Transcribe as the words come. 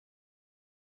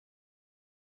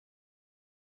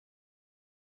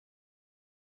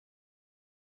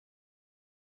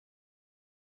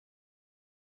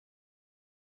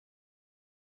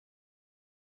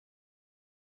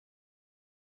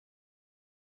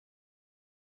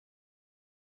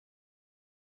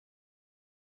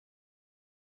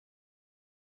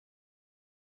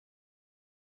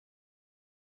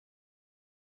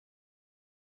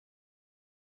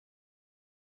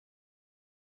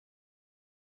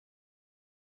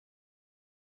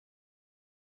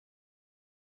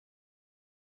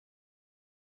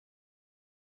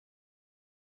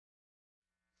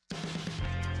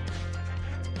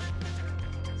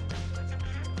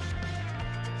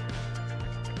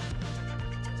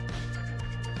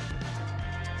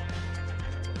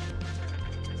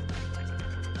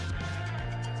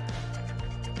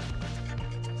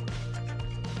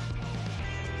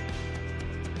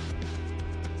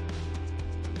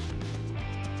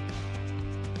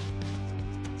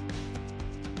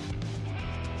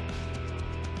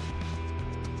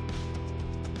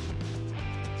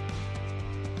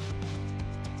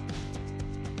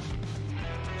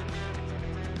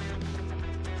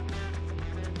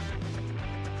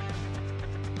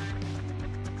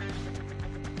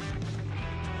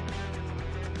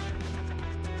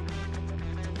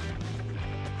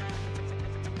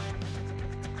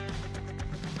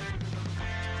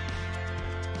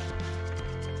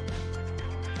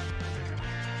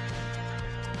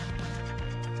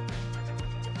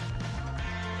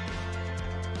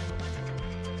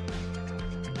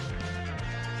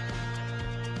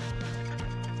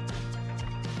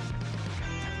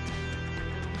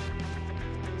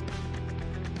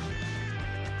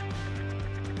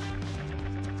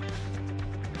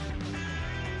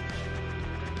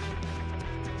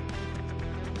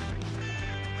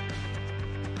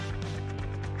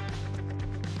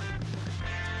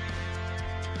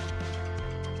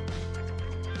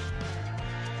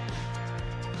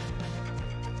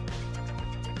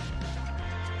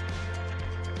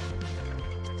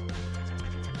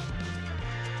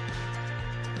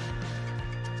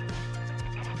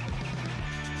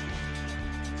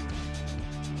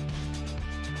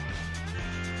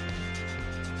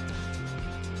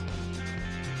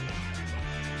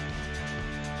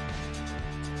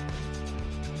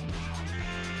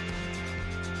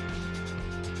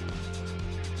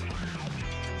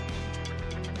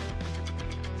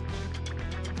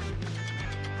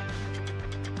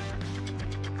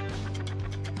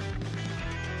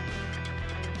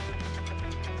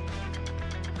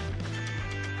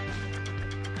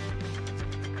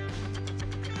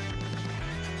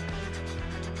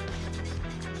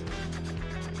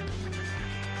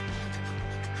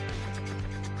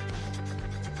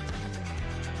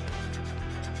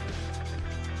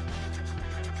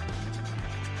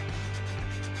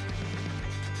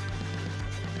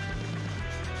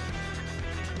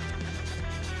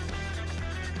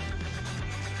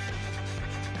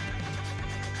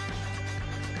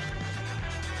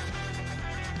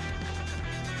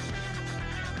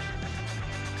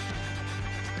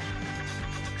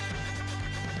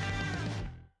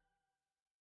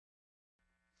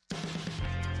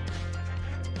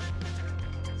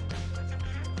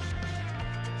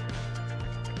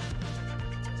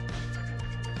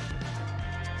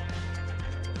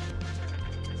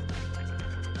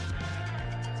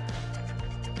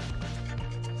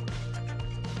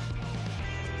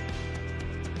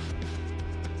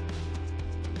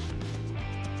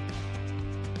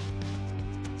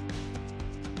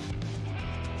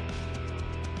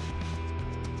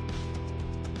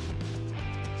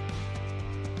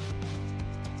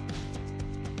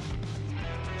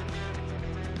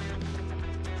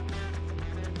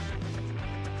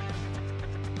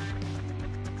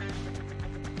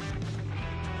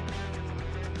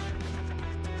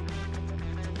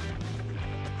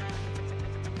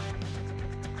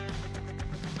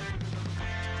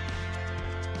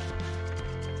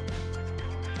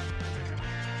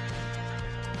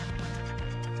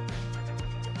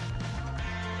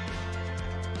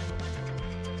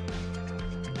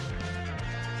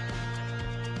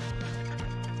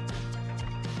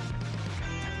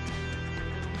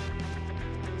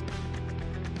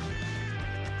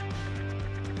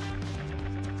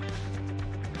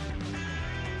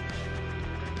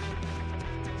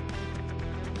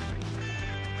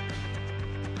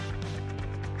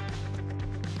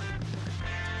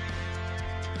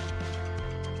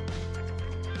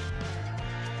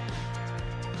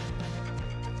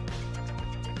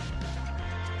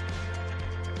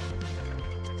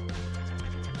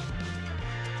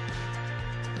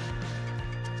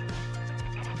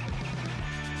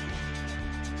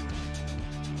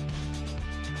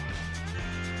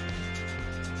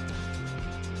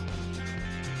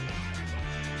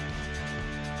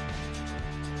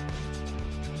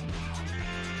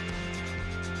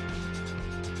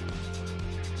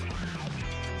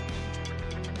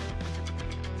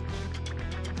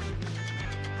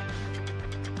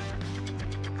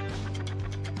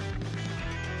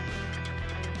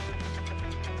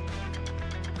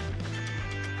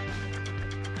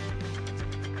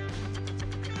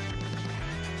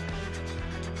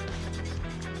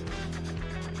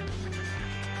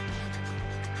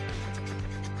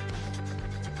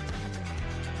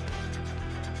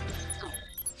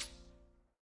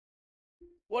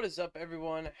What is up,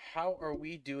 everyone? How are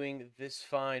we doing this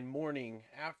fine morning,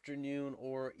 afternoon,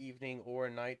 or evening, or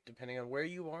night, depending on where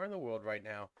you are in the world right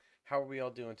now? How are we all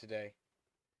doing today?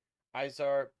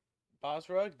 Izar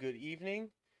Basra, good evening.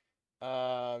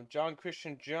 John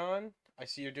Christian John, I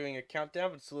see you're doing a countdown,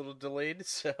 but it's a little delayed,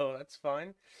 so that's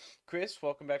fine. Chris,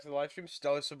 welcome back to the live stream.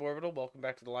 Stellar Suborbital, welcome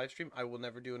back to the live stream. I will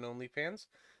never do an OnlyFans.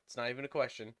 It's not even a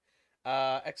question.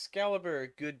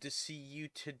 Excalibur, good to see you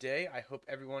today. I hope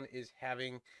everyone is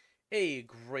having a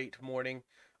great morning.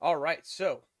 All right,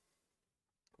 so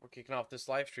we're kicking off this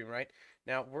live stream, right?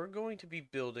 Now, we're going to be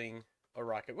building a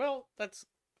rocket. Well, that's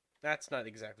not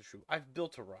exactly true. I've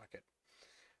built a rocket.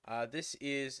 This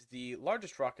is the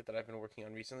largest rocket that I've been working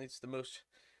on recently. It's the most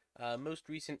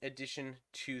recent addition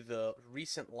to the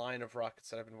recent line of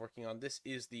rockets that I've been working on. This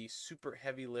is the Super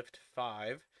Heavy Lift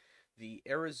 5, the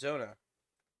Arizona.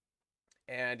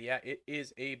 And yeah, it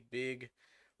is a big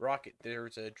rocket.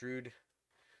 There's a Drood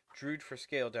for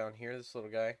scale down here, this little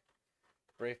guy.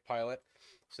 Brave pilot.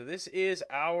 So this is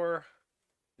our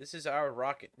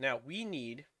rocket. Now we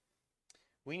need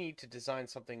to design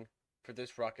something for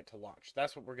this rocket to launch.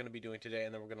 That's what we're going to be doing today,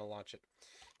 and then we're going to launch it.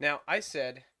 Now, I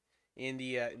said in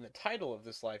the title of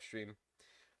this live stream,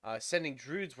 sending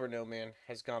Droods where no man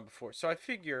has gone before. So I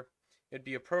figure it'd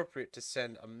be appropriate to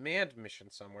send a manned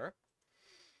mission somewhere.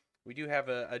 We do have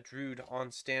a Drood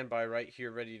on standby right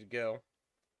here, ready to go.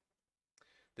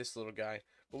 This little guy,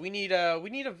 but we need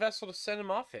a vessel to send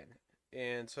him off in,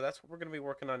 and so that's what we're going to be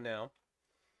working on now.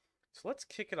 So let's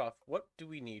kick it off. What do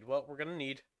we need? Well, we're going to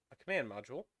need a command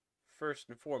module first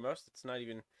and foremost. It's not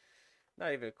even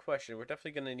a question. We're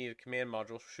definitely going to need a command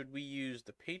module. Should we use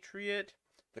the Patriot,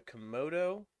 the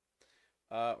Komodo,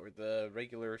 or the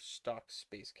regular stock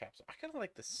space capsule? I kind of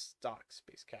like the stock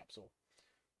space capsule.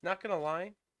 Not gonna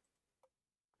lie,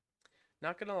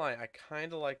 I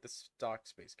kind of like the stock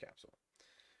space capsule.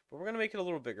 But we're going to make it a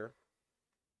little bigger.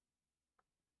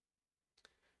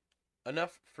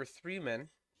 Enough for 3 men.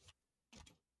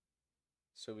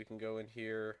 So we can go in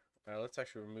here. Let's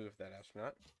actually remove that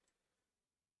astronaut.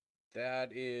 That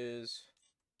is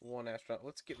 1 astronaut.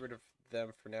 Let's get rid of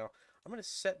them for now. I'm going to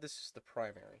set this as the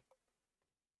primary.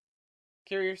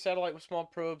 Carrier satellite with small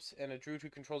probes and a Drood who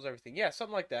controls everything. Yeah,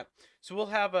 something like that. So we'll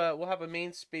have a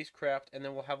main spacecraft, and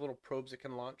then we'll have little probes that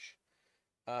can launch.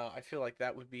 I feel like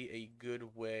that would be a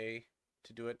good way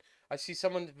to do it. I see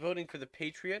someone voting for the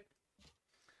Patriot.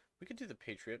 We could do the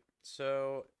Patriot.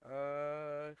 So,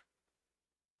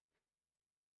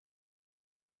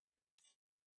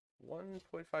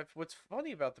 1.5. What's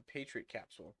funny about the Patriot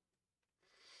capsule?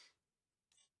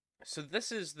 So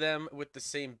this is them with the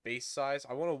same base size.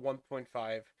 I want a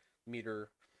 1.5 meter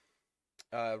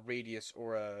radius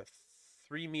or a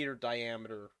 3 meter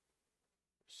diameter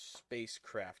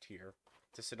spacecraft here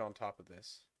to sit on top of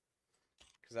this,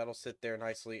 because that'll sit there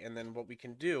nicely. And then what we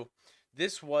can do,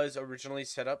 this was originally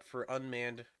set up for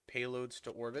unmanned payloads to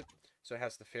orbit, so it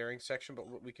has the fairing section. But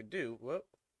what we can do,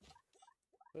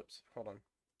 whoops, hold on,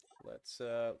 let's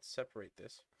separate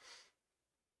this.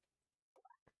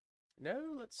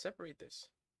 No, let's separate this.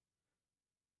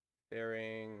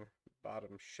 Fairing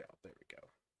bottom shell. There we go.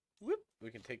 Whoop,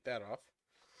 we can take that off.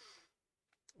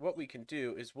 What we can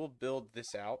do is we'll build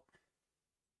this out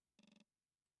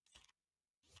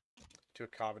to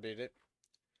accommodate it.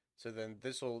 So then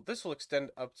this will extend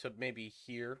up to maybe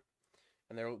here,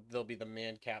 and there'll be the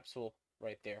manned capsule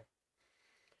right there.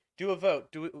 Do a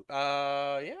vote. Do it.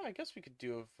 Yeah, I guess we could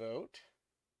do a vote.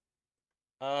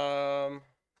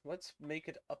 Let's make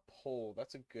it a poll.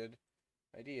 That's a good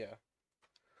idea.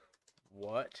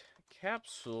 What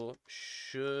capsule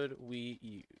should we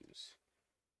use?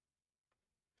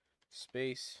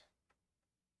 Space.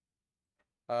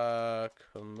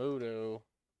 Komodo.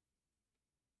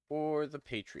 Or the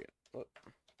Patriot. Oh,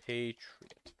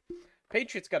 Patriot.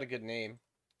 Patriot's got a good name.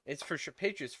 It's for sure.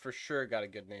 Patriot's for sure got a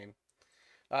good name.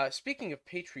 Speaking of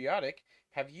patriotic,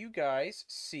 have you guys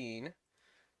seen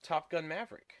Top Gun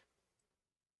Maverick?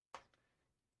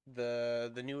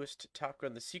 The newest Top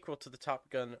Gun, the sequel to the Top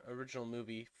Gun original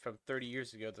movie from 30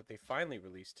 years ago that they finally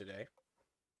released today.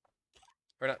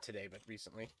 Or not today, but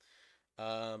recently.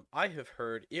 I have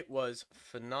heard it was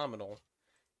phenomenal,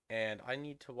 and I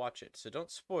need to watch it. So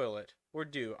don't spoil it, or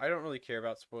do. I don't really care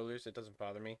about spoilers. It doesn't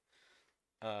bother me.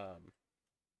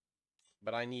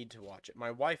 But I need to watch it.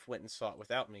 My wife went and saw it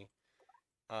without me,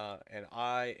 and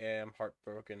I am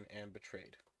heartbroken and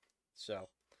betrayed. So,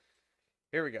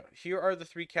 here we go. Here are the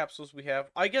 3 capsules we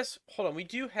have. I guess, hold on, we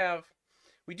do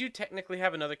technically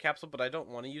have another capsule, but I don't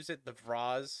want to use it, the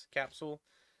Vraz capsule.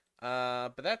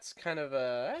 But that's kind of,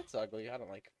 that's ugly. I don't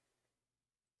like.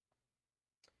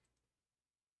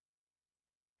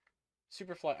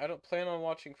 Superfly, I don't plan on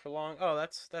watching for long. Oh,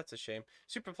 that's a shame.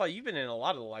 Superfly, you've been in a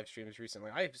lot of the live streams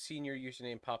recently. I've seen your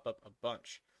username pop up a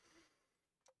bunch.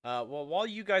 Well, while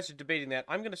you guys are debating that,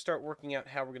 I'm going to start working out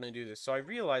how we're going to do this. So I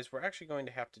realize we're actually going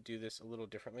to have to do this a little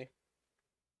differently.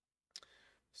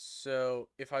 So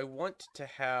if I want to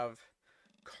have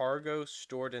cargo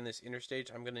stored in this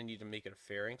interstage, I'm going to need to make it a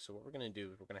fairing. So what we're going to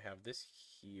do is we're going to have this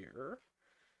here.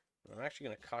 I'm actually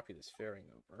going to copy this fairing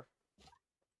over.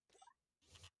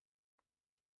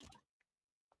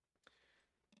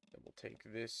 Then we'll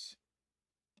take this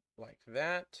like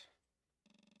that.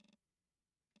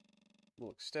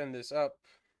 We'll extend this up.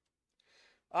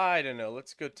 I don't know.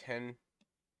 Let's go 10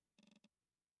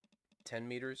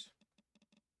 meters.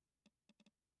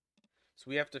 So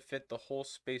we have to fit the whole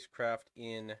spacecraft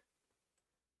in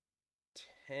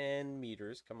 10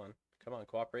 meters. Come on. Come on,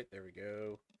 cooperate. There we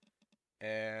go.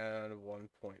 And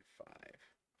 1.5.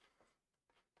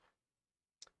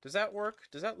 Does that work?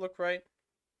 Does that look right?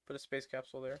 Put a space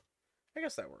capsule there. I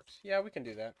guess that works. Yeah, we can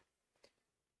do that.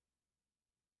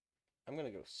 I'm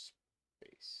going to go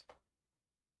space.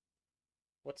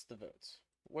 What's the votes?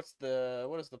 What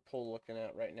is the poll looking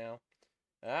at right now?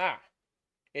 Ah,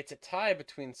 it's a tie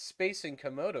between space and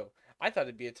Komodo. I thought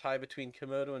it'd be a tie between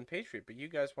Komodo and Patriot, but you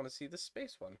guys want to see the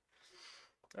space one.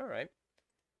 All right.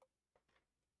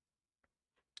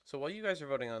 So while you guys are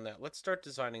voting on that, let's start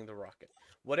designing the rocket.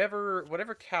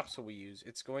 Whatever capsule we use,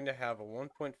 it's going to have a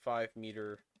 1.5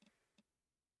 meter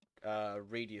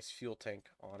radius fuel tank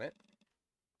on it.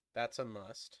 That's a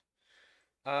must.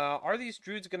 Are these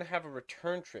Droods going to have a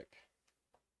return trip?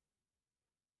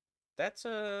 That's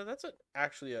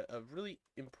actually a really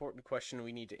important question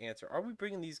we need to answer. Are we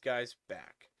bringing these guys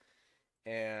back?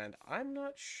 And I'm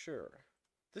not sure.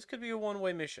 This could be a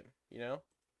one-way mission, you know?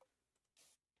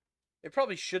 It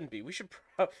probably shouldn't be. We should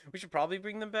probably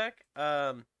bring them back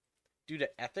due to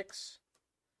ethics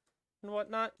and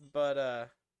whatnot, but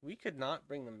we could not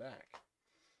bring them back.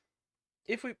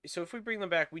 If we bring them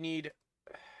back, we're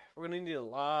going to need a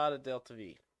lot of Delta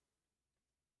V.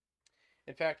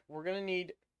 In fact, we're going to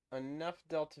need enough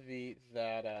Delta V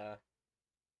that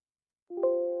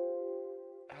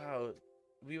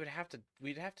we'd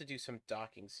have to do some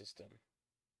docking system.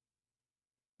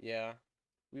 Yeah,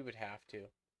 we would have to.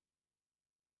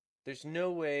 There's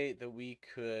no way that we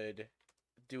could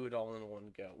do it all in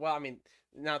one go. Well, I mean,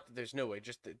 not that there's no way,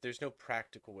 just that there's no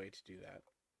practical way to do that.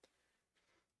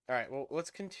 All right, well,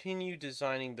 let's continue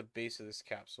designing the base of this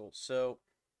capsule. So,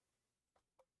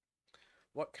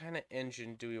 what kind of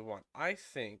engine do we want? I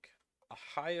think a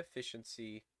high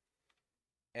efficiency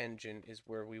engine is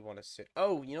where we want to sit.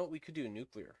 Oh, you know what? We could do a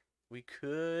nuclear. We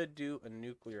could do a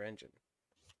nuclear engine.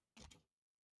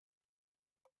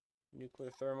 Nuclear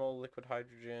thermal, liquid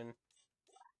hydrogen.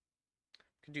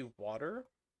 Could do water.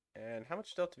 And how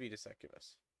much Delta V does that give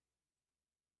us?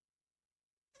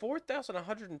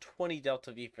 4,120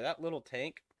 Delta V for that little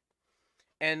tank.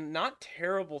 And not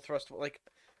terrible thrust, like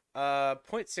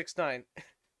 0.69.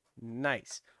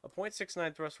 Nice. A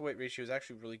 0.69 thrust to weight ratio is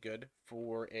actually really good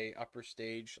for a upper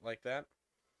stage like that.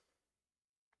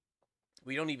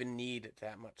 We don't even need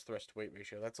that much thrust to weight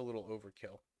ratio. That's a little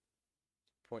overkill.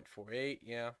 0.48,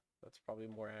 yeah, that's probably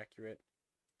more accurate.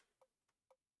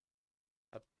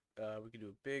 We could do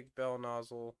a big bell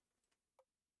nozzle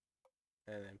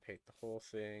and then paint the whole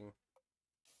thing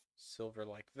silver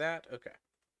like that. Okay.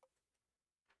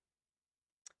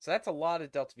 So that's a lot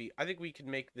of Delta V. I think we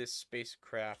can make this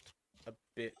spacecraft a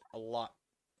lot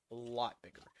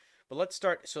bigger. But let's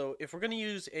start. So if we're going to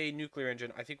use a nuclear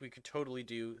engine, I think we could totally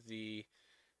do the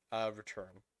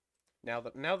return. Now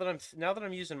that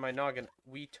I'm using my noggin,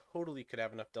 we totally could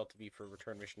have enough Delta V for a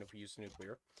return mission if we use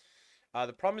nuclear.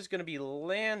 The problem is going to be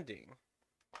landing.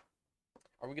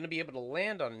 Are we going to be able to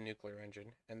land on a nuclear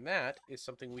engine? And that is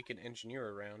something we can engineer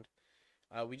around.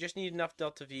 We just need enough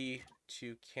Delta V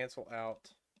to cancel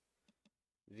out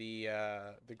the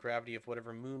gravity of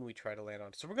whatever moon we try to land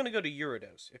on. So we're going to go to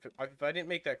Eurydos. If I didn't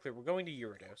make that clear, we're going to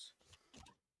Eurydos.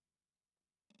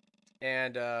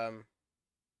 And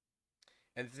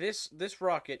this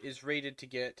rocket is rated to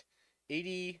get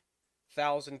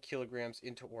 80,000 kilograms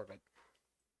into orbit.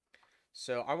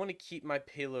 So I want to keep my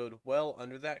payload well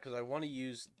under that because I want to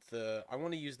use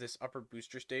this upper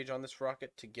booster stage on this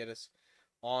rocket to get us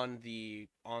on the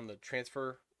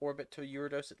transfer orbit to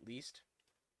Eurydos at least.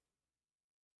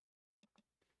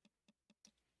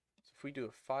 So if we do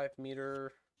a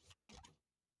 5-meter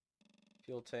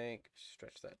fuel tank,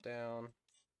 stretch that down,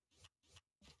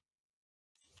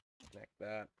 connect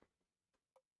that.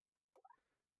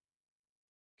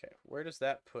 Okay, where does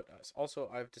that put us? Also,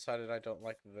 I've decided I don't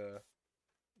like the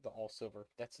all silver.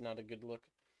 That's not a good look.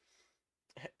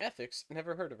 Ethics,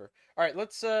 never heard of her. All right,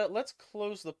 let's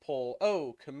close the poll.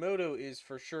 Oh, Komodo is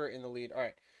for sure in the lead. All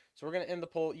right, so we're gonna end the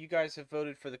poll. You guys have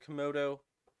voted for the Komodo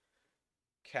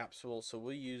capsule, so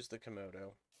we'll use the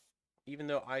Komodo. Even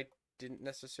though I didn't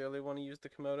necessarily want to use the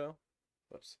Komodo.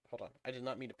 Whoops, hold on. I did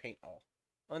not mean to paint all.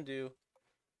 Undo.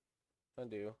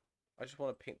 Undo. I just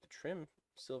want to paint the trim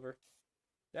silver.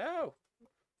 No!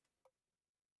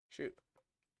 Shoot.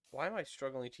 Why am I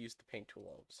struggling to use the paint tool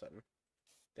all of a sudden?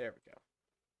 There we go.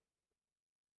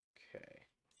 Okay.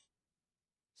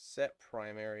 Set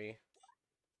primary.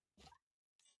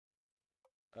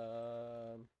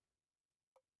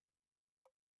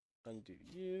 Undo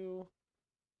you.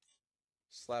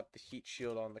 Slap the heat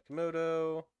shield on the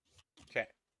Komodo. Okay.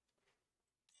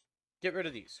 Get rid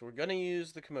of these. So we're going to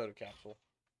use the Komodo capsule.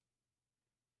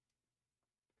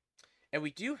 And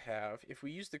we do have, if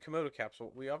we use the Komodo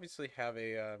capsule, we obviously have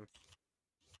a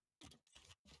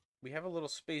little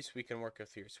space we can work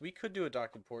with here. So we could do a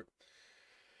docking port.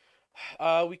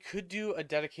 We could do a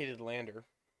dedicated lander.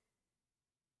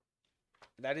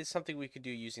 That is something we could do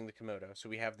using the Komodo. So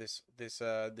we have this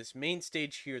main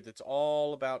stage here that's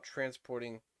all about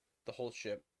transporting the whole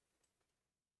ship.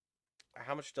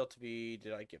 How much delta V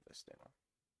did I give this now?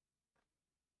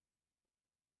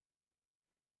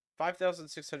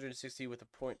 5,660 with a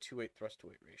 0.28 thrust to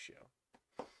weight ratio.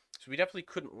 So we definitely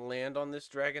couldn't land on this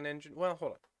dragon engine. Well,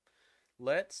 hold on.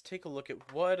 Let's take a look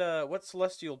at what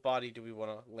celestial body do we want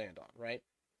to land on, right?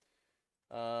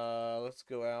 Let's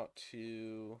go out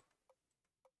to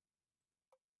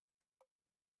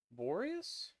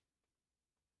Boreas?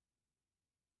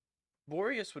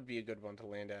 Boreas would be a good one to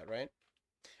land at, right?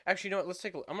 Actually, you know what? Let's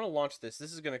take a look. I'm going to launch this.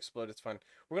 This is going to explode. It's fine.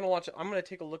 We're going to launch it. I'm going to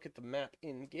take a look at the map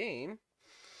in-game.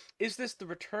 Is this the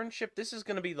return ship? This is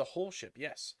going to be the whole ship,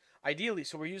 yes. Ideally,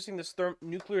 so we're using this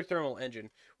nuclear thermal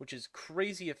engine, which is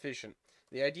crazy efficient.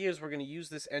 The idea is we're going to use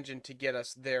this engine to get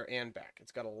us there and back.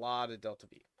 It's got a lot of delta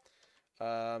V.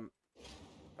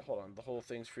 Hold on, the whole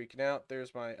thing's freaking out.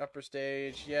 There's my upper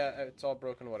stage. Yeah, it's all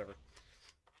broken, whatever.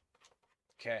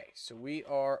 Okay, so we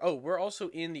are... Oh, we're also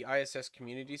in the ISS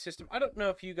community system. I don't know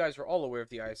if you guys are all aware of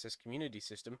the ISS community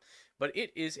system, but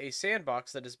it is a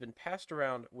sandbox that has been passed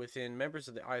around within members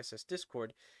of the ISS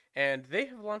Discord, and they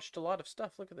have launched a lot of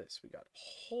stuff. Look at this. We got a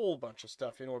whole bunch of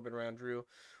stuff in orbit around Drew.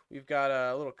 We've got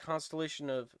a little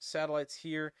constellation of satellites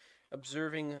here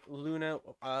observing Luna.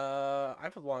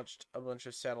 I've launched a bunch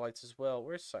of satellites as well.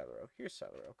 Where's Silero? Here's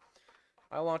Silero.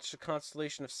 I launched a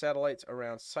constellation of satellites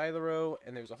around Silero,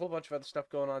 and there's a whole bunch of other stuff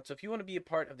going on. So if you want to be a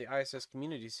part of the ISS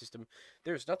community system,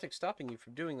 there's nothing stopping you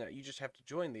from doing that. You just have to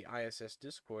join the ISS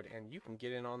Discord, and you can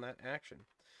get in on that action.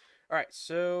 All right,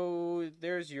 so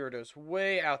there's Eurydos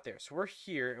way out there. So we're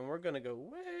here, and we're going to go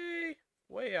way,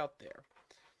 way out there.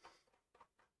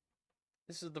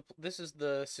 This is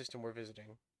the system we're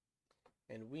visiting.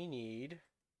 And we need...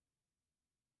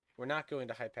 We're not going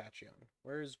to Hypattion.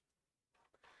 Where's...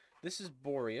 This is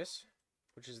Boreas,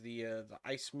 which is the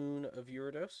ice moon of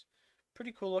Eurydos.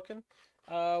 Pretty cool looking.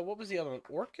 What was the other one?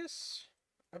 Orcus,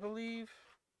 I believe.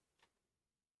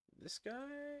 This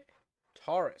guy?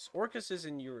 Taurus. Orcus is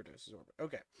in Eurydos' orbit.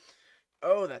 Okay.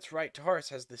 Oh, that's right. Taurus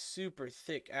has the super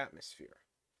thick atmosphere.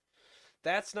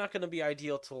 That's not going to be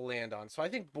ideal to land on. So I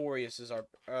think Boreas is our...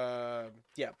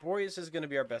 yeah, Boreas is going to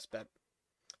be our best bet.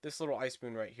 This little ice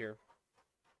moon right here.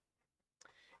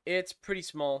 It's pretty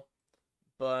small,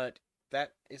 but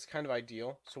that is kind of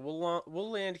ideal. So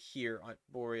we'll land here on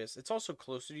Boreas. It's also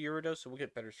closer to Eurydos, so we'll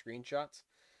get better screenshots.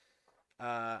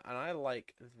 And I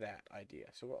like that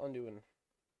idea. So we're undoing...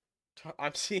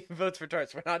 I'm seeing votes for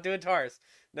Taurus. We're not doing Taurus.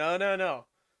 No, no, no.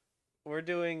 We're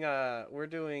doing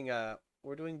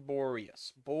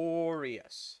Boreas.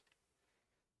 Boreas.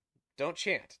 Don't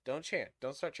chant. Don't chant.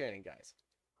 Don't start chanting, guys.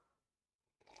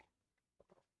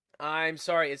 I'm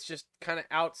sorry. It's just kind of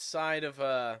outside of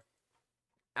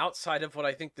what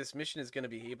I think this mission is going to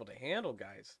be able to handle,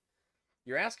 guys.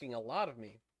 You're asking a lot of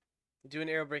me. Do an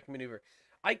aero braking maneuver.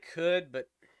 I could, but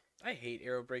I hate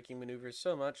aero braking maneuvers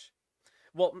so much.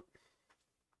 Well,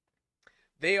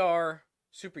 they are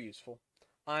super useful.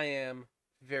 I am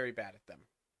very bad at them.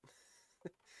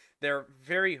 They're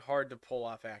very hard to pull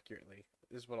off accurately,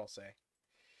 is what I'll say.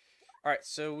 Alright,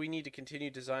 so we need to continue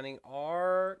designing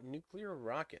our nuclear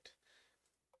rocket.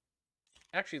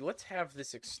 Actually, let's have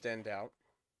this extend out.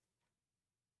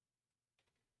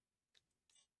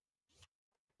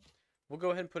 We'll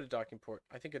go ahead and put a docking port.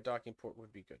 I think a docking port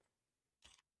would be good.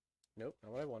 Nope,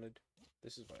 not what I wanted.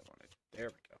 This is what I wanted. There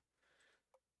we go.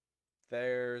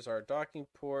 There's our docking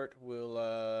port.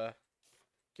 We'll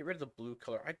get rid of the blue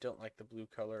color. I don't like the blue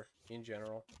color in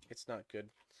general. It's not good.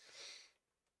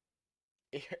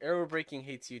 Arrow braking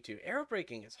hates you too. Arrow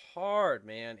braking is hard,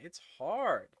 man. It's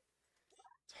hard.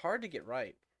 It's hard to get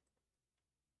right.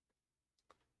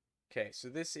 Okay, so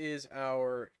this is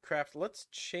our craft. Let's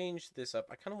change this up.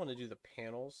 I kind of want to do the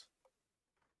panels.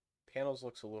 Panels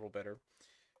looks a little better.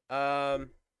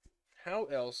 How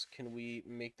else can we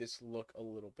make this look a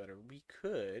little better? We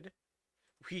could.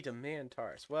 We demand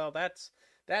Taurus. Well, that's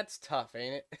tough,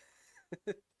 ain't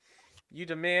it? You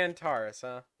demand Taurus,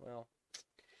 huh? Well,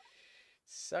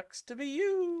 sucks to be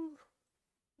you.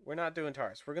 We're not doing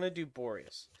Taurus. We're gonna do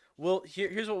Boreas.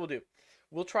 Here's what we'll do.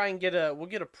 We'll try and get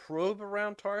a probe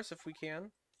around Taurus if we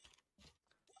can.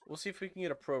 We'll see if we can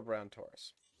get a probe around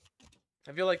Taurus.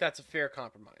 I feel like that's a fair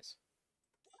compromise.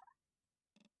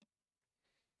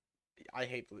 I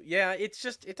hate blue. Yeah, it's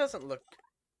just it doesn't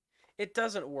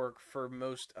work for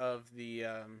most of the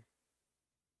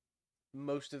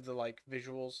like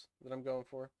visuals that I'm going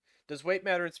for. Does weight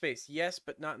matter in space? Yes,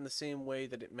 but not in the same way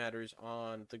that it matters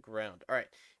on the ground. All right,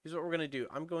 here's what we're going to do.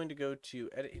 I'm going to go to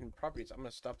edit hidden properties. I'm going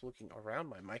to stop looking around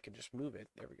my mic and just move it.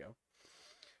 There we go.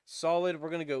 Solid, we're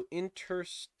going to go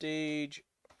interstage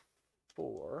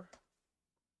 4.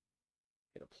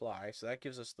 Hit apply. So that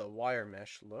gives us the wire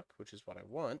mesh look, which is what I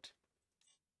want.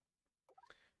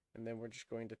 And then we're just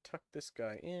going to tuck this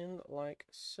guy in like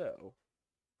so.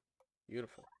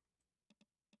 Beautiful.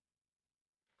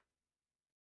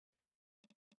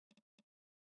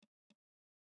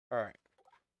 All right.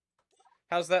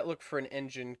 How's that look for an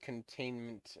engine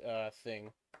containment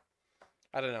thing?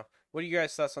 I don't know. What are you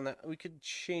guys' thoughts on that? We could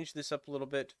change this up a little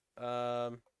bit.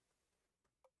 Paint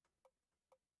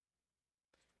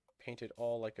it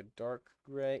all like a dark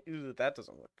gray. Ooh, that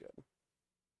doesn't look good.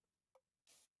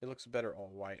 It looks better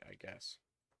all white, I guess.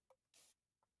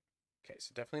 Okay,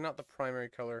 so definitely not the primary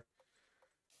color.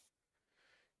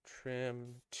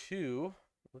 Trim 2.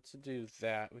 Let's do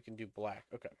that. We can do black.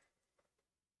 Okay.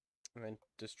 And then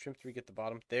does trim 3 get the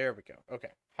bottom? There we go.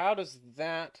 Okay. How does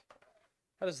that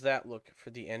look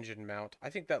for the engine mount? I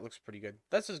think that looks pretty good.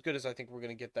 That's as good as I think we're going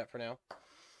to get that for now.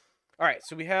 All right,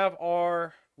 so we have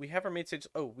our main stage.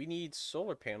 Oh, we need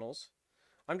solar panels.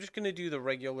 I'm just going to do the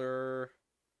regular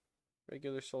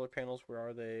solar panels. Where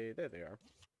are they? There they are.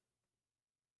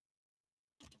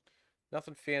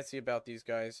 Nothing fancy about these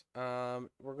guys.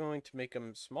 We're going to make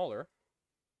them smaller,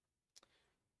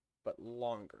 but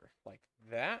longer, like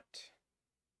that.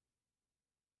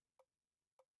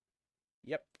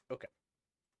 Yep, okay.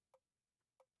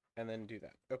 And then do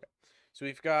that. Okay. So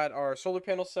we've got our solar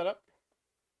panel set up.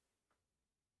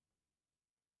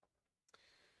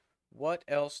 What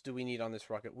else do we need on this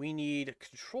rocket? We need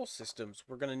control systems.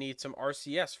 We're going to need some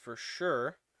RCS for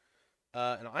sure.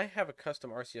 And I have a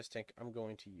custom RCS tank I'm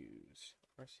going to use.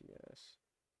 RCS.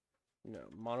 No,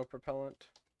 monopropellant.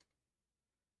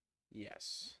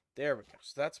 Yes. There we go.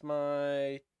 So that's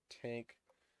my tank.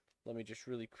 Let me just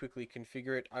really quickly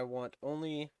configure it. I want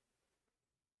only...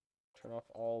 Turn off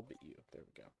all but you. There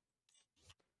we go.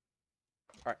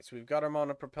 Alright, so we've got our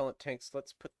monopropellant tanks.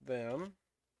 Let's put them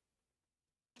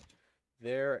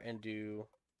there and do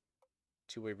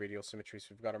two-way radial symmetry. So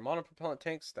we've got our monopropellant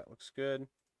tanks. That looks good.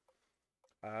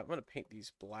 I'm going to paint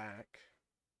these black.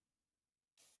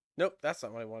 Nope, that's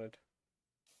not what I wanted.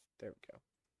 There we go.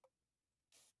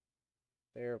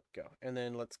 There we go. And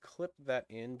then let's clip that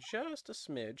in just a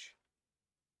smidge.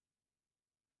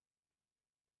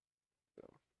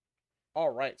 Boom. All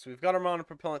right, so we've got our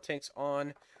monopropellant tanks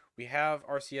on. We have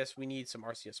RCS. We need some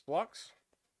RCS blocks,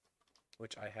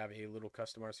 which I have a little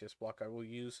custom RCS block I will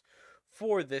use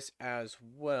for this as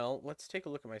well. Let's take a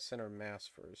look at my center of mass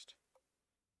first.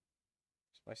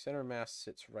 So my center of mass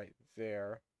sits right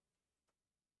there.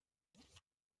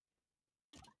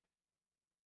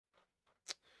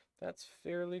 That's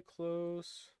fairly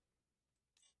close.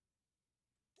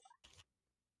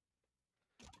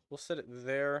 We'll set it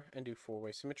there and do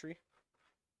four-way symmetry.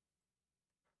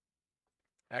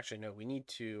 Actually, no, we need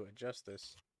to adjust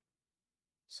this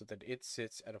so that it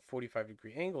sits at a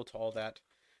 45-degree angle to all that,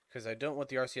 because I don't want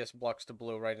the RCS blocks to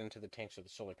blow right into the tanks of the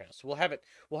solar panels. So we'll have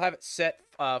it set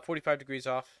 45 degrees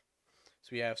off. So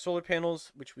we have solar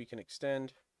panels, which we can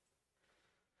extend.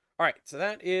 All right, so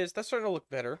that's starting to look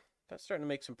better. That's starting to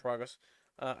make some progress.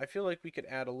 I feel like we could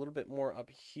add a little bit more up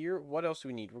here. What else do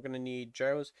we need? We're going to need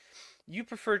gyros. You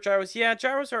prefer gyros? Yeah,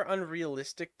 gyros are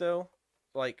unrealistic, though.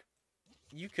 Like,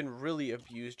 you can really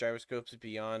abuse gyroscopes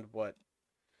beyond what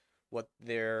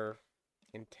they're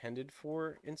intended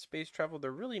for in space travel.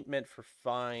 They're really meant for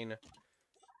fine-tuned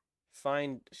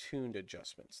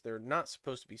adjustments. They're not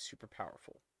supposed to be super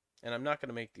powerful. And I'm not going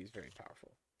to make these very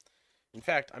powerful. In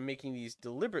fact, I'm making these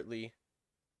deliberately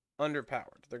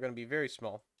underpowered. They're going to be very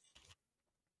small.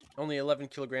 Only 11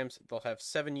 kilograms. They'll have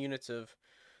 7 units of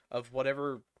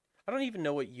whatever. I don't even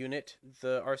know what unit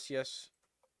the RCS,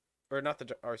 or not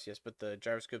the RCS, but the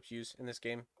gyroscopes use in this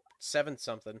game. 7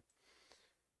 something.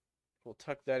 We'll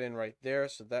tuck that in right there.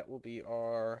 So that will be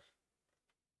our...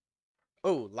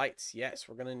 Oh, lights. Yes,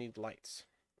 we're going to need lights.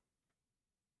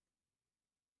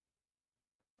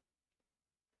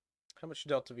 How much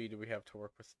delta V do we have to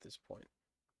work with at this point?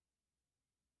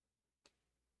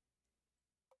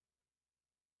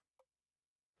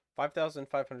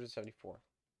 $5,574.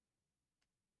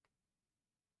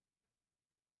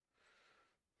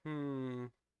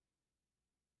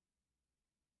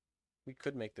 We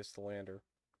could make this the lander.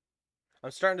 I'm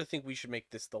starting to think we should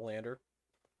make this the lander.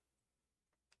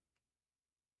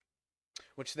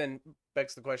 Which then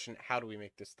begs the question, how do we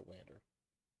make this the lander?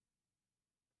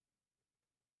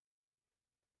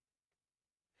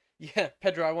 Yeah,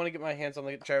 Pedro, I want to get my hands on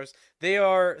the gyros.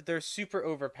 They're super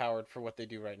overpowered for what they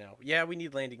do right now. Yeah, we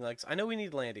need landing legs. I know we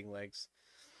need landing legs.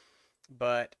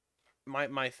 But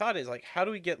my thought is, like, how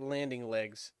do we get landing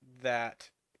legs that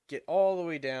get all the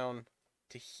way down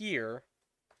to here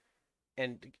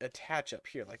and attach up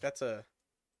here? Like, that's a...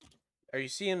 Are you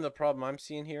seeing the problem I'm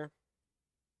seeing here?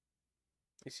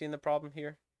 You seeing the problem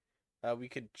here? We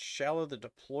could shallow the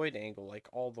deployed angle, like,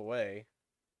 all the way.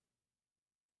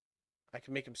 I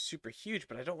can make them super huge,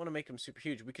 but I don't want to make them super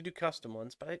huge. We could do custom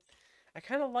ones, but I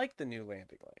kind of like the new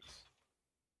landing legs.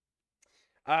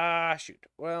 Ah, shoot.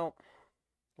 Well.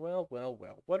 What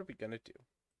are we going to do?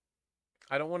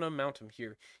 I don't want to mount them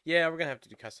here. Yeah, we're going to have to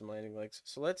do custom landing legs.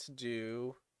 So let's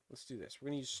do this. We're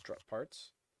going to use strut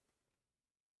parts.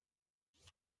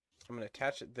 I'm going to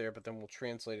attach it there, but then we'll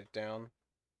translate it down.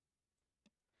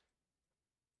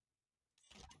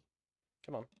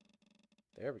 Come on.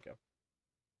 There we go.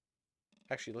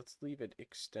 Actually, let's leave it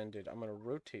extended. I'm going to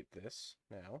rotate this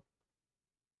now.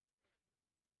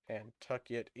 And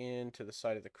tuck it into the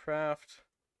side of the craft.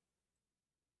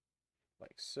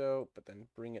 Like so, but then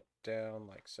bring it down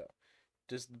like so.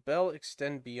 Does the bell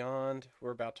extend beyond?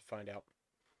 We're about to find out.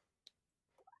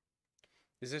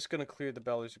 Is this going to clear the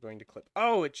bell, or is it going to clip?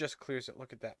 Oh, it just clears it.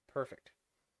 Look at that. Perfect.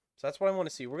 So that's what I want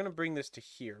to see. We're going to bring this to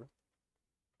here.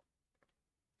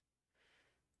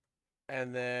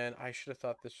 And then I should have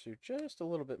thought this through just a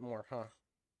little bit more, huh?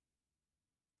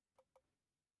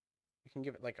 We can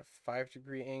give it like a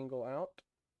 5-degree angle out.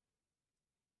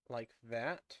 Like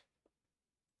that.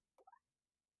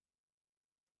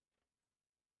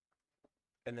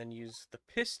 And then use the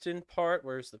piston part.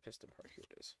 Where's the piston part? Here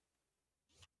it is.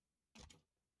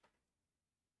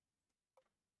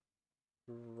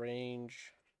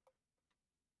 Range.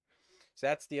 So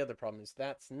that's the other problem, is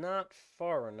that's not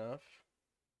far enough.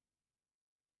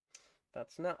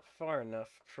 That's not far enough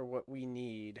for what we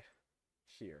need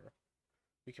here.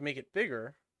 We can make it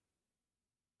bigger.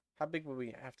 How big would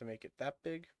we have to make it? That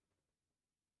big?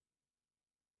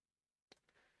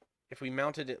 If we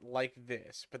mounted it like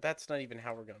this, but that's not even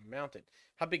how we're going to mount it.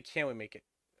 How big can we make it?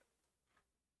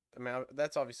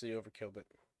 That's obviously overkill, but...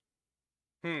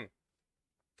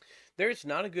 There's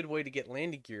not a good way to get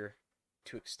landing gear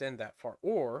to extend that far.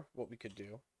 Or, what we could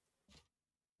do...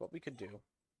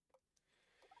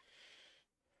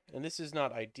 And this is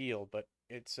not ideal, but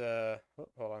it's, oh,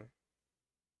 hold on.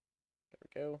 There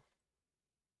we go.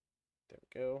 There we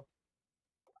go.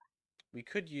 We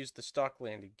could use the stock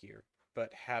landing gear,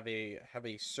 but have a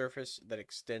surface that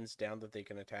extends down that they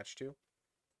can attach to.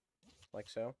 Like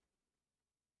so.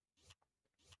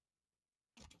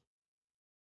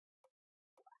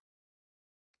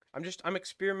 I'm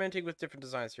experimenting with different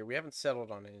designs here. We haven't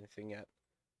settled on anything yet.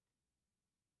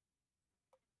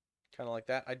 Kind of like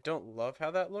that. I don't love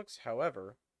how that looks,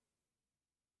 however,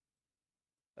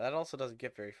 that also doesn't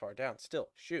get very far down. Still,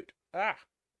 shoot. Ah!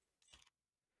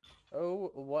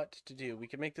 Oh, what to do? We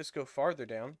can make this go farther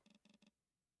down.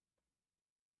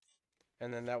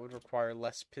 And then that would require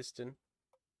less piston.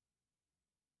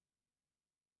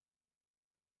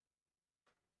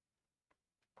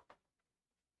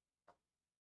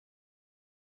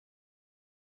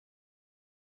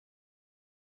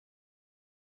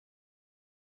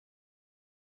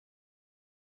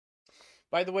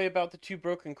 By the way, about the 2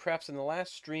 broken crafts in the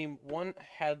last stream, one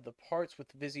had the parts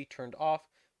with Visi turned off,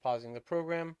 pausing the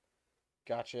program.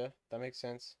 Gotcha. That makes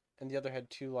sense. And the other had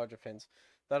 2 larger fins.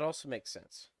 That also makes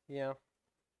sense. Yeah.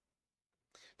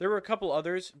 There were a couple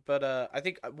others, but I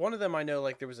think one of them I know,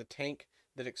 like, there was a tank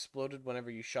that exploded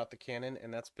whenever you shot the cannon,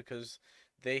 and that's because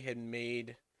they had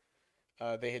made...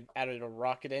 they had added a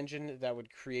rocket engine that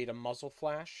would create a muzzle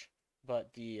flash,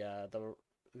 but the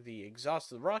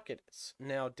exhaust of the rockets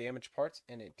now damaged parts,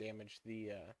 and it damaged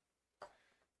the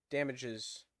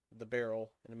damages the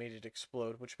barrel and it made it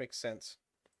explode, which makes sense.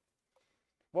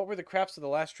 What were the crafts of the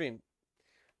last stream?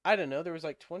 I don't know. There was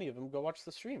like 20 of them. Go watch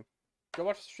the stream. Go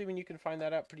watch the stream and you can find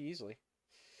that out pretty easily.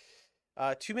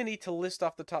 Too many to list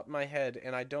off the top of my head,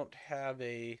 and I don't have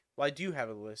a... Well, I do have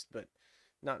a list, but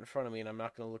not in front of me, and I'm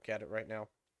not going to look at it right now.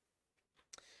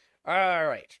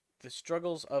 Alright. The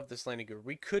struggles of this landing gear.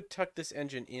 We could tuck this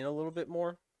engine in a little bit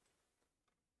more.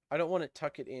 I don't want to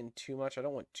tuck it in too much. I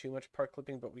don't want too much part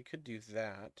clipping, but we could do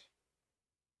that.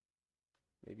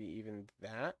 Maybe even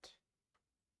that.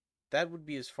 That would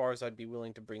be as far as I'd be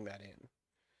willing to bring that in.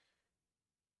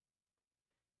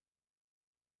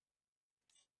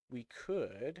 We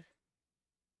could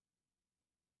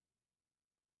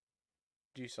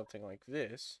do something like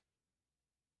this.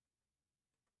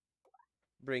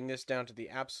 Bring this down to the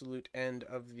absolute end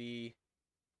of the...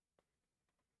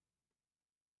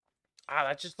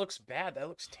 that just looks bad. That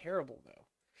looks terrible, though.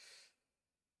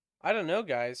 I don't know,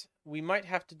 guys. We might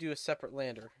have to do a separate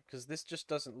lander, because this just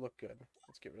doesn't look good.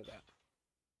 Let's get rid of that.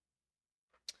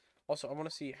 Also, I want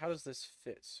to see, how does this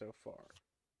fit so far?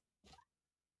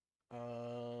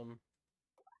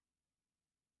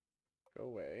 Go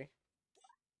away.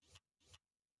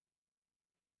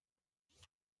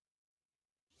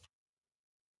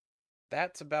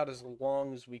 That's about as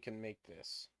long as we can make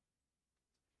this.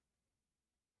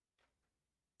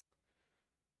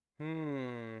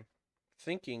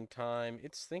 Thinking time.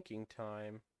 It's thinking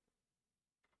time.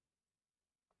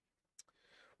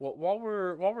 Well, while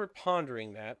we're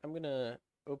pondering that, I'm gonna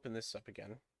open this up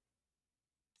again.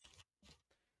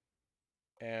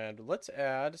 And let's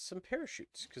add some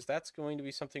parachutes, because that's going to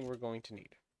be something we're going to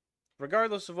need.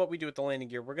 Regardless of what we do with the landing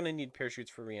gear, we're going to need parachutes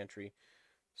for re-entry.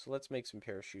 So let's make some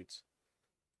parachutes.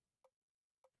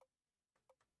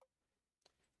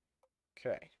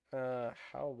 Okay.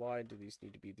 How wide do these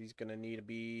need to be? These are going to need to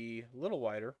be a little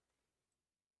wider.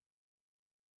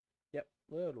 Yep,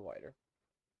 a little wider.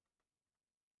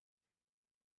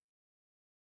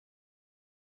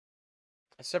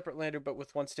 A separate lander, but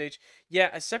with one stage.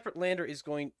 Yeah, a separate lander is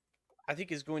going, I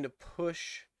think, is going to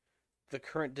push the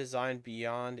current design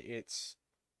beyond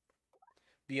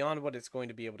what it's going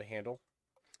to be able to handle.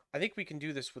 I think we can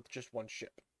do this with just one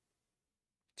ship.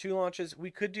 2 launches. We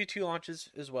could do 2 launches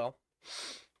as well.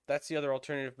 That's the other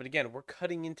alternative. But again, we're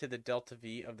cutting into the delta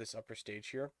V of this upper stage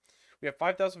here. We have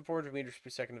 5,400 meters per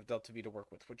second of delta V to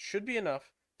work with, which should be enough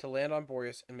to land on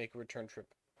Boreas and make a return trip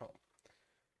home.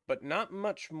 But not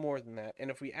much more than that. And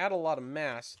if we add a lot of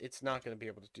mass, it's not going to be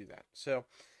able to do that. So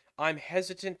I'm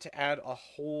hesitant to add a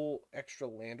whole extra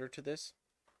lander to this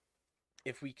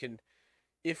if we can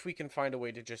find a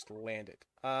way to just land it.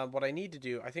 What I need to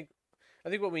do, I think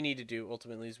what we need to do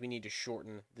ultimately is we need to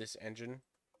shorten this engine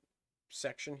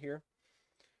section here.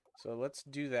 So let's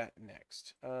do that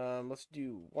next. Let's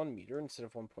do 1 meter instead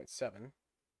of 1.7.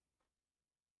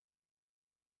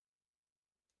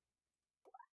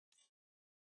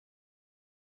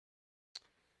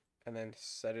 And then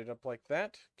set it up like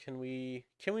that. Can we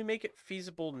make it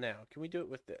feasible now? Can we do it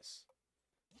with this?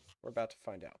 We're about to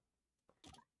find out.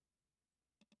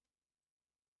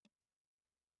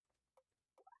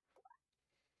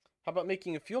 How about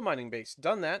making a fuel mining base?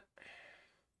 Done that.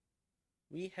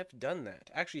 We have done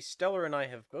that. Actually, Stellar and I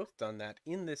have both done that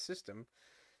in this system.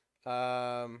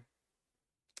 But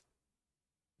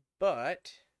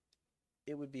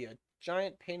it would be a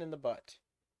giant pain in the butt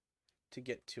to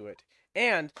get to it.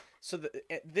 And so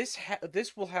this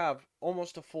will have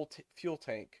almost a full fuel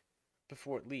tank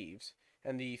before it leaves.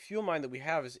 And the fuel mine that we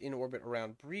have is in orbit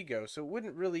around Brigo, so it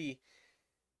wouldn't really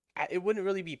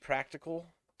be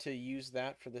practical to use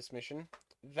that for this mission.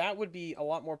 That would be a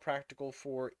lot more practical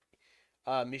for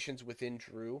missions within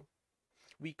Drew.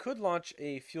 We could launch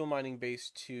a fuel mining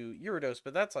base to Eurydos,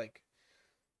 but that's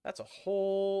a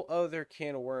whole other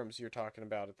can of worms you're talking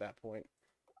about at that point.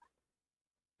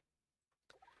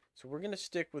 So we're going to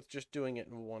stick with just doing it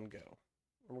in one go.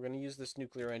 And we're going to use this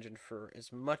nuclear engine for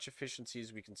as much efficiency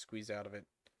as we can squeeze out of it.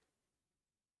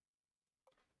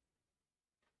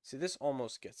 See, this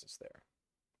almost gets us there.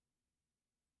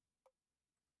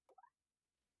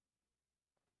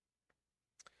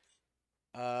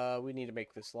 We need to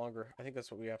make this longer. I think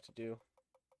that's what we have to do.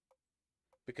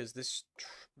 Because this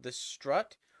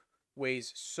strut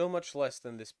weighs so much less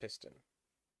than this piston.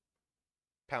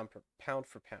 Pound for pound.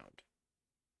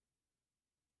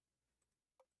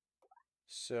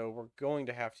 So we're going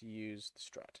to have to use the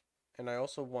strut. And I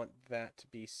also want that to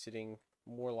be sitting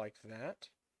more like that.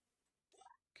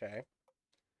 Okay.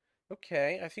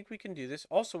 Okay, I think we can do this.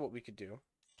 Also what we could do,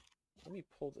 let me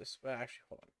pull this, well, actually,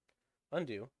 hold on.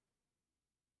 Undo.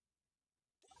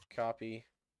 Copy.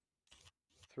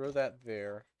 throw that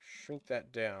there, shrink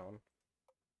that down,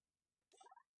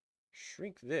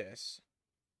 shrink this,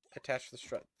 attach the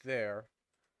strut there.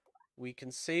 We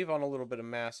can save on a little bit of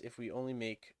mass if we only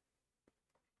make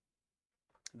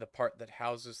the part that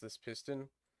houses this piston,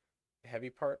 the heavy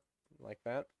part, like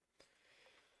that.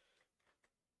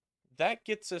 That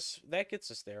gets us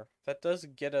there. That does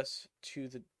get us to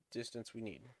the distance we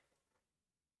need.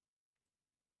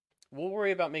 We'll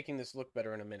worry about making this look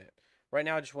better in a minute. Right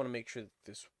now, I just want to make sure that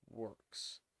this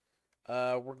works.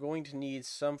 We're going to need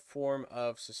some form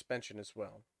of suspension as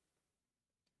well.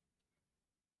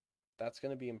 That's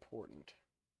going to be important.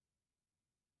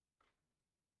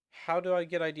 How do I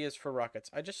get ideas for rockets?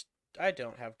 I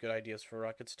don't have good ideas for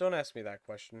rockets. Don't ask me that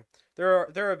question. There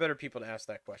are better people to ask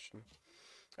that question.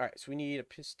 All right, so we need a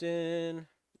piston.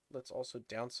 Let's also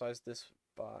downsize this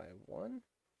by 1.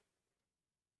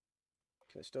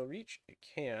 Can it still reach? It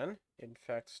can, in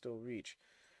fact, still reach.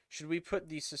 Should we put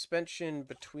the suspension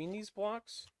between these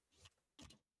blocks?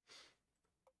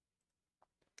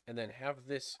 And then have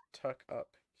this tuck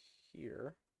up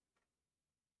here.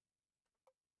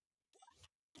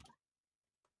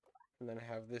 And then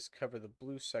have this cover the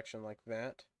blue section like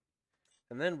that.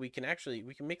 And then we can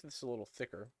make this a little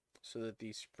thicker so that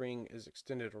the spring is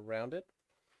extended around it.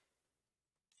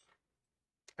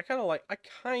 I kind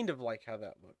of like how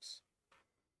that looks.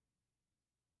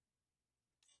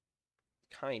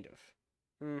 Kind of.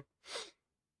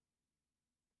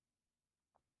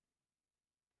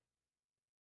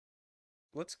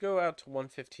 Let's go out to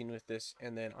 115 with this,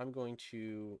 and then we're going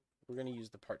to use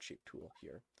the part shape tool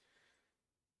here.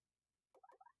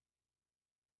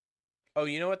 Oh,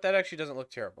 you know what? That actually doesn't look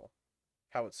terrible.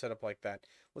 How it's set up like that.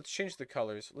 Let's change the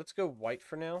colors. Let's go white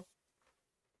for now,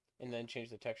 and then change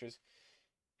the textures.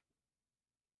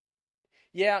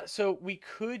 Yeah, so we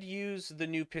could use the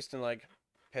new piston leg,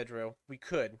 Pedro. We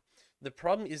could. The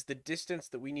problem is the distance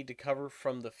that we need to cover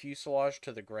from the fuselage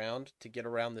to the ground to get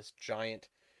around this giant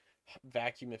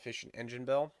vacuum efficient engine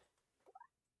bell.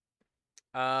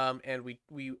 And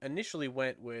we initially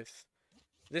went with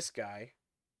this guy.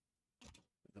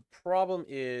 The problem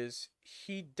is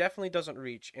he definitely doesn't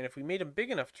reach, and if we made him big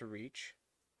enough to reach,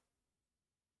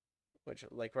 which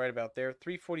like right about there,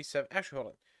 347. Actually, hold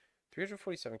on.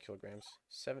 347 kilograms,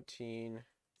 17,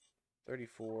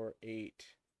 34, 8,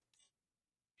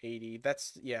 80.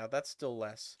 That's still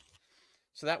less.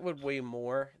 So that would weigh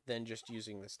more than just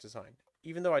using this design.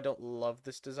 Even though I don't love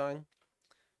this design,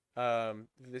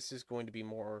 this is going to be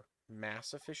more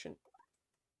mass efficient,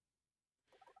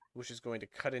 which is going to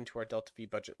cut into our Delta V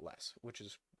budget less, which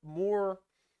is more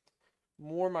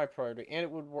my priority, and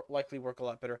it would likely work a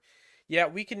lot better. Yeah,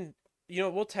 we can,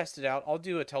 we'll test it out. I'll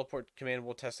do a teleport command.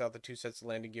 We'll test out the 2 sets of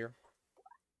landing gear.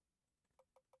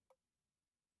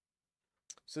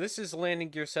 So this is landing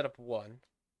gear setup 1.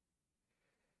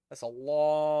 That's a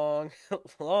long,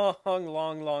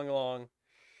 long.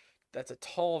 That's a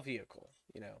tall vehicle,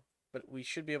 but we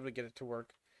should be able to get it to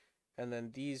work. And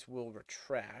then these will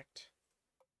retract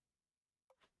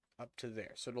up to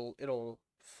there. So it'll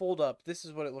fold up. This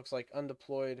is what it looks like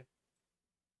undeployed.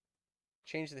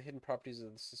 Change the hidden properties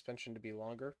of the suspension to be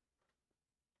longer.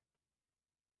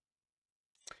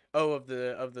 Oh, of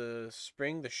the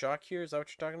spring, the shock here, is that what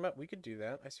you're talking about? We could do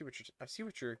that. I think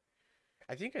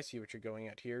I see what you're going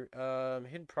at here.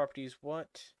 Hidden properties,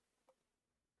 what?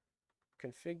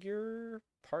 Configure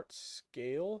part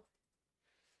scale.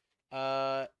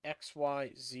 X,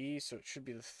 Y, Z, so it should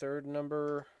be the 3rd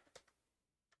number.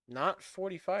 Not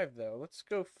 45 though. Let's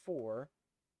go 4.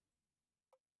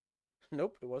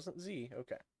 Nope, it wasn't Z.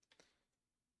 Okay.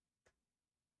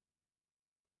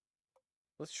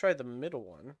 Let's try the middle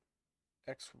one.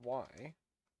 X, Y.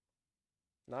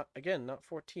 Not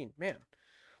 14. Man.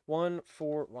 1,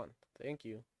 4, 1. Thank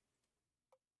you.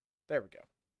 There we go.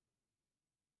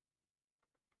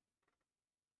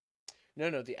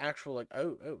 No, the actual, like,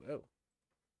 oh.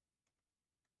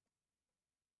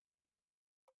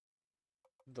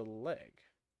 The leg,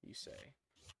 you say.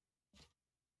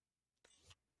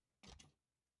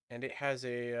 And it has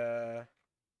a,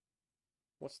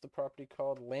 what's the property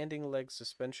called? Landing leg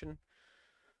suspension.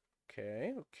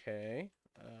 Okay.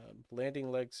 Landing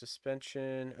leg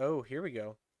suspension. Oh, here we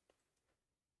go.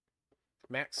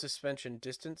 Max suspension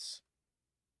distance.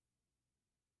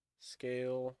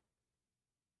 Scale.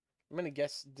 I'm going to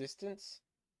guess distance.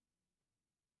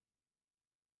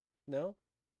 No?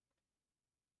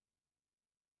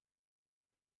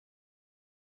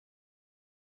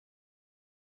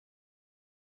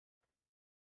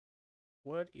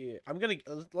 What is...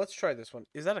 let's try this one.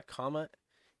 Is that a comma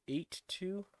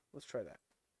 8-2? Let's try that.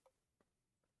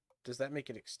 Does that make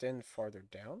it extend farther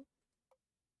down?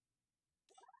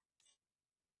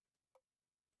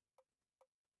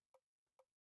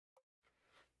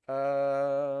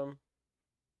 Um,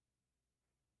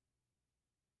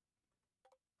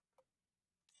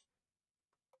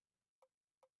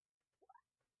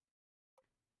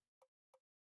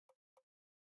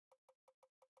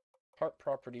 Part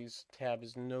Properties tab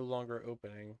is no longer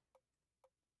opening.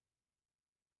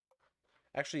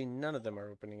 Actually, none of them are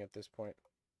opening at this point.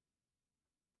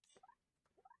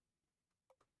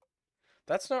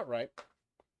 That's not right.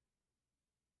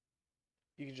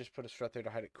 You can just put a strut there to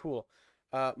hide it. Cool.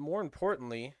 More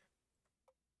importantly,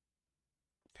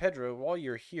 Pedro, while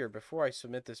you're here, before I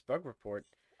submit this bug report,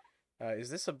 is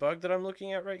this a bug that I'm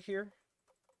looking at right here?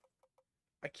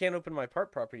 I can't open my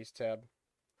Part Properties tab.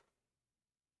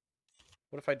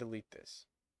 What if I delete this?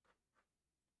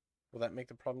 Will that make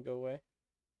the problem go away?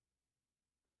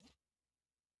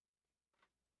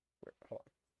 Hold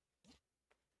on.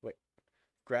 Wait.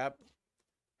 Grab.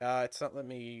 It's not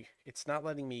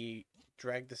letting me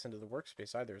drag this into the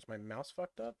workspace either. Is my mouse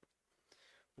fucked up?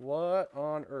 What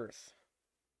on earth?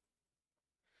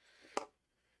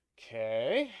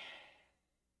 Okay.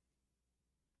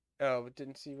 Oh, but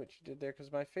didn't see what you did there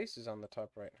because my face is on the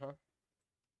top right, huh?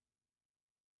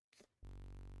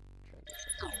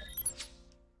 Transition.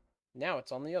 Now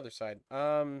it's on the other side.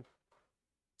 So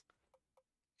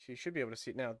you should be able to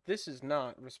see it now. This is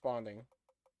not responding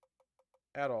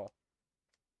at all.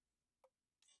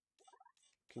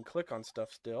 Can click on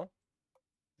stuff still.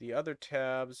 The other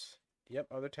tabs, yep,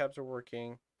 other tabs are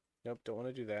working. Nope, don't want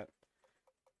to do that.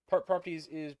 Part Properties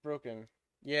is broken.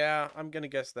 Yeah, I'm going to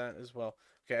guess that as well.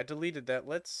 Okay, I deleted that.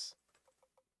 Let's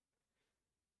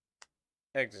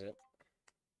exit.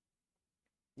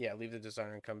 Yeah, leave the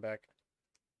designer and come back.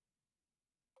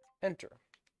 Enter.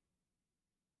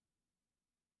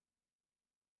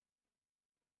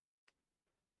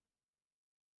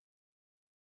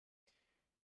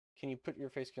 Can you put your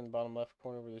face in the bottom left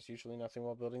corner where there's usually nothing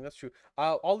while building? That's true.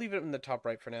 I'll leave it in the top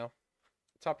right for now.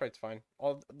 Top right's fine.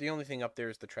 The only thing up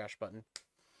there is the trash button.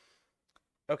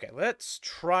 Okay, let's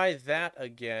try that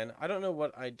again. I don't know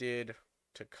what I did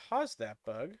to cause that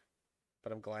bug,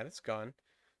 but I'm glad it's gone.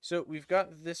 So we've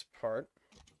got this part,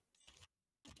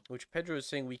 which Pedro is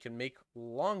saying we can make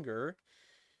longer.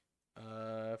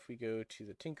 If we go to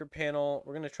the Tinker panel,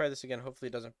 we're going to try this again. Hopefully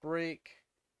it doesn't break.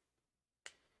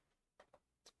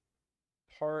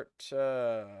 Part,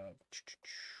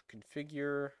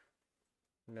 configure,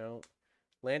 no.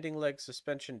 Landing leg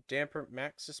suspension damper,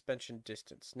 max suspension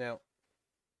distance. Now,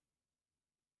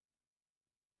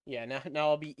 yeah, now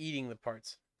I'll be eating the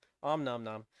parts. Om nom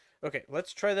nom. Okay,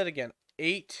 let's try that again.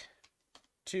 8,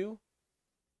 2.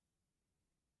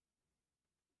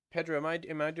 Pedro, am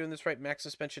I doing this right? Max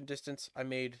suspension distance. I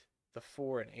made the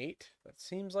 4 and 8. That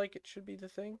seems like it should be the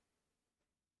thing.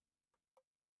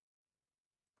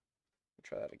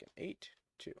 Try that again. 8,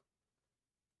 2.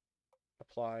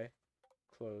 Apply,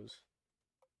 close.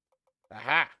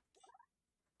 Aha!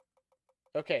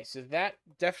 Okay, so that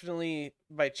definitely,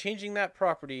 by changing that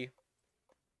property,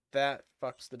 that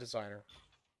fucks the designer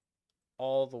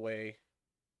all the way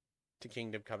to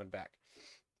Kingdom Coming back.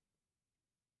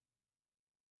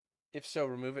 If so,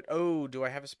 remove it. Oh, do I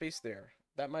have a space there?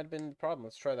 That might have been the problem.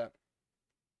 Let's try that.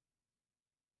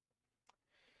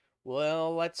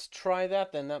 Well, let's try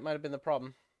that then. That might have been the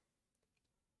problem.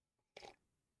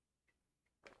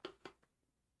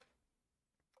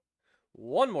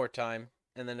 One more time,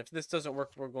 and then if this doesn't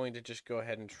work, we're going to just go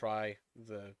ahead and try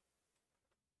the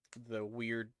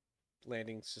weird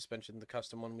landing suspension, the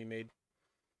custom one we made.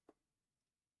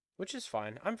 Which is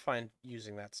fine. I'm fine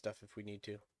using that stuff if we need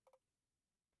to.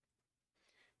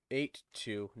 8,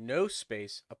 2, no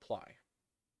space, apply.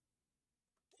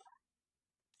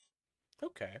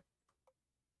 Okay.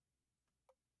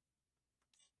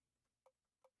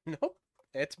 Nope,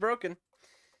 it's broken.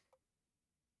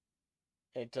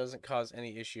 It doesn't cause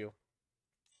any issue.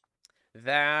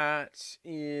 That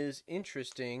is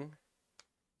interesting.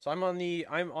 So I'm on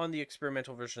the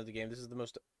experimental version of the game. This is the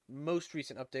most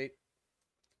recent update.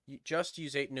 You just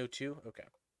use 8 no 2. Okay.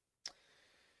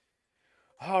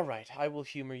 All right, I will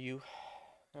humor you.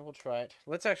 I will try it.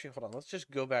 Let's actually hold on. Let's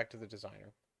just go back to the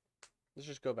designer. Let's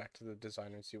just go back to the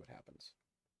designer and see what happens.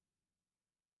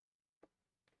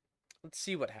 Let's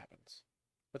see what happens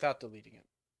without deleting it.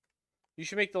 You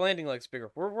should make the landing legs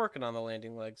bigger. We're working on the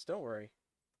landing legs. Don't worry.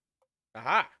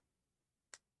 Aha!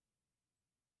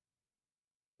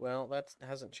 Well, that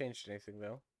hasn't changed anything,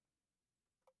 though.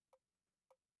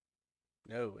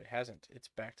 No, it hasn't. It's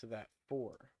back to that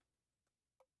 4.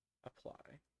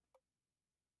 Apply.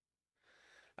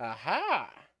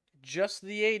 Aha! Just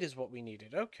the 8 is what we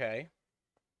needed. Okay.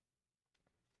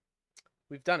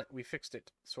 We've done it. We fixed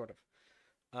it, sort of.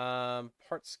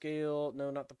 Part scale.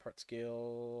 No, not the part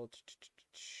scale.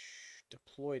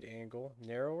 Deployed angle.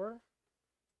 Narrower.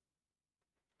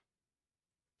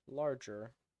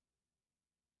 Larger.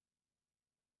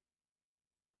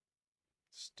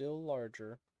 Still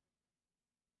larger.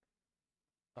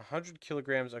 100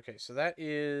 kilograms. Okay, so that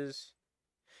is...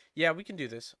 Yeah, we can do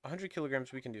this. 100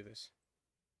 kilograms, we can do this.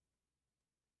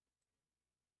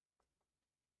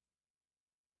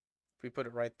 If we put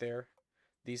it right there,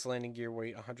 these landing gear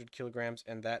weigh 100 kilograms,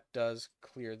 and that does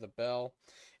clear the bell.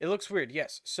 It looks weird,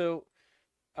 yes. So,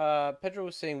 Pedro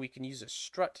was saying we can use a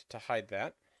strut to hide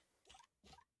that.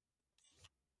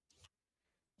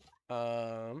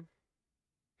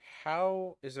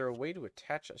 How is there a way to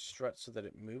attach a strut so that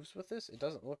it moves with this? It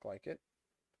doesn't look like it.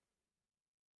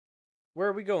 Where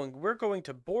are we going? We're going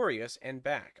to Boreas and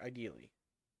back, ideally.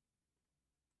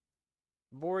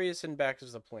 Boreas and back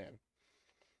is the plan.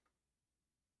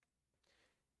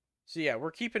 So yeah,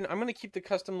 I'm gonna keep the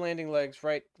custom landing legs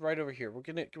right over here.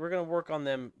 We're gonna work on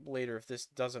them later if this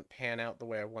doesn't pan out the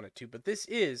way I want it to. But this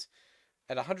is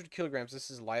at 100 kilograms.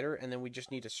 This is lighter, and then we just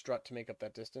need a strut to make up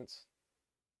that distance.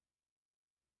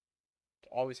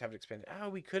 Always have it expanded. Oh,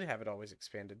 we could have it always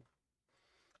expanded.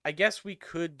 I guess we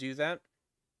could do that.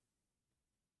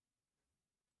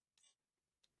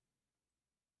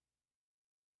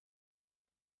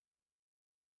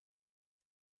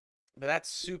 But that's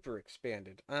super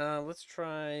expanded. Let's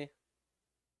try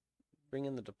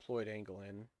bringing the deployed angle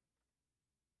in.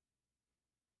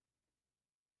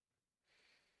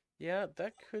 Yeah,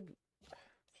 that could...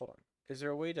 Hold on. Is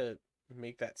there a way to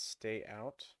make that stay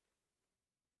out?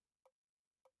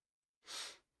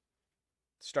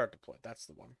 Start deployed. That's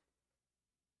the one.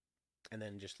 And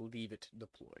then just leave it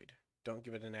deployed. Don't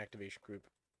give it an activation group.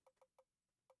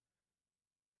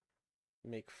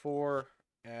 Make 4.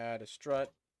 Add a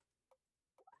strut.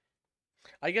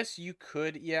 I guess you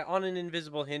could, yeah, on an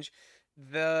invisible hinge.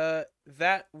 That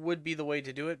would be the way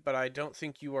to do it, but I don't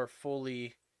think you are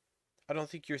fully... I don't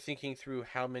think you're thinking through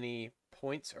how many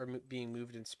points are being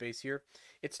moved in space here.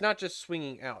 It's not just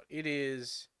swinging out.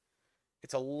 It's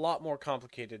a lot more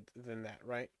complicated than that,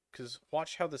 right? Because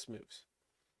watch how this moves.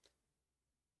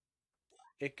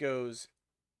 It goes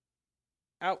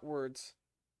outwards,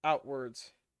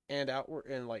 outwards, and outward,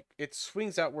 and like it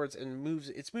swings outwards and moves.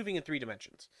 It's moving in 3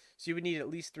 dimensions. So you would need at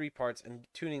least 3 parts, and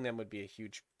tuning them would be a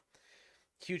huge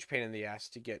pain in the ass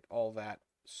to get all that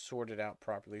sorted out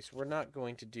properly. So we're not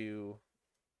going to do...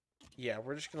 Yeah,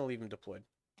 we're just going to leave them deployed.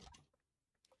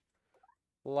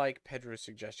 Like Pedro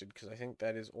suggested, because I think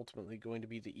that is ultimately going to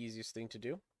be the easiest thing to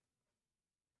do.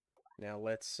 Now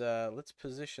let's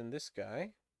position this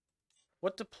guy.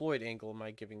 What deployed angle am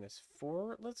I giving this?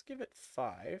 4? Let's give it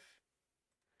 5.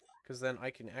 Because then I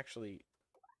can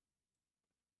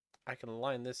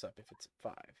line this up if it's at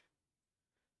 5.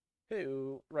 Hey,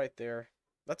 right there.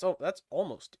 That's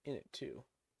almost in it too.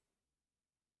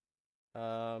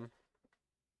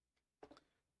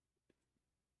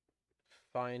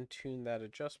 Fine tune that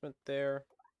adjustment there.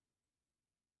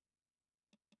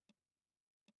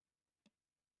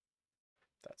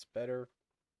 That's better.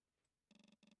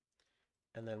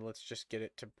 And then let's just get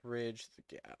it to bridge the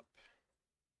gap.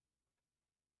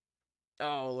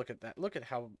 Oh, look at that. Look at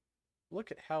how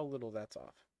little that's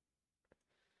off.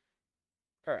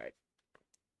 All right.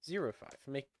 0.5.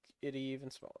 Make it even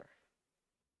smaller.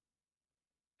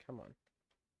 Come on.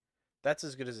 That's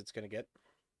as good as it's going to get.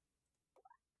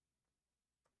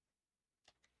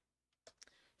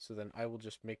 So then I will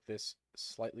just make this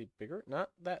slightly bigger. Not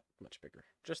that much bigger.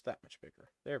 Just that much bigger.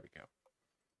 There we go.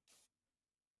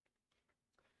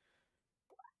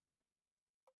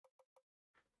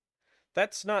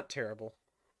 That's not terrible.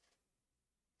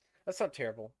 That's not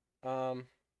terrible.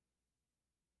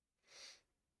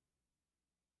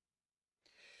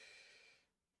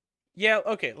 Yeah,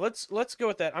 okay, let's go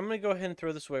with that. I'm going to go ahead and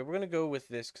throw this away. We're going to go with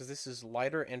this because this is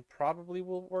lighter and probably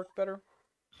will work better.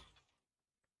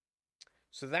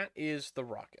 So that is the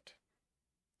rocket.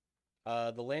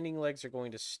 The landing legs are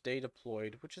going to stay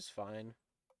deployed, which is fine.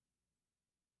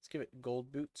 Let's give it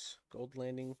gold boots, gold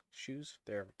landing shoes.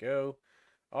 There we go.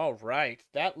 All right,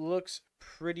 that looks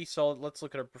pretty solid. Let's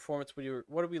look at our performance.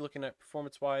 What are we looking at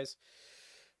performance-wise?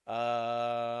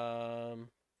 I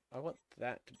want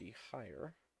that to be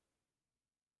higher.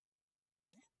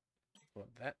 I want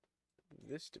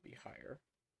this to be higher.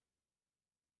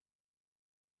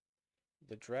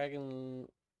 The dragon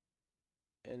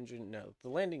engine, no, the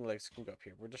landing legs can go up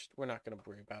here. We're not going to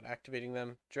worry about activating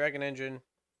them. Dragon engine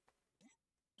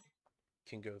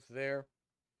can go there.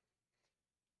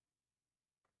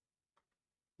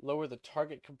 Lower the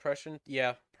target compression.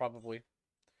 Yeah, probably.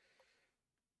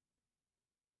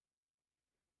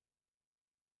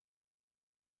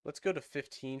 Let's go to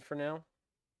 15 for now.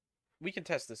 We can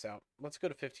test this out. Let's go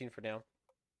to 15 for now.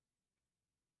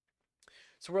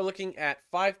 So we're looking at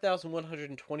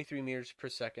 5,123 meters per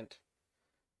second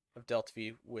of delta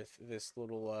V with this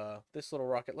little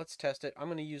rocket. Let's test it. I'm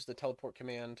going to use the teleport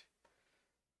command.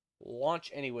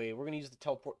 Launch anyway. We're going to use the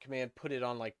teleport command. Put it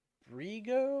on like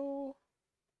Brigo?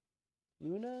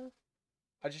 Luna?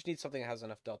 I just need something that has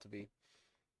enough delta V.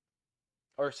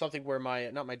 Or something where my,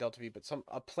 not my delta V, but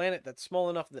a planet that's small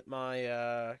enough that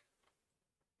my,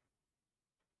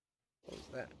 what was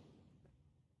that?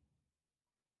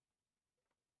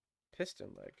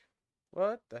 Piston leg.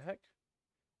 What the heck?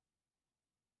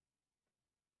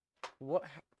 What?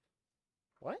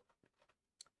 What?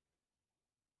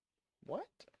 What?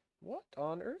 What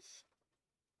on earth?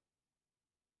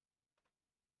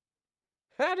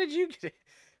 How did you get it?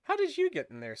 How did you get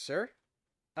in there, sir?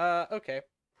 Okay.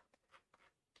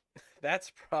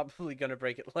 That's probably gonna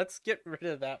break it. Let's get rid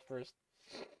of that first.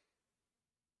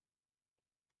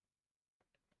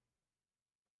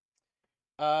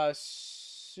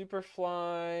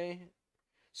 Superfly.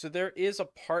 So there is a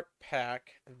part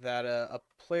pack that a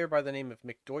player by the name of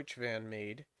McDeutschvan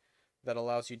made that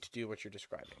allows you to do what you're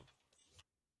describing.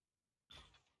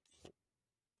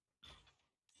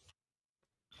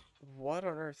 What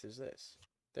on earth is this?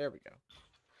 There we go.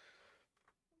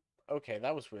 Okay,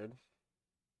 that was weird.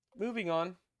 Moving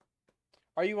on.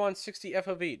 Are you on 60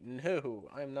 FOV? No,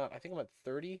 I'm not. I think I'm at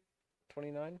 30,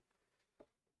 29.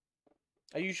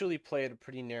 I usually play at a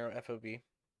pretty narrow FOV.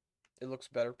 It looks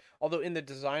better. Although in the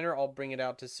designer, I'll bring it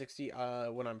out to 60.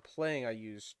 When I'm playing, I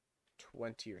use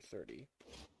 20 or 30.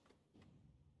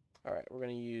 Alright, we're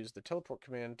going to use the teleport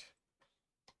command.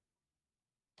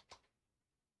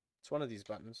 It's one of these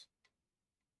buttons.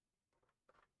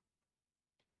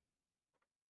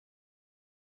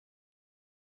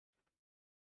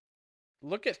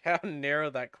 Look at how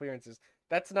narrow that clearance is.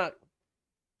 That's not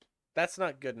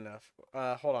good enough.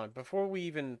 Hold on. Before we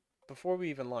even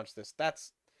launch this, that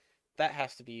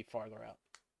has to be farther out.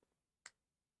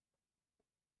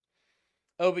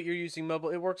 Oh, but you're using mobile.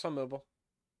 It works on mobile.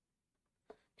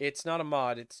 It's not a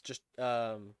mod. It's just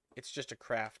a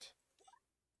craft.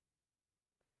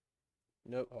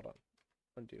 Nope. Hold on.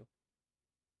 Undo.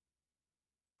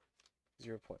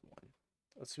 0.1.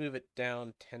 Let's move it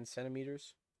down 10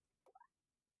 centimeters.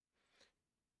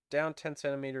 Down 10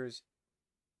 centimeters,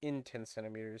 in 10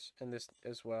 centimeters, and this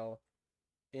as well,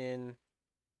 in,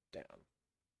 down.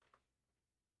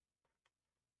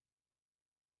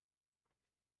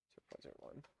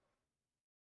 0.01.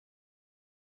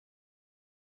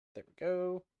 There we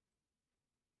go.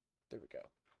 There we go.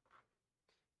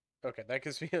 Okay, that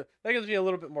gives me a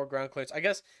little bit more ground clearance. I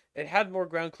guess it had more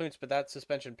ground clearance, but that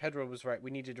suspension, Pedro was right.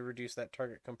 We needed to reduce that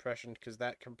target compression because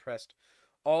that compressed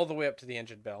all the way up to the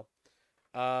engine bell.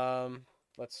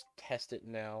 Let's test it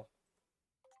now.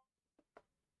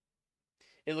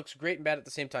 It looks great and bad at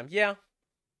the same time. Yeah.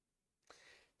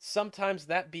 Sometimes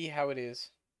that be how it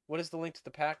is. What is the link to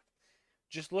the pack?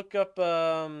 Just look up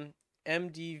MDV.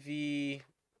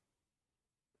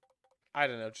 I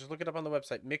don't know. Just look it up on the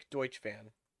website.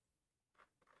 McDeutschvan.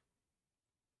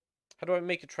 How do I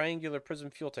make a triangular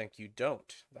prism fuel tank? You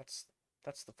don't. That's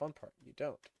the fun part. You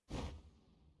don't.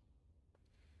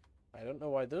 I don't know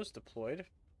why those deployed.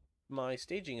 My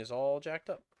staging is all jacked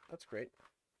up. That's great.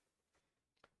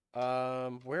 Why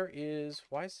is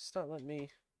this not letting me?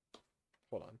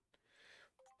 Hold on.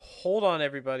 Hold on,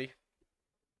 everybody.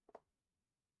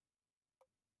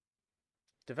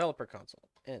 Developer console.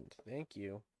 End. Thank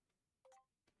you.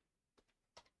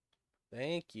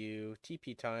 Thank you.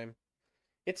 TP time.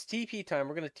 It's TP time.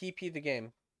 We're going to TP the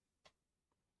game.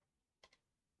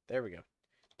 There we go.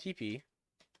 TP.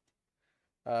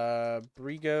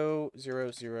 Brigo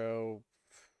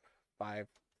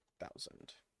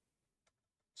 005,000.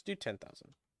 Let's do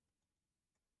 10,000.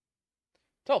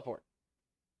 Teleport.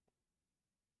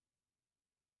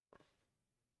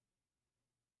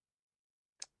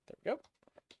 There we go.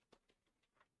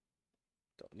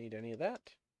 Don't need any of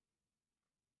that.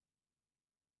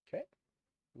 Okay.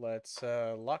 Let's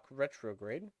lock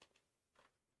retrograde.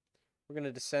 We're going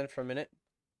to descend for a minute.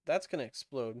 That's going to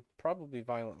explode, probably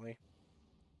violently.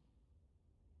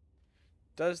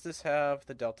 Does this have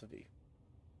the delta V?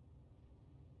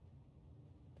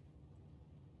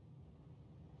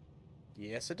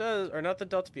 Yes, it does. Or not the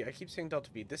delta V. I keep saying delta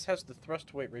V. This has the thrust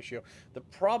to weight ratio. The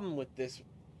problem with this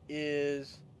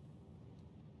is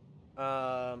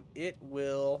it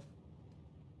will...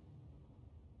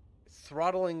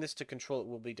 Throttling this to control it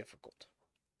will be difficult.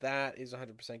 That is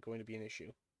 100% going to be an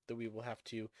issue that we will have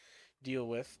to deal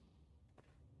with.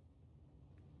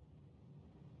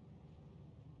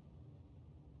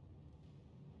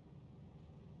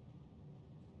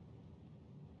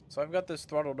 So I've got this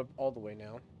throttled up all the way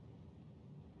now.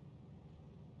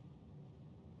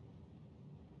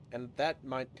 And that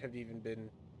might have even been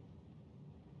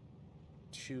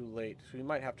too late. So we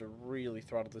might have to really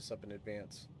throttle this up in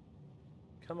advance.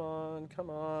 Come on, come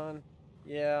on.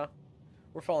 Yeah,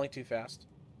 we're falling too fast.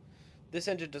 This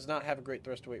engine does not have a great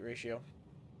thrust-to-weight ratio.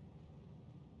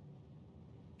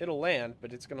 It'll land,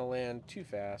 but it's going to land too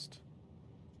fast.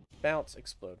 Bounce,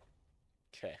 explode.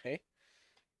 Okay.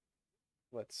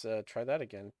 Let's try that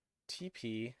again.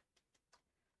 TP.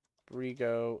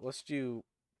 Brigo. Let's do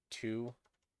 2.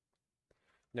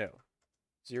 No.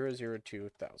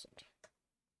 002,000.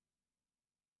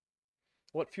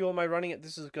 What fuel am I running at?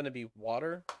 This is going to be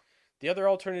water. The other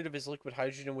alternative is liquid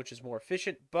hydrogen, which is more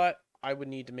efficient, but I would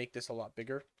need to make this a lot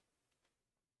bigger.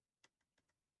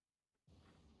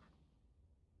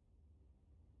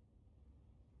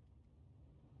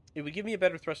 It would give me a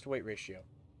better thrust-to-weight ratio,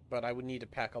 but I would need to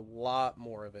pack a lot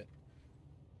more of it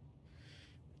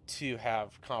to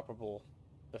have comparable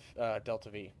delta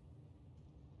V.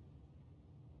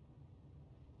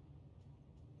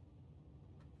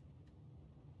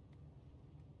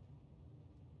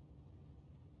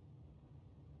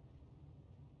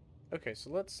 Okay, so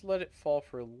let's let it fall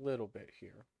for a little bit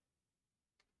here.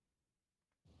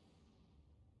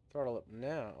 Throttle up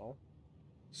now.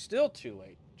 Still too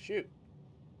late. Shoot.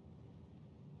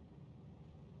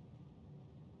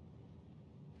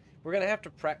 We're going to have to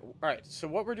practice. Alright, so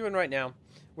what we're doing right now,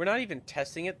 we're not even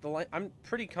testing it. I'm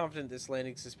pretty confident this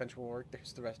landing suspension will work.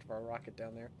 There's the rest of our rocket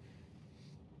down there.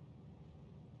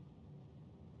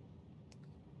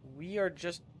 We are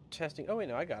just testing. Oh, wait,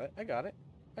 no, I got it. I got it.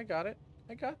 I got it.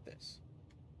 I got this.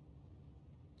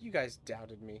 You guys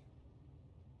doubted me.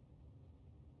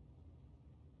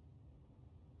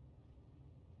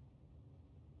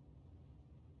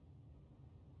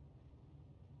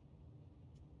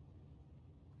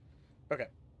 Okay.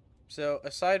 So,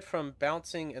 aside from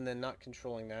bouncing and then not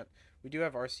controlling that, we do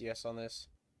have RCS on this.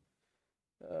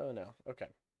 Oh, no. Okay.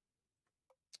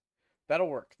 That'll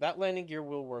work. That landing gear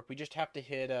will work. We just have to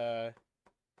hit it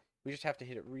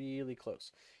really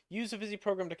close. Use a Visi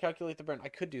program to calculate the burn. I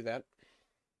could do that.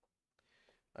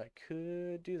 I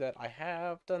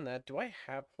have done that. Do I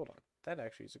have... Hold on. That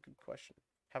actually is a good question.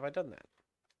 Have I done that?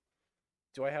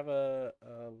 Do I have a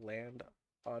land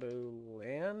auto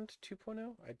land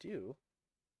 2.0? I do.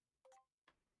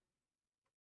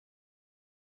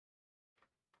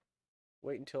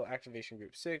 Wait until activation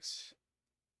group 6.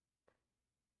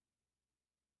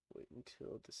 Wait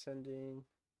until descending.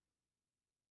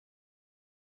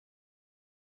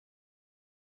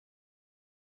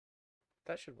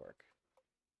 That should work.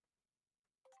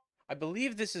 I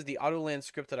believe this is the autoland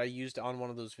script that I used on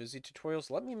one of those Visi tutorials.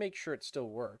 Let me make sure it still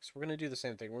works. We're going to do the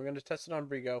same thing. We're going to test it on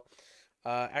Brigo.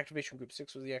 Activation group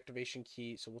 6 was the activation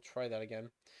key, so we'll try that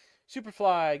again.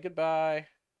 Superfly, goodbye.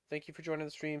 Thank you for joining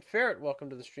the stream. Ferret, welcome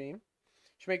to the stream.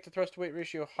 Should make the thrust-to-weight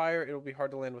ratio higher. It'll be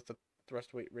hard to land with the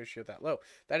thrust-to-weight ratio that low.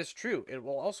 That is true. It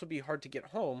will also be hard to get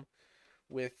home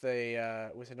with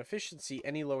an efficiency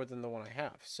any lower than the one I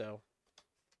have. So,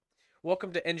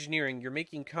 welcome to engineering. You're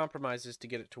making compromises to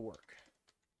get it to work.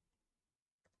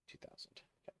 2,000.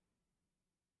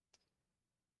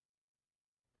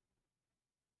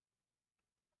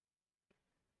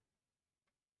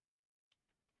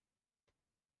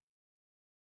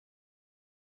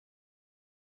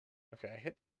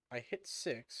 Okay, I hit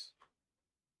 6.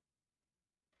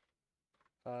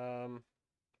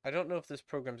 I don't know if this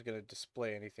program's going to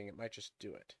display anything. It might just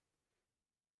do it.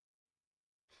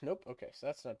 Nope. Okay, so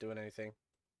that's not doing anything.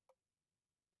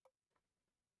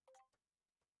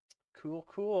 Cool,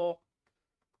 cool.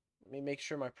 Let me make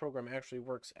sure my program actually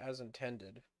works as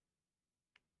intended.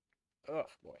 Oh,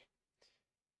 boy.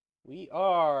 We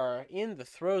are in the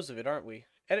throes of it, aren't we?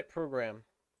 Edit program.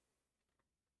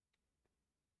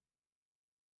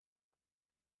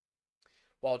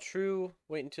 While true,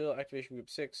 wait until activation group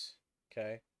 6.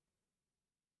 Okay.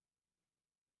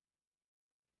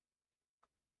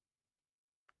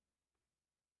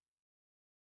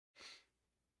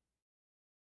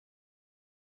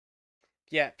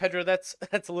 Yeah, Pedro, that's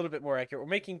a little bit more accurate. We're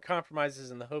making compromises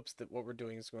in the hopes that what we're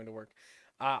doing is going to work.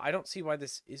 I don't see why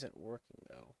this isn't working,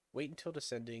 though. Wait until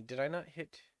descending. Did I not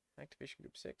hit activation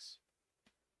group 6?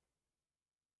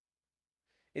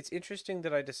 It's interesting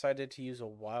that I decided to use a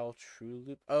while true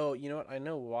loop. Oh, you know what? I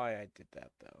know why I did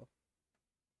that, though.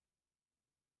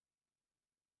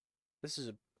 This is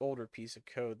an older piece of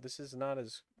code. This is not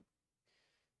as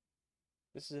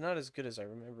good as I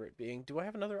remember it being. Do I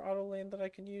have another auto land that I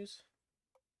can use?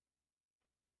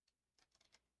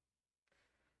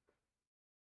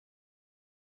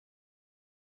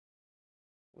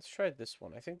 Let's try this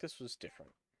one. I think this was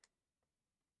different.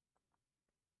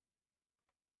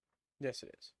 Yes, it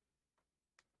is.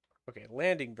 Okay,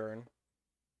 landing burn.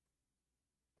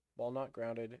 While not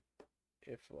grounded,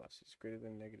 if velocity is greater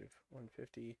than negative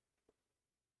 150.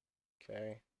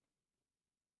 Okay.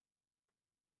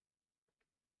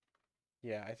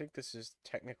 Yeah, I think this is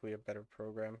technically a better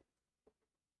program.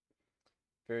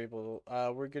 Variable,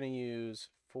 we're going to use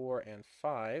 4 and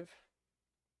 5.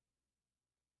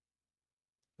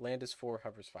 Land is 4,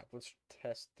 hovers 5. Let's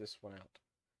test this one out.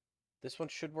 This one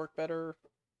should work better.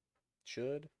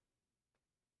 Should.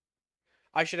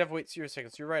 I should have wait 0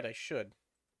 seconds. You're right, I should.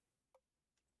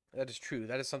 That is true.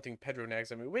 That is something Pedro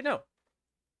nags at me. Wait, no.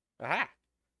 Aha!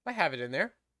 I have it in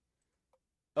there.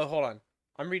 Oh, hold on.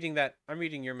 I'm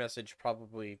reading your message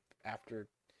probably after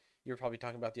you're probably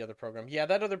talking about the other program. Yeah,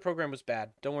 that other program was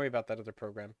bad. Don't worry about that other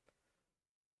program.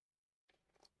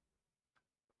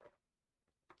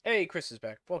 Hey, Chris is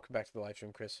back. Welcome back to the live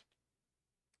stream, Chris.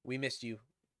 We missed you.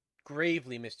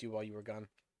 Gravely missed you while you were gone.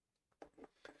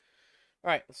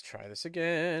 Alright, let's try this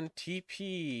again.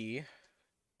 TP.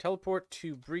 Teleport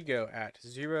to Brigo at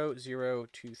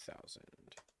 002,000.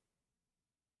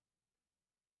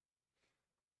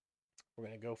 We're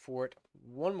going to go for it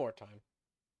one more time.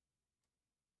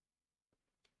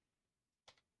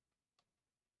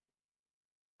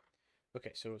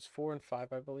 Okay, so it was 4 and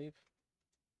 5, I believe.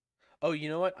 Oh, you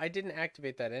know what? I didn't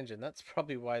activate that engine. That's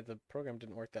probably why the program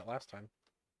didn't work that last time.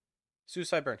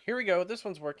 Suicide burn. Here we go. This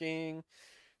one's working.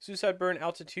 Suicide burn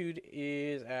altitude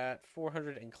is at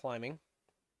 400 and climbing.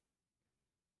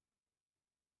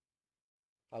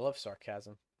 I love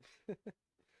sarcasm.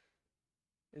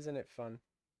 Isn't it fun?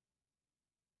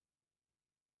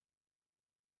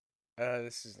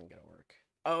 This isn't gonna work.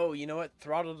 Oh, you know what?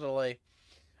 Throttle delay.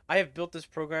 I have built this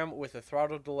program with a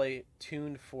throttle delay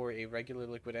tuned for a regular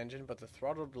liquid engine, but the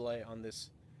throttle delay on this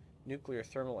nuclear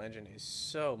thermal engine is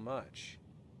so much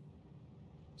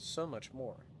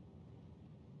more.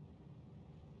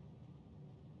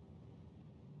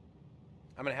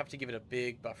 I'm gonna have to give it a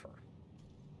big buffer.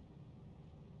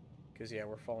 Because, yeah,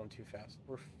 we're falling too fast.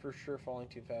 We're for sure falling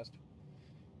too fast.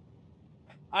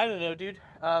 I don't know, dude.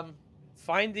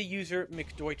 Find the user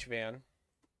McDeutschvan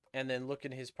and then look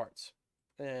in his parts.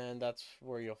 And that's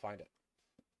where you'll find it.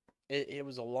 It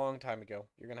was a long time ago.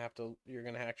 You're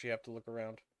gonna actually have to look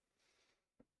around.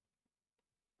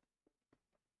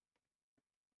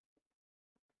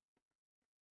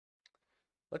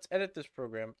 Let's edit this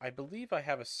program. I believe I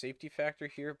have a safety factor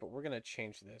here, but we're gonna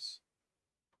change this.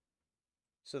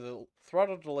 So the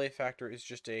throttle delay factor is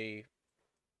just a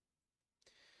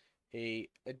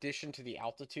addition to the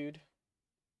altitude.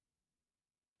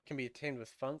 Can be attained with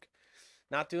funk.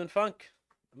 Not doing funk.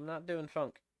 I'm not doing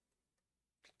funk.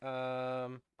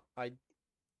 I'm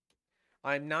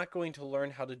not going to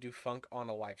learn how to do funk on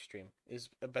a live stream, is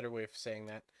a better way of saying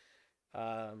that.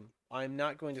 I'm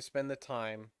not going to spend the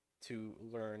time to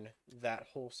learn that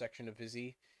whole section of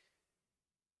Vizzy,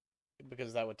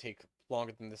 because that would take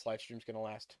longer than this live stream's going to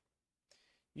last.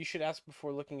 You should ask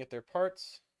before looking at their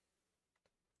parts.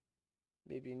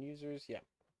 Maybe in users, yeah.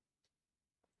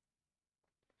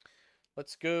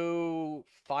 Let's go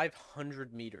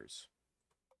 500 meters.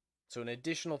 So an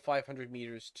additional 500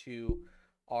 meters to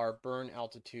our burn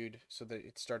altitude so that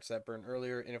it starts that burn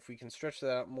earlier. And if we can stretch that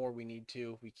out more, we need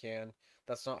to, we can.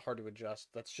 That's not hard to adjust.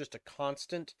 That's just a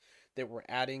constant that we're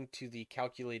adding to the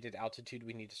calculated altitude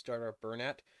we need to start our burn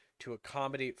at to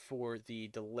accommodate for the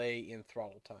delay in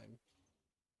throttle time.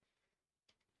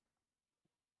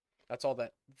 That's all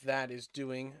that is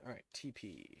doing. All right,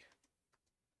 TP.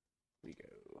 We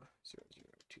go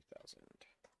 002,000.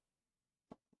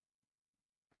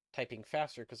 Typing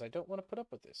faster because I don't want to put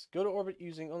up with this. Go to orbit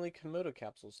using only Komodo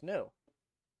capsules. No.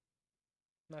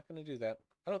 I'm not going to do that.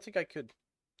 I don't think I could.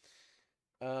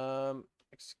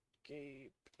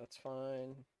 Escape. That's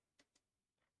fine.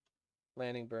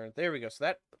 Landing burn. There we go. So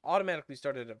that automatically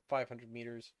started at 500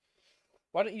 meters.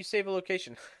 Why don't you save a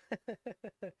location?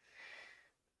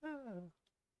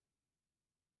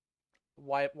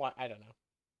 Why? I don't know.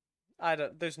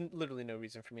 There's literally no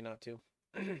reason for me not to.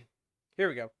 Here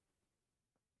we go.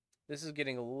 This is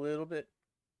getting a little bit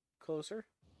closer.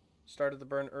 Started the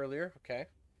burn earlier. Okay.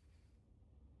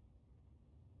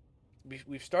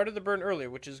 We've started the burn earlier,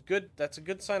 which is good. That's a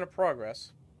good sign of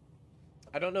progress.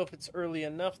 I don't know if it's early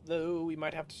enough, though. We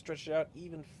might have to stretch it out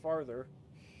even farther.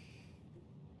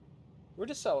 We're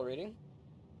decelerating.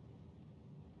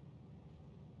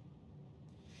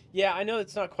 Yeah, I know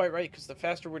it's not quite right, because the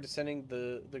faster we're descending,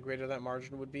 the greater that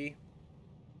margin would be.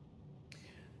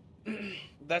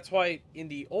 That's why in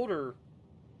the older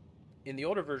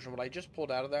version, what I just pulled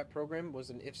out of that program was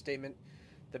an if statement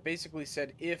that basically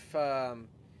said if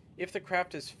the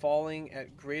craft is falling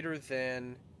at greater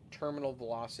than terminal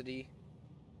velocity,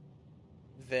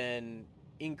 then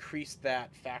increase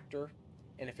that factor,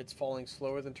 and if it's falling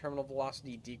slower than terminal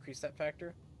velocity, decrease that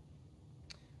factor.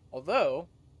 Although,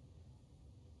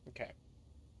 okay,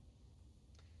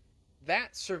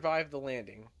 that survived the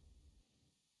landing,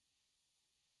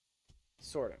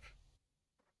 sort of.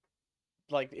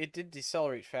 Like, it did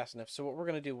decelerate fast enough. So what we're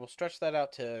going to do, we'll stretch that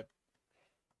out to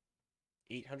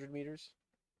 800 meters.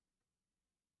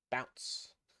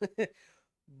 Bounce.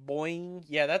 Boing.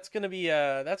 Yeah, that's gonna be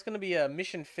a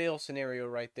mission fail scenario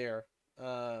right there.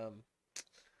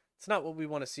 It's not what we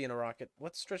want to see in a rocket.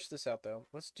 Let's stretch this out though.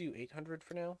 Let's do 800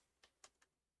 for now.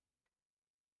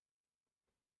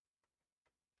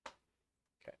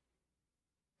 Okay.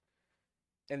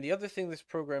 And the other thing this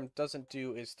program doesn't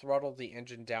do is throttle the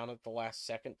engine down at the last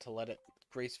second to let it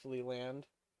gracefully land.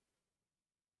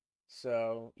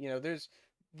 So, there's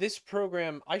this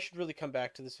program. I should really come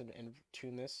back to this and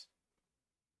tune this.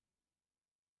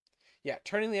 Yeah,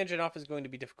 turning the engine off is going to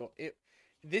be difficult.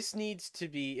 This needs to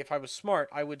be, if I was smart,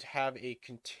 I would have a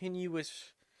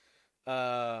continuous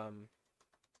burn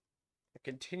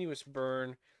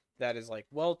that is like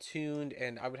well tuned,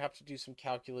 and I would have to do some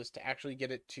calculus to actually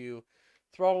get it to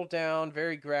throttle down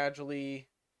very gradually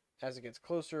as it gets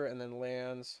closer and then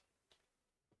lands.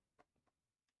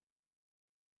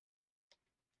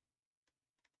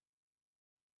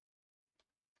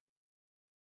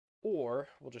 Or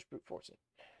we'll just brute force it.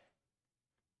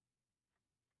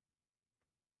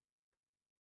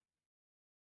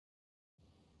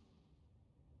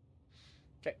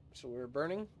 Okay, so we're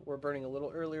burning. We're burning a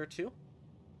little earlier too.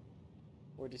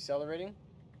 We're decelerating.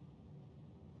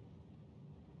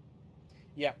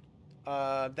 Yeah,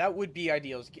 that would be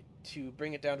ideal, is to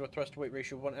bring it down to a thrust to weight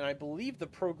ratio of 1, and I believe the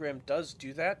program does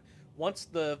do that. Once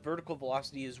the vertical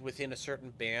velocity is within a certain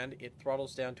band, it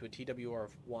throttles down to a TWR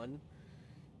of 1,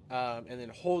 and then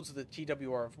holds the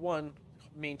TWR of 1,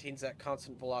 maintains that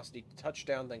constant velocity to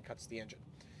touchdown, then cuts the engine.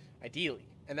 Ideally.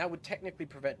 And that would technically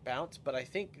prevent bounce, but I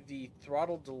think the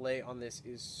throttle delay on this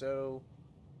is so...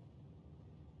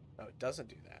 Oh, it doesn't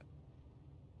do that.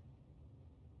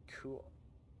 Cool.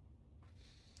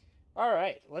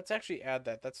 Alright, let's actually add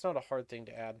that. That's not a hard thing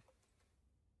to add.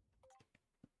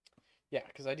 Yeah,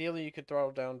 because ideally you could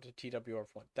throttle down to TWR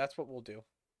of 1. That's what we'll do.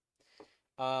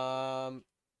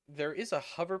 There is a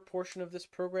hover portion of this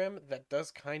program that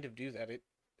does kind of do that.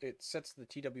 It sets the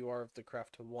TWR of the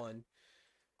craft to 1.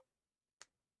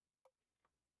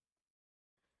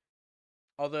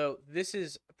 Although, this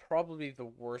is probably the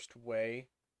worst way.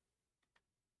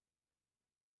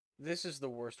 This is the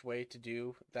worst way to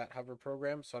do that hover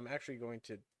program, so I'm actually going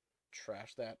to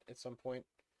trash that at some point.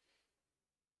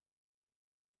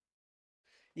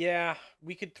 Yeah,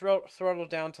 we could throttle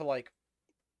down to like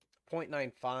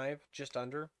 0.95, just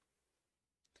under.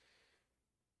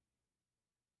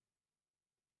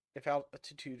 If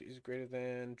altitude is greater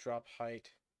than drop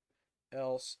height,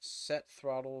 else set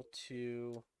throttle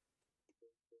to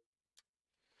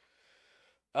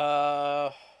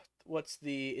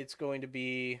it's going to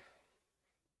be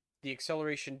the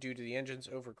acceleration due to the engines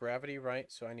over gravity, right?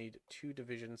 So I need 2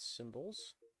 division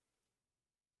symbols.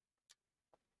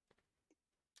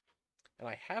 And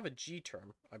I have a G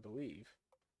term, I believe.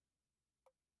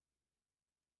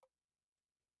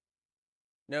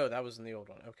 No, that was in the old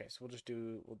one. Okay, so we'll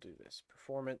do this.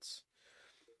 Performance.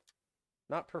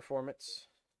 Not performance.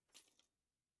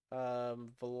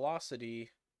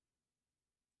 Velocity.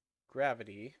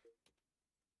 Gravity.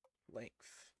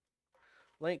 Length.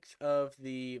 Length of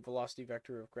the velocity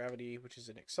vector of gravity, which is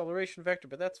an acceleration vector,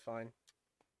 but that's fine.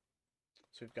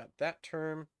 So we've got that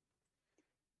term.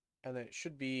 And then it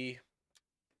should be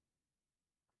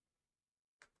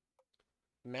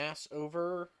mass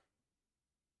over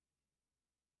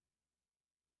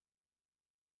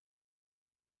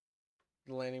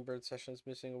the landing bird session is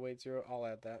missing a weight 0. I'll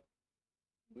add that.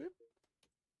 Whoop.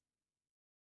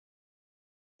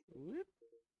 Whoop.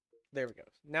 There we go.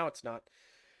 Now it's not.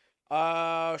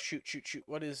 Shoot.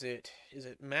 What is it? Is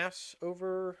it mass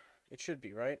over? It should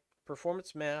be, right?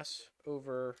 Performance mass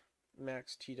over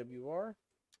max TWR.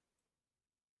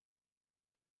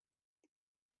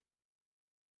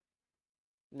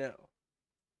 No,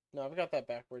 I've got that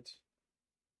backwards.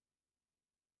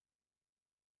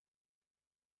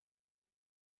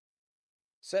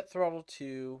 Set throttle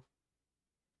to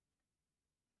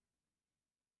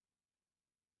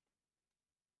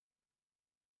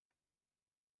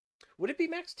would it be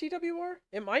max TWR?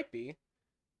 It might be.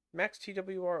 Max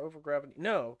TWR over gravity.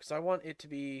 No, because I want it to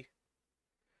be...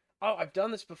 Oh, I've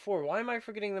done this before. Why am I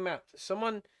forgetting the math?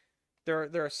 Someone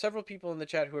There are several people in the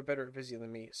chat who are better at Vizio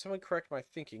than me. Someone correct my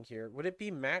thinking here. Would it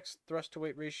be max thrust to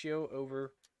weight ratio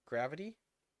over gravity?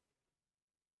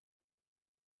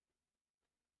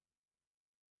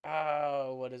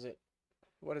 Oh, what is it?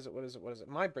 What is it? What is it? What is it?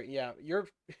 My brain. Yeah, your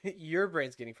your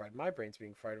brain's getting fried. My brain's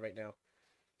being fried right now.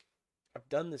 I've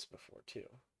done this before too.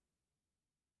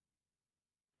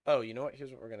 Oh, you know what?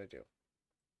 Here's what we're gonna do.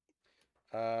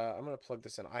 I'm gonna plug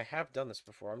this in. I have done this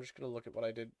before. I'm just gonna look at what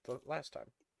I did the last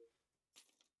time.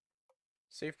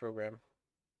 Save program.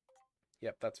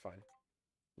 Yep, that's fine.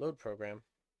 Load program.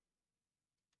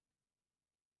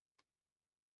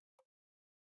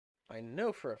 I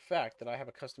know for a fact that I have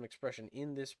a custom expression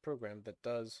in this program that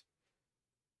does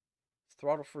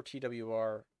throttle for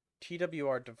TWR,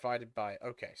 TWR divided by,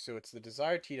 okay, so it's the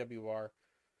desired TWR,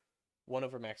 1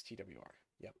 over max TWR.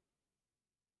 Yep.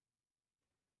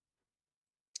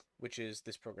 Which is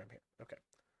this program here. Okay.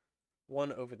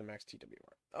 1 over the max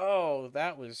TWR. Oh,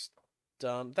 that was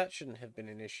dumb. That shouldn't have been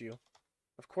an issue.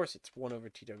 Of course it's 1 over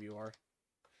TWR.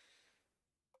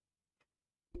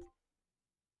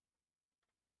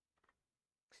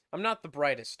 I'm not the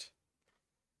brightest.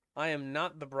 I am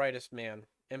not the brightest man.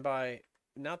 And by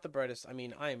not the brightest, I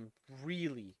mean I am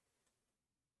really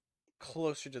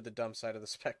closer to the dumb side of the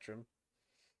spectrum.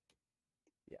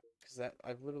 Yeah, because that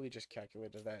I've literally just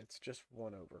calculated that. It's just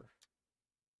 1 over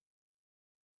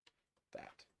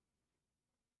that.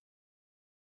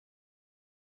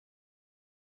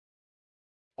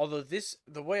 Although this,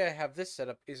 the way I have this set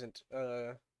up isn't,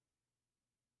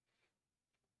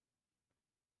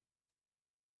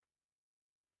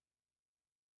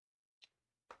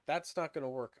 that's not going to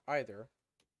work either.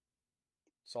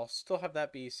 So I'll still have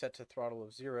that be set to throttle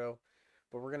of 0,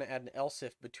 but we're going to add an else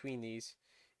if between these.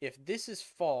 If this is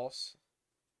false,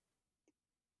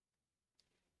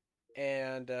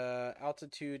 and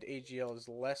altitude AGL is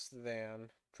less than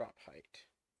drop height.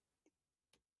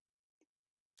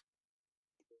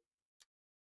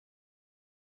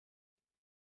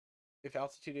 If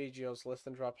altitude AGL is less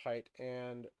than drop height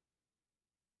and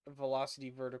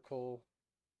velocity vertical,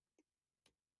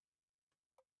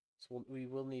 so we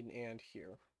will need an and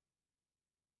here.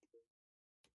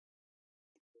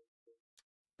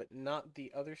 But not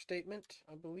the other statement,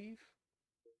 I believe.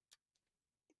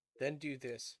 Then do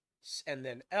this, and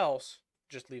then else,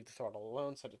 just leave the throttle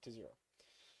alone, set it to 0.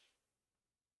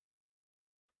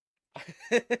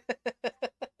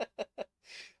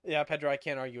 Yeah, Pedro, I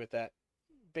can't argue with that.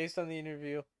 Based on the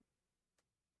interview,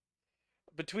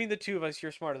 between the two of us,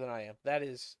 you're smarter than I am.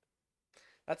 That's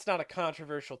not a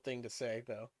controversial thing to say,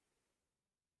 though.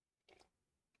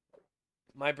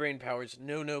 My brain power's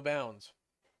no bounds.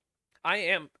 I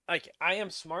am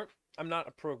smart. I'm not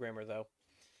a programmer though.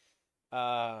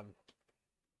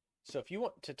 So if you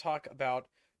want to talk about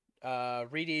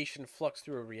radiation flux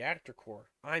through a reactor core,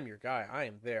 I'm your guy. I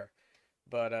am there.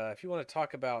 But if you want to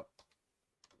talk about,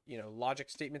 logic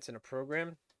statements in a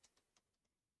program,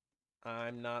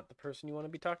 I'm not the person you want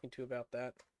to be talking to about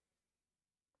that.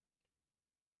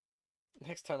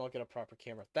 Next time I'll get a proper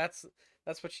camera. That's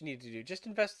what you need to do. Just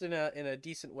invest in a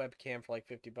decent webcam for like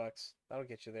 $50. That'll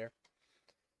get you there.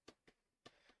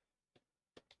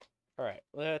 All right,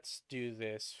 let's do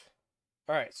this.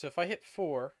 All right, so if I hit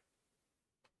 4,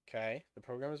 okay, the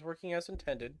program is working as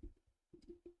intended.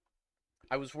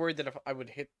 I was worried that if I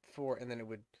would hit 4 and then it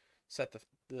would set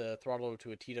the throttle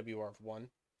to a TWR of 1.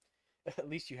 At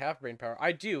least you have brain power.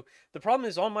 I do. The problem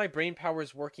is all my brain power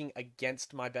is working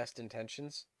against my best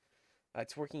intentions.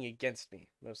 It's working against me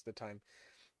most of the time.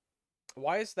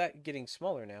 Why is that getting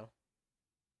smaller now?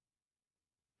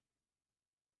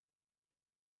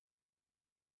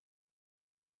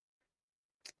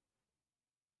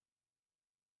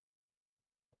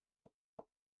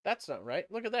 That's not right.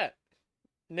 Look at that.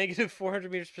 Negative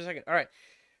 400 meters per second. All right.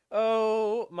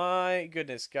 Oh my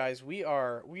goodness, guys. We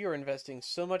are investing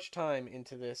so much time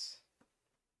into this.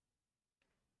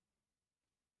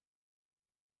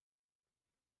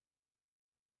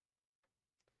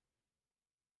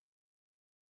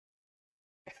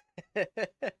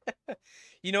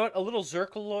 You know what? A little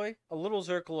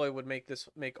Zircaloy would make this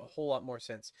make a whole lot more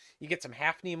sense. You get some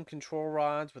hafnium control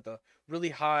rods with a really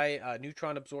high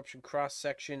neutron absorption cross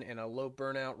section and a low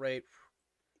burnout rate.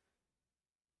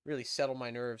 Really settle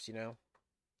my nerves,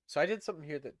 So I did something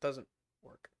here that doesn't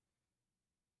work.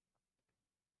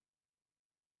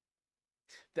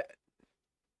 That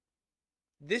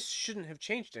this shouldn't have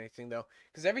changed anything though,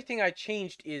 because everything I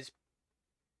changed is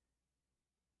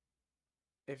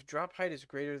if drop height is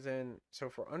greater than, so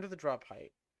if we're under the drop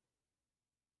height.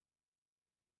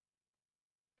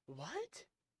 What?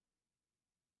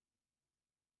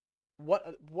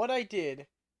 What I did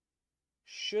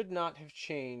should not have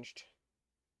changed.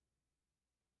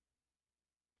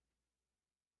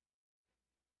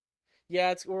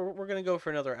 Yeah, we're gonna go for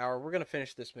another hour. We're gonna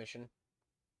finish this mission.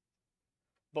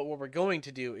 But what we're going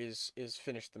to do is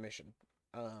finish the mission.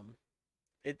 Um,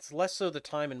 it's less so the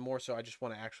time and more so I just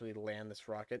want to actually land this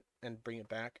rocket and bring it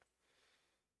back.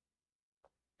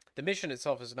 The mission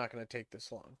itself is not going to take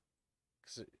this long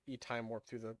because you time warp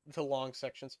through the long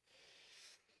sections.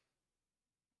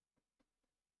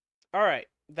 All right,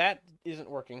 that isn't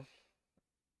working.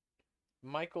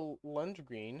 Michael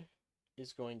Lundgren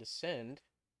is going to send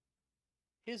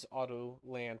his auto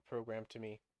land program to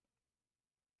me.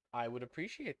 I would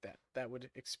appreciate that. That would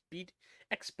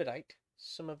expedite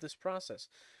some of this process.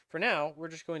 For now, we're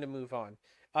just going to move on.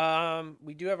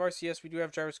 We do have RCS, we do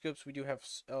have gyroscopes, we do have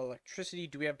electricity.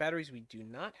 Do we have batteries? We do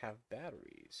not have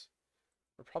batteries.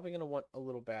 We're probably going to want a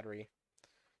little battery.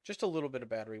 Just a little bit of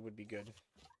battery would be good.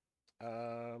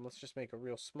 Let's just make a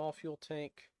real small fuel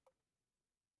tank.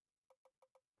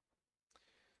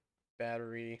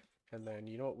 Battery. And then,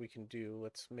 you know what we can do?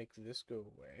 Let's make this go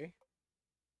away.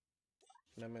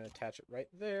 And I'm going to attach it right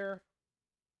there.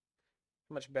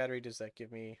 How much battery does that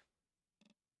give me?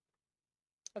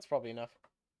 That's probably enough.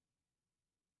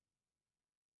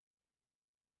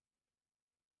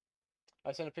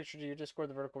 I sent a picture to your Discord,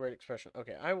 the vertical rate expression.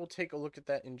 Okay, I will take a look at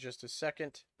that in just a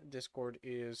second. Discord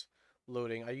is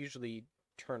loading. I usually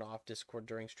turn off Discord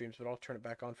during streams, but I'll turn it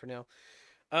back on for now.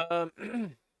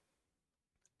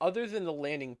 Other than the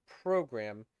landing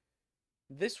program,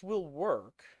 this will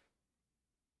work.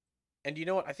 And you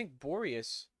know what? I think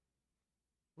Boreas...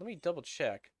 Let me double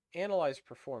check. Analyze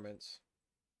performance.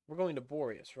 We're going to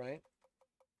Boreas, right?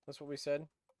 That's what we said?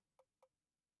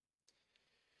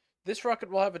 This rocket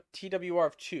will have a TWR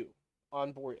of 2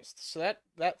 on Boreas. So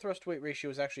that thrust weight ratio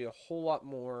is actually a whole lot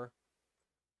more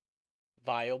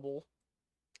viable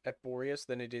at Boreas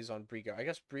than it is on Brigo. I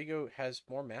guess Brigo has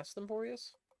more mass than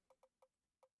Boreas?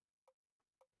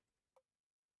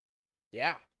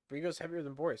 Yeah, Brigo's heavier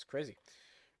than Boreas. Crazy.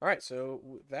 Alright,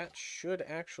 so that should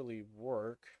actually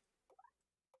work.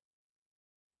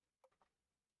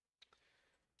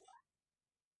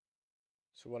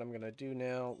 So what I'm going to do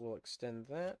now, we'll extend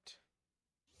that.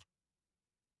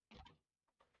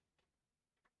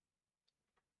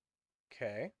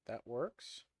 Okay, that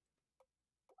works.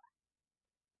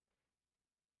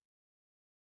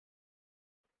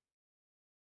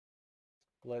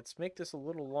 Let's make this a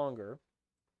little longer.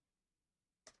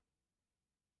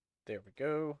 There we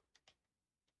go.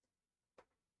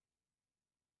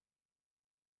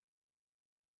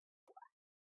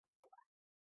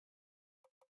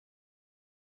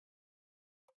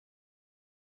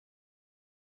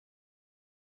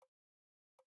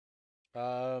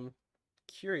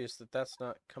 Curious that that's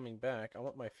not coming back. I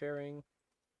want my fairing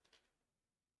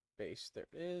base. There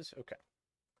it is. Okay.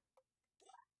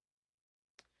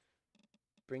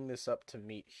 Bring this up to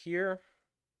meet here.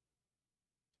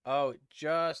 Oh, it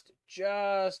just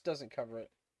doesn't cover it.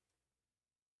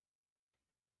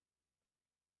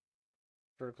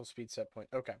 Vertical speed set point.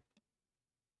 Okay.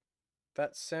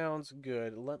 That sounds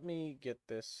good. Let me get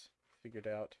this figured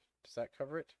out. Does that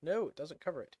cover it? No, it doesn't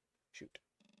cover it. Shoot.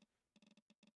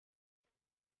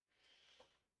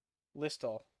 List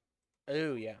all.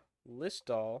 Oh, yeah. List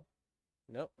all.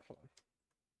 Nope. Hold on.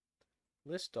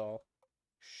 List all.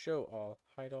 Show all.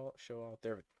 Hide all. Show all.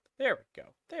 There we go.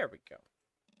 There we go.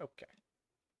 Okay.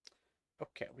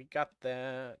 Okay, we got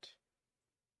that.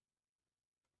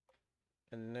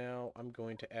 And now I'm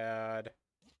going to add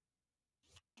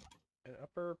an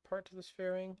upper part to this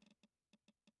fairing.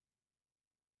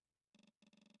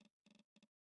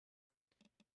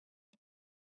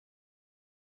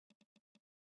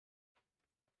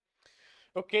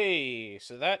 Okay,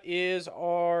 so that is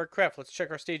our craft. Let's check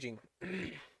our staging.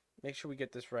 Make sure we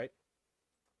get this right.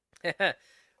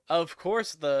 Of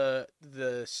course, the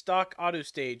stock auto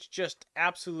stage just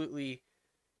absolutely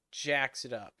jacks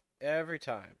it up every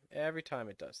time. Every time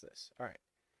it does this. All right,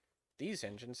 these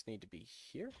engines need to be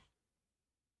here.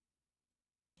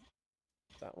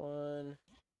 That one,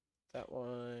 that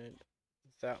one,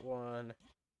 that one,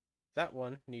 that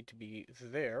one need to be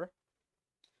there.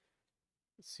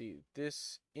 Let's see,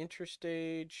 this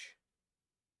interstage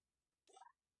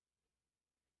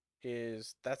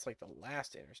that's like the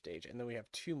last interstage, and then we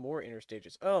have 2 more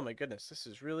interstages. Oh my goodness, this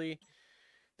is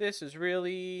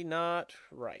really not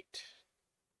right.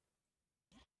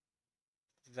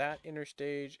 That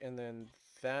interstage and then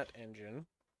that engine.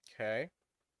 Okay.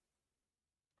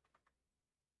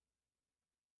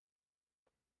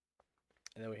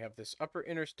 And then we have this upper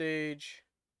interstage.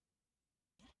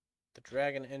 The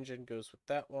Dragon engine goes with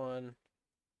that one.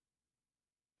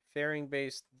 Fairing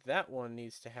base, that one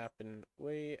needs to happen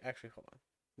way... Actually, hold on.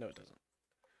 No, it doesn't.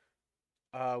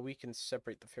 We can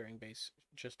separate the fairing base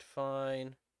just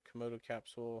fine. Komodo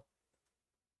capsule.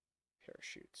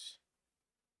 Parachutes.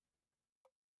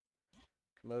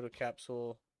 Komodo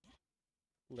capsule.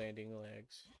 Landing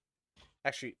legs.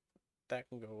 Actually, that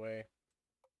can go away.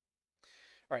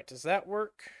 Alright, does that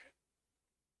work?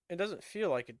 It doesn't feel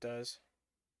like it does.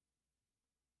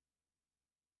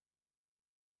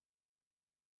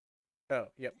 Oh,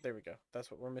 yep, there we go.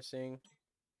 That's what we're missing.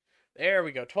 There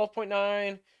we go.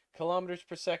 12.9 kilometers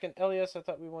per second. LES, I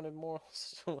thought we wanted more.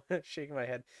 Shaking my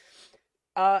head.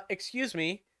 Excuse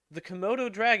me. The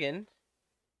Komodo Dragon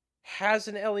has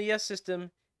an LES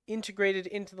system integrated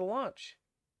into the launch.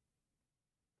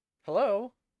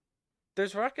 Hello?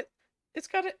 There's rocket. It's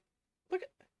got it. Look at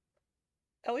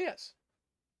LES.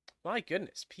 My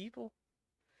goodness, people.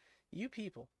 You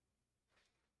people.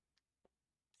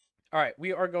 All right,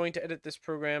 we are going to edit this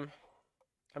program.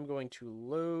 I'm going to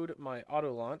load my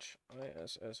auto launch,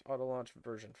 ISS auto launch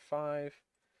version 5,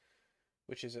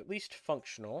 which is at least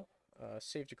functional.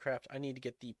 Save to craft. I need to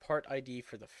get the part ID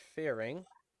for the fairing.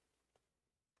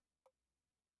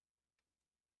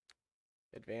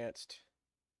 Advanced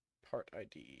part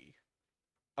ID.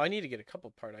 I need to get a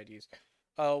couple part IDs.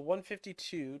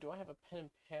 152. Do I have a pen and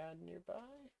pad nearby?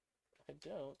 I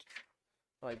don't.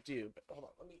 Well, I do, but hold on.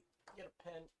 Let me get a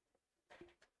pen.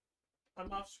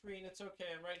 I'm off screen. It's okay.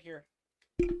 I'm right here.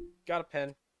 Got a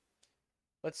pen.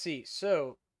 Let's see.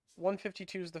 So,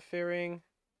 152 is the fairing.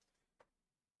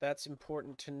 That's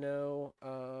important to know.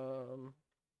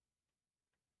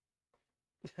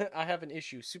 I have an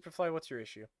issue. Superfly, what's your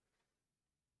issue?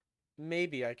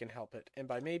 Maybe I can help it. And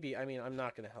by maybe, I mean I'm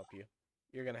not going to help you.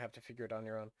 You're going to have to figure it on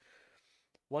your own.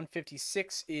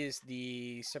 156 is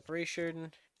the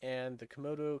separation, and the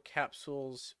Komodo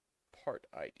capsule's part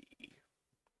ID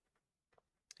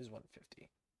is 150.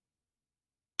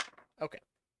 Okay.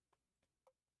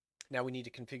 Now we need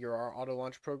to configure our auto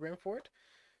launch program for it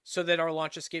so that our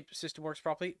launch escape system works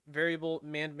properly. Variable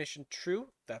manned mission true.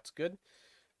 That's good.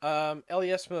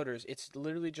 LES motors. It's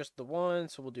literally just the one,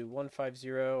 so we'll do 150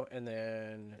 and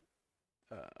then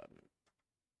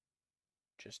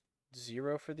just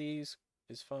 0 for these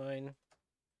is fine.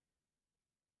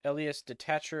 LES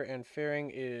detacher and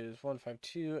fairing is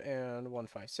 152 and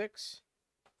 156.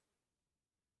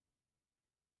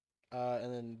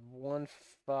 And then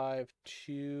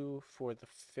 152 for the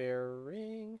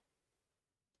fairing.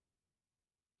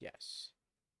 Yes.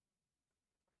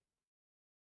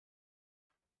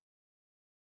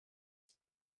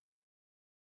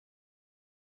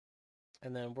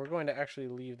 And then we're going to actually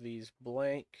leave these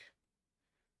blank,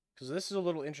 because this is a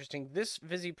little interesting. This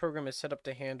Visi program is set up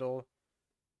to handle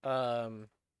an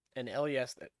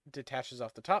LES that detaches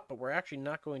off the top, but we're actually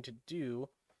not going to do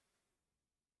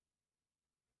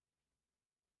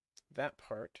that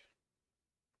part.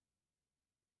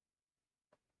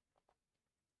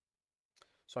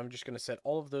 So I'm just going to set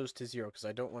all of those to 0 because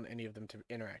I don't want any of them to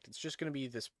interact. It's just going to be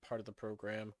this part of the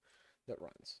program that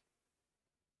runs.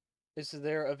 Is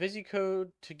there a Visi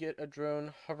code to get a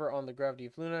drone hover on the gravity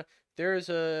of Luna? There is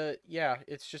a, yeah,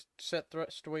 it's just set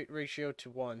thrust to weight ratio to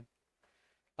 1.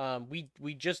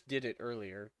 We just did it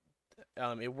earlier.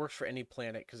 It works for any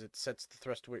planet because it sets the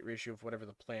thrust to weight ratio of whatever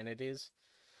the planet is.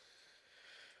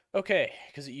 Okay,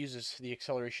 because it uses the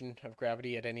acceleration of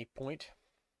gravity at any point.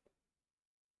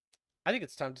 I think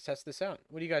it's time to test this out.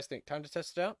 What do you guys think? Time to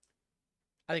test it out?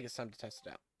 I think it's time to test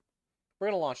it out. We're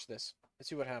going to launch this. Let's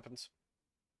see what happens.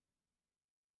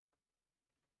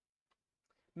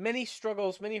 Many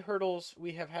struggles, many hurdles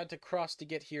we have had to cross to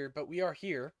get here, but we are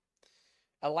here.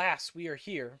 Alas, we are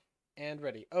here and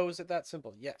ready. Oh, is it that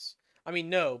simple? Yes. I mean,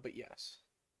 no, but yes.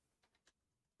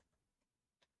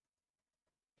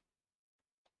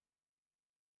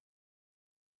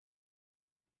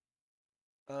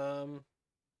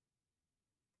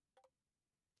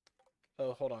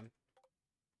 Oh, hold on.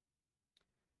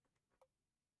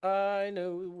 I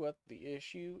know what the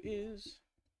issue is.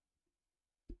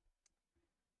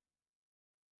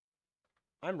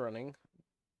 I'm running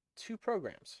 2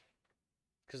 programs.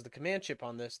 Because the command chip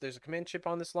on this, there's a command chip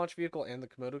on this launch vehicle and the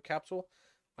Komodo capsule.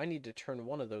 I need to turn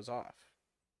one of those off.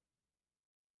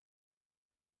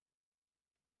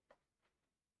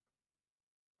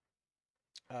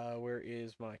 Where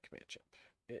is my command chip?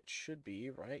 It should be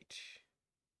right.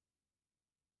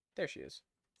 There she is.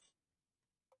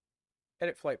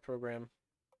 Edit flight program.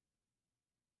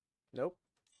 Nope.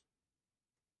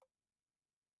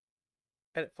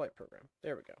 Edit flight program.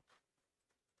 There we go.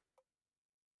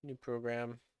 New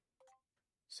program.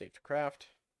 Save to craft.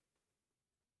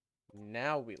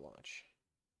 Now we launch.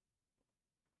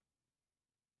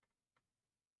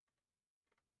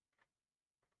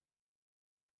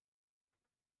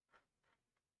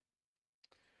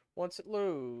 once it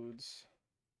loads.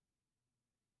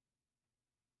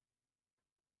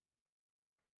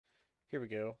 Here we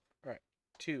go. All right,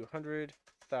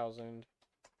 200,000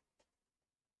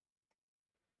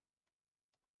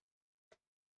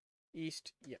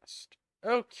 east, yes.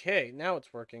 Okay, now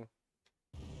it's working.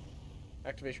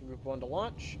 Activation group 1 to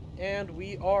launch, and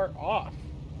we are off.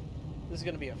 This is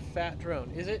going to be a fat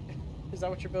drone. Is it? Is that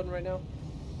what you're building right now?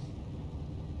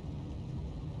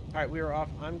 Alright, we are off.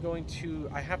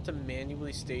 I have to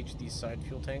manually stage these side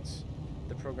fuel tanks.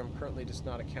 The program currently does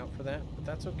not account for that, but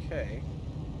that's okay.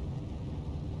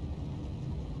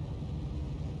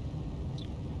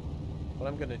 What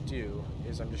I'm going to do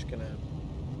is I'm just going to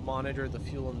monitor the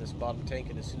fuel in this bottom tank,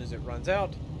 and as soon as it runs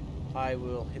out, I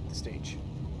will hit the stage.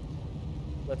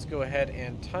 Let's go ahead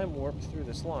and time warp through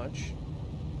this launch.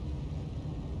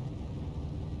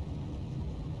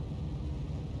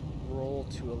 Roll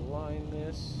to align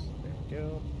this. There we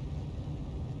go.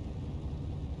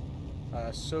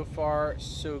 So far,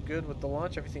 so good with the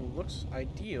launch. Everything looks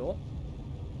ideal.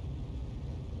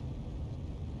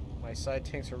 My side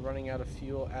tanks are running out of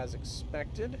fuel as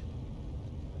expected.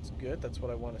 That's good. That's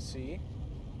what I want to see.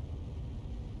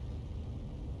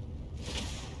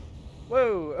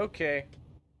 Whoa, okay.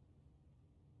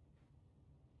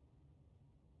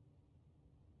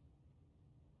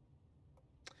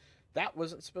 That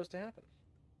wasn't supposed to happen.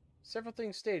 Several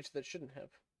things staged that shouldn't have.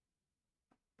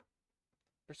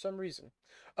 For some reason.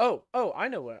 Oh, I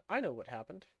know what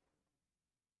happened.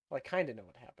 Well, I kind of know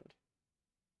what happened.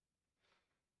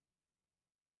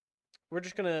 We're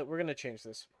gonna change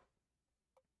this.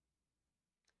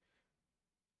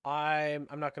 I'm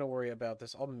not gonna worry about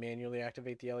this. I'll manually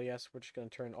activate the LES. We're just gonna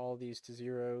turn all these to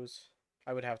zeros.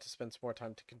 I would have to spend some more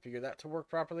time to configure that to work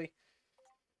properly.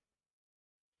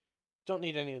 Don't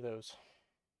need any of those.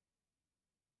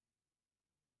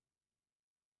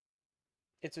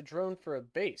 It's a drone for a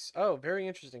base. Oh, very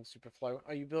interesting, Superfly.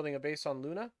 Are you building a base on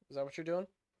Luna? Is that what you're doing?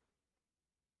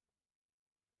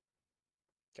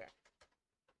 Okay.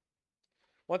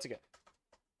 Once again.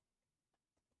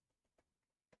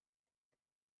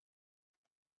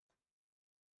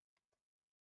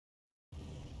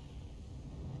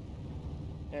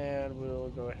 And we'll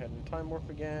go ahead and time warp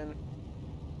again.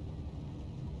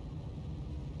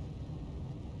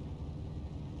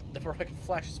 The rocket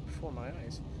flashes before my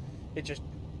eyes. It just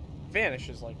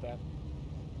vanishes like that.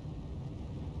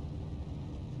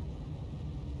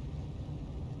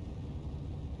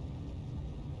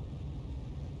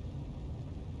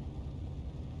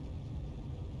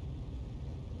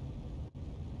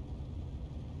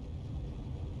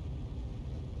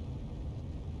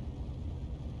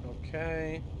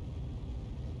 Okay.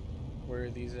 Where are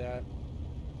these at?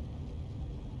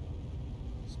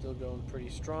 Still going pretty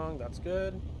strong. That's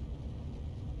good.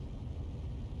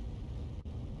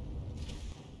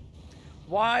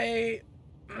 Why?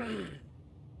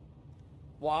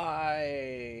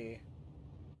 Why?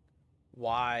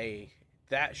 Why?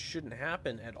 That shouldn't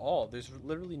happen at all. There's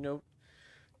literally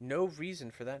no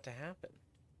reason for that to happen.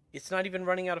 It's not even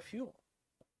running out of fuel.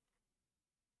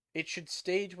 It should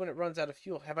stage when it runs out of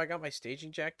fuel. Have I got my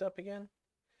staging jacked up again?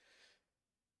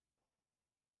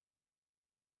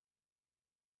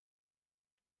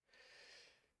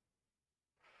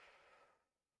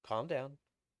 Calm down.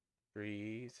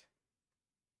 Breathe.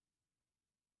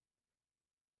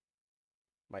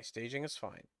 My staging is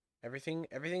fine. Everything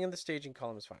in the staging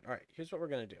column is fine. All right, here's what we're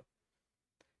going to do.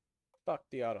 Fuck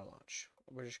the auto launch.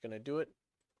 We're just going to do it.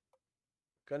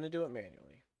 Going to do it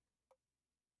manually.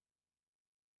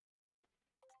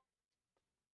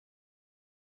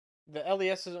 The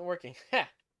LES isn't working. Ha!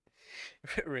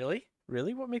 Really?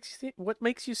 Really? What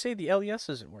makes you say the LES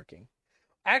isn't working?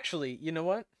 Actually, you know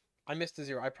what? I missed a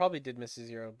zero. I probably did miss a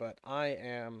zero, but I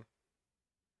am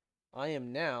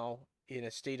now in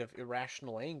a state of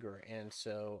irrational anger, and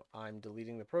so I'm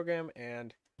deleting the program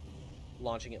and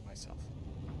launching it myself.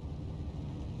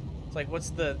 It's like,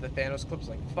 what's the Thanos clip? It's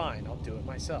like, fine, I'll do it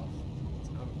myself.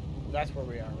 That's where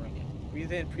we are right now.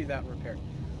 Breathe in, breathe out, and repair.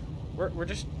 We're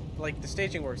just, like, the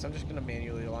staging works. I'm just going to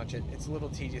manually launch it. It's a little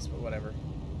tedious, but whatever.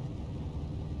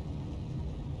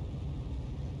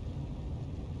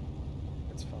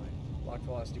 It's fine. Lock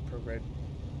velocity prograde.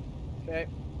 Okay.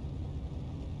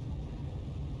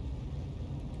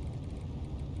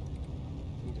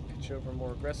 Need to pitch over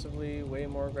more aggressively, way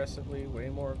more aggressively, way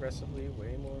more aggressively,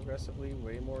 way more aggressively,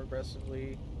 way more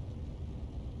aggressively,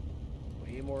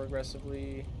 way more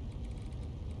aggressively.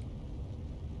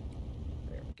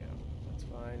 There we go. That's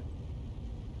fine.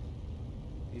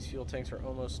 These fuel tanks are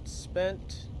almost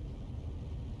spent.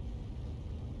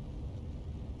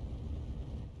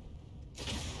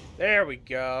 There we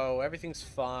go. Everything's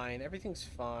fine. Everything's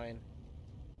fine.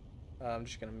 I'm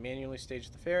just going to manually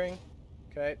stage the fairing.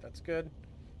 Okay, that's good.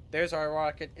 There's our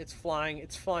rocket. It's flying.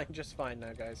 It's flying just fine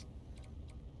now, guys.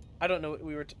 I don't know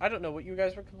what I don't know what you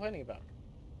guys were complaining about.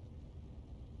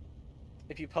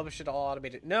 If you publish it all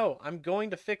automated. No, I'm going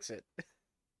to fix it.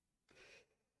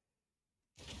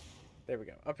 There we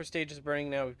go. Upper stage is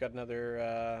burning now. We've got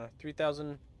another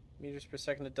 3,000 meters per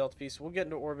second of delta V. So we'll get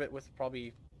into orbit with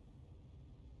probably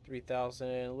 3,000,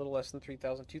 a little less than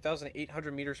 3,000,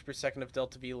 2,800 meters per second of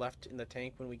delta V left in the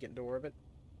tank when we get into orbit,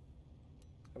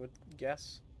 I would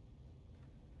guess.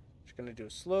 Just going to do a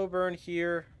slow burn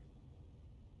here.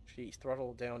 Actually,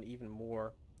 throttle down even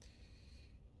more.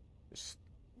 Just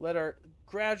let our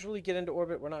gradually get into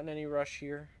orbit. We're not in any rush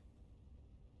here.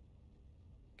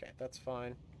 Okay, that's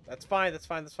fine. That's fine, that's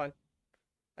fine, that's fine.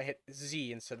 I hit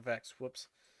Z instead of X. Whoops.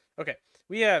 Okay,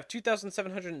 we have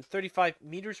 2,735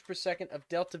 meters per second of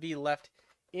delta V left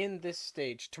in this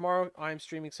stage. Tomorrow, I'm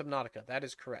streaming Subnautica. That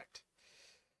is correct.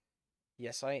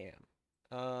 Yes, I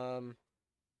am.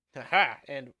 Haha,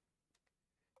 and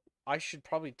I should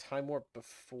probably time warp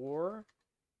before,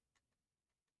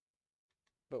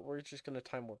 but we're just going to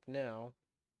time warp now.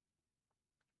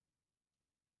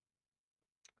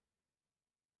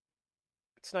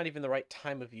 It's not even the right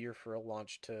time of year for a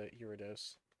launch to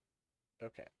Uridos.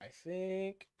 Okay, I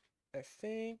think,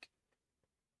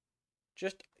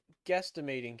 just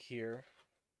guesstimating here,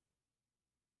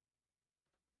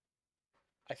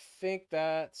 I think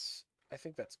that's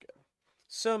good.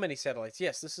 So many satellites.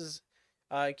 Yes, this is,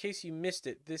 in case you missed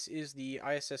it, this is the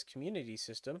ISS community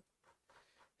system,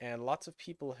 and lots of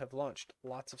people have launched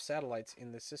lots of satellites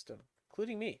in this system,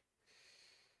 including me.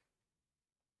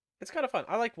 It's kind of fun.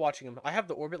 I like watching them. I have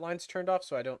the orbit lines turned off,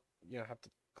 so I don't, have to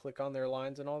click on their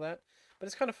lines and all that. But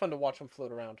it's kind of fun to watch them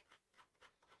float around.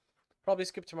 Probably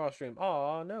skip tomorrow's stream.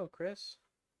 Aw, no, Chris.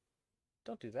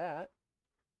 Don't do that.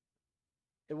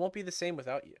 It won't be the same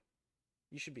without you.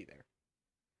 You should be there.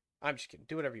 I'm just kidding.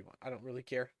 Do whatever you want. I don't really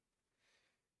care.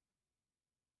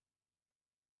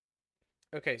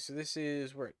 Okay, so this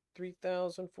is, we're at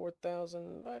 3,000,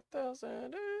 4,000,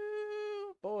 5,000.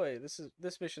 Oh, boy,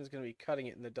 this mission is going to be cutting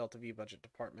it in the Delta V budget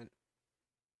department.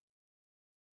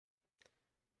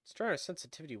 Let's turn our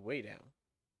sensitivity way down.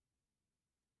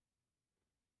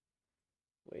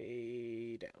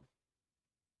 Way down.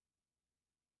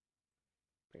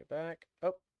 Bring it back.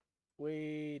 Up.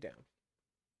 Way down.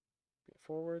 Bring it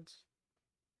forwards.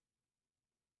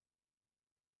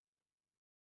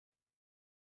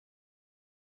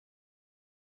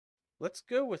 Let's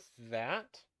go with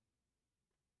that.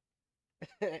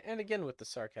 And again with the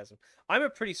sarcasm. I'm a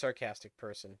pretty sarcastic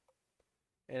person.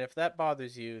 And if that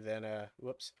bothers you, then,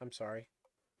 whoops, I'm sorry.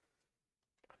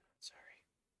 I'm not sorry.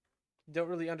 Don't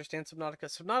really understand Subnautica.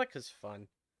 Subnautica's fun.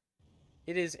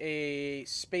 It is a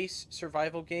space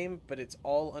survival game, but it's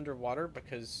all underwater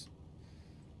because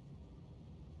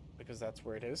that's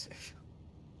where it is.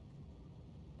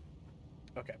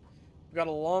 Okay. We've got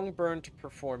a long burn to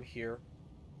perform here.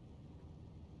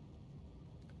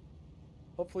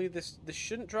 Hopefully this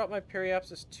shouldn't drop my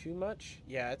periapsis too much.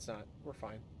 Yeah, it's not. We're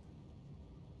fine.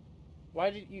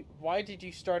 Why did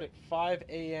you start at 5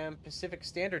 a.m. Pacific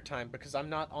Standard Time? Because I'm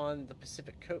not on the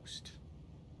Pacific Coast.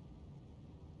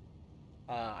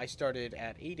 I started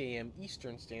at 8 a.m.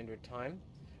 Eastern Standard Time.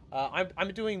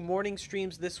 I'm doing morning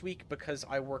streams this week because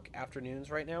I work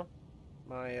afternoons right now.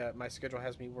 My schedule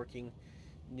has me working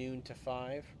noon to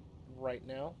 5 right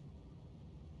now.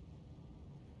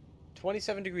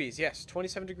 27 degrees, yes,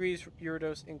 27 degrees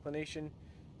Uridos inclination.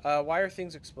 Why are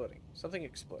things exploding? Something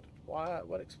exploded. Why?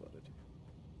 What exploded?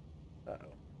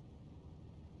 Uh-oh.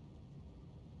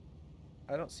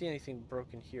 I don't see anything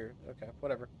broken here. Okay,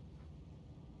 whatever.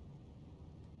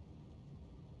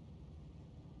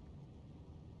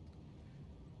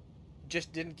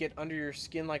 Just didn't get under your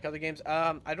skin like other games.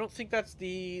 I don't think that's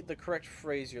the correct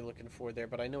phrase you're looking for there,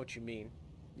 but I know what you mean.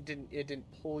 It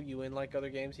didn't pull you in like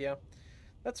other games, yeah.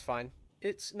 That's fine.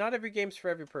 It's not every game's for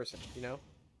every person, you know?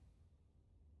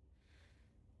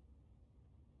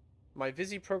 My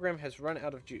Visi program has run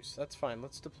out of juice. That's fine.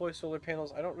 Let's deploy solar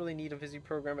panels. I don't really need a Visi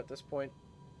program at this point.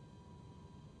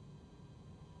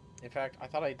 In fact, I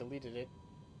thought I deleted it.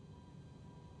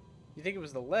 You think it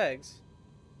was the legs?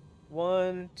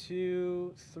 1,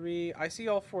 2, 3. I see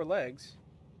all 4 legs.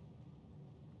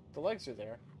 The legs are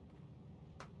there.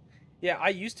 Yeah, I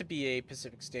used to be a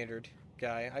Pacific Standard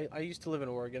guy. I used to live in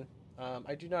Oregon.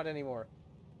 I do not anymore.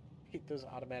 I hate those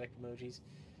automatic emojis.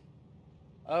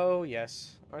 Oh,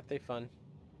 yes. Aren't they fun?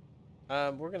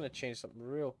 We're going to change something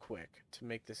real quick to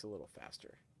make this a little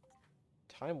faster.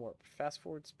 Time warp. Fast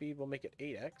forward speed, we'll make it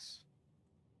 8x.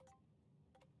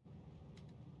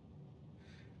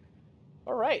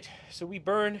 Alright, so we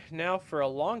burn now for a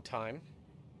long time,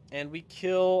 and we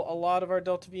kill a lot of our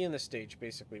Delta V in this stage,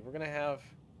 basically. We're going to have...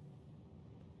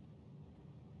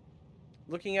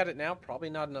 Looking at it now,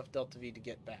 probably not enough Delta V to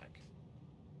get back.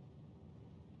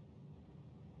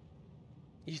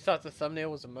 You thought the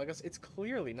thumbnail was Among Us? It's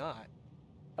clearly not.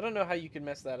 I don't know how you can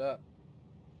mess that up.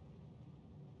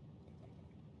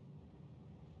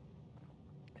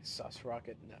 Sus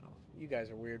Rocket? No. You guys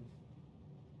are weird.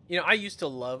 You know, I used to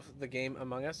love the game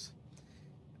Among Us.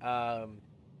 I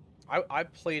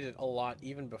played it a lot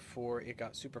even before it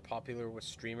got super popular with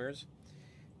streamers.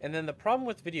 And then the problem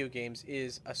with video games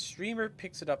is a streamer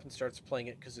picks it up and starts playing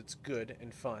it because it's good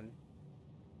and fun.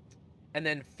 And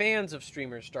then fans of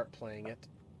streamers start playing it.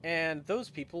 And those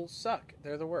people suck.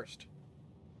 They're the worst.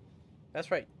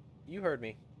 That's right. You heard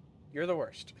me. You're the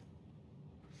worst.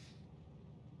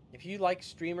 If you like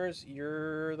streamers,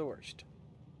 you're the worst.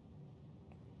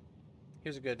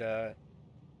 Here's a good,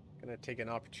 gonna take an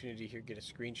opportunity here, get a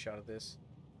screenshot of this.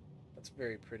 That's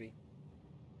very pretty.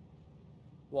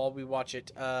 While we watch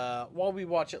it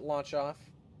launch off.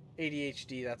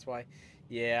 ADHD, that's why.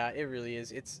 Yeah, it really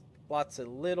is. It's lots of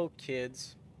little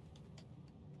kids.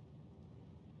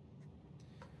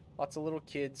 Lots of little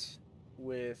kids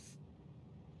with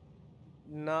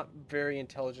not very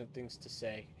intelligent things to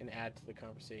say and add to the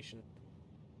conversation.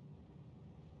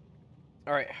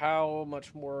 Alright, how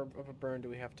much more of a burn do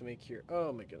we have to make here?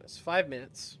 Oh my goodness, 5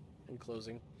 minutes in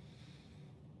closing.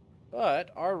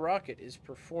 But our rocket is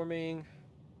performing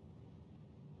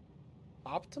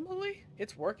optimally?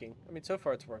 It's working. I mean, so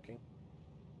far it's working.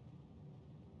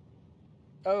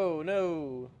 Oh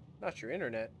no, not your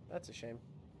internet. That's a shame.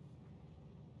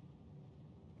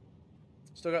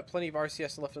 Still got plenty of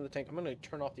RCS left in the tank. I'm going to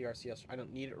turn off the RCS. I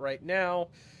don't need it right now.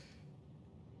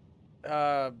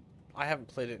 I haven't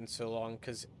played it in so long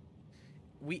because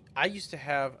I used to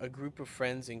have a group of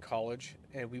friends in college,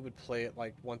 and we would play it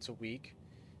like once a week.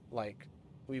 Like,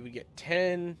 we would get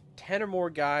 10 or more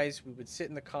guys. We would sit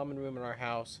in the common room in our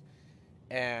house,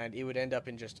 and it would end up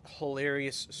in just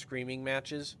hilarious screaming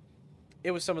matches.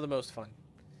 It was some of the most fun.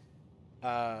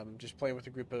 Just playing with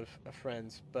a group of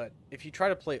friends. But if you try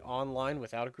to play online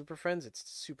without a group of friends, it's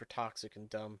super toxic and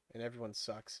dumb, and everyone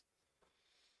sucks.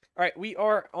 Alright, we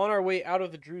are on our way out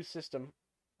of the Drood system.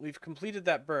 We've completed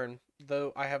that burn,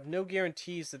 though I have no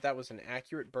guarantees that that was an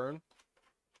accurate burn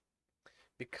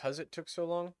because it took so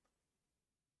long.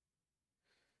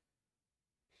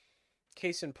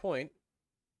 Case in point,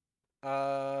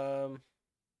 oh,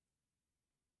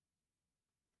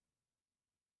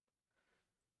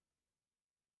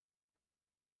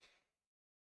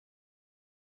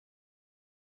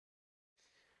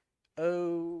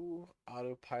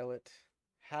 autopilot,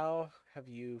 how have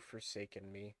you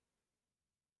forsaken me?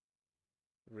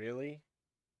 Really?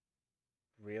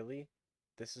 Really?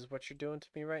 This is what you're doing to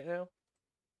me right now?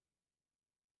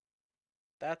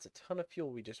 That's a ton of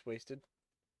fuel we just wasted.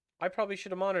 I probably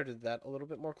should have monitored that a little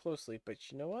bit more closely,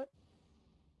 but you know what?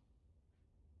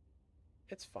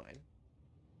 It's fine.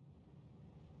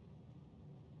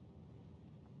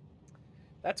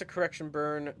 That's a correction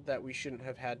burn that we shouldn't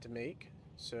have had to make.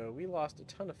 So we lost a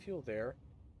ton of fuel there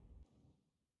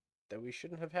that we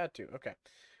shouldn't have had to. Okay.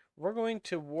 We're going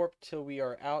to warp till we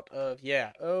are out of...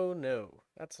 Yeah. Oh, no.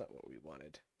 That's not what we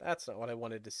wanted. That's not what I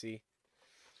wanted to see.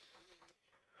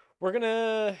 We're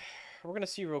gonna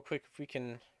see real quick if we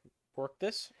can work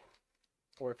this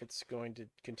or if it's going to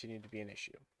continue to be an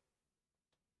issue.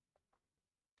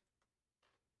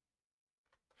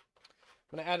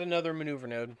 I'm going to add another maneuver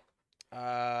node.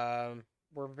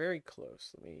 We're very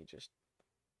close. Let me just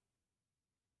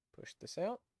push this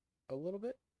out a little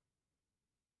bit.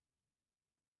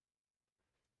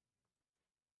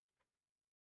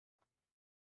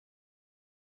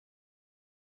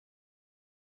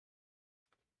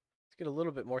 Let's get a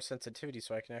little bit more sensitivity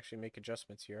so I can actually make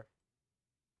adjustments here.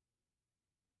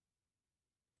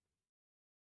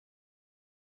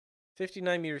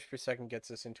 "59 meters per second gets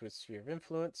us into its sphere of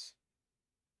influence.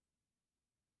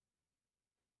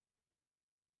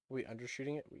 Are we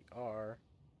undershooting it? We are.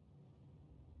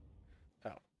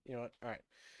 Oh, you know what? All right.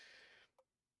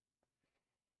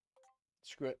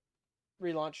 Screw it.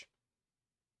 Relaunch.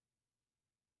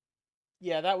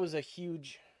 Yeah, that was a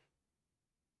huge...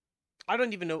 I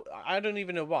don't even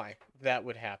know why that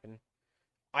would happen.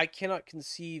 I cannot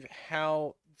conceive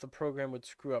how the program would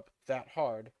screw up that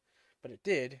hard, but it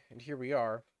did, and here we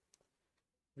are,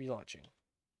 relaunching.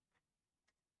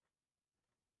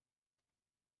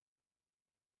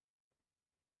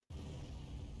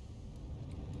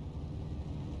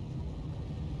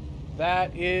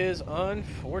 That is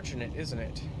unfortunate, isn't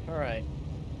it? All right.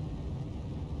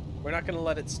 We're not going to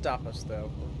let it stop us,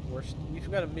 though. We've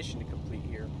got a mission to complete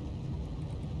here.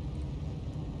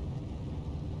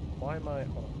 Why am I...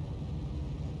 Hold on.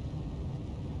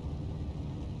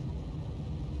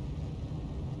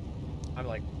 I'm,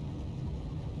 like,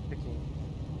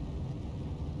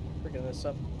 freaking this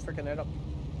up. Freaking it up.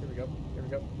 Here we go. Here we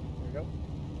go. Here we go.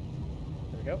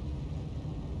 There we go.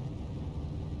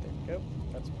 There we go.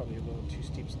 That's probably a little too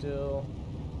steep still.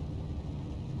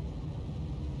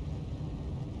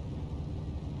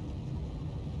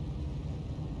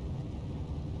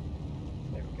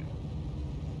 There we go.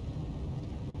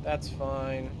 That's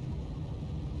fine.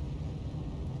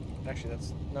 Actually,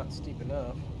 that's not steep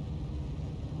enough.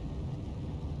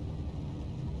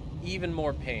 Even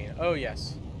more pain. Oh,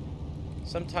 yes.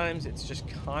 Sometimes it's just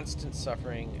constant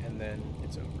suffering, and then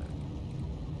it's over.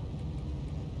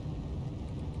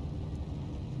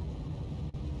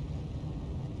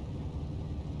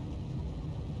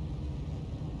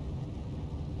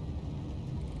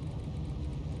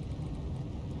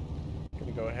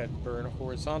 Gonna go ahead and burn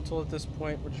horizontal at this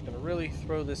point. We're just gonna really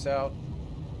throw this out.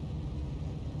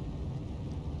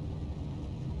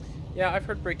 Yeah, I've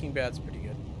heard Breaking Bad's pretty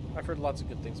good. I've heard lots of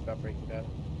good things about Breaking Bad.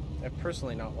 I've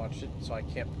personally not watched it, so I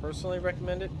can't personally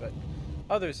recommend it, but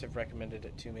others have recommended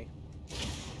it to me.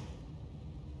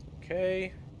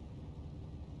 Okay.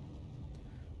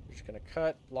 We're just going to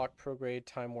cut, lock prograde,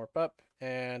 time warp up,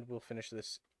 and we'll finish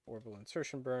this orbital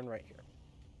insertion burn right here.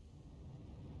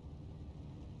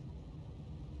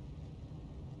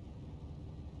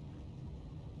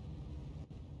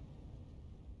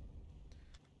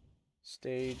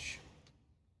 Stage.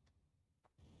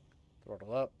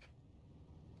 Throttle up.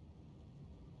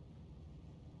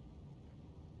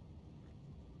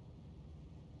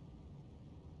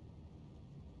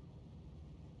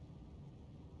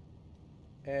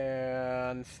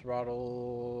 And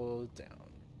throttle down.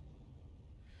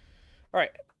 All right,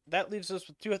 that leaves us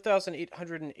with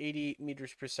 2,880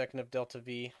 meters per second of delta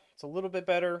V. It's a little bit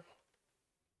better.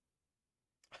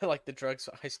 I like the drugs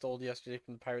I stole yesterday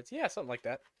from the pirates. Yeah, something like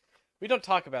that. We don't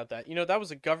talk about that. You know, that was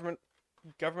a government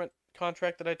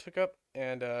contract that I took up,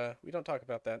 and we don't talk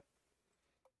about that.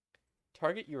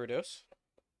 Target Eurodose.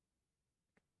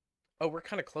 Oh, we're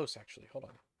kind of close, actually. Hold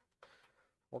on.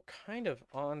 We're kind of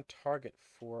on target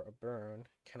for a burn.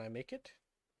 Can I make it?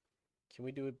 Can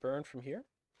we do a burn from here?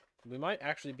 We might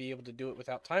actually be able to do it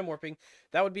without time warping.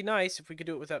 That would be nice if we could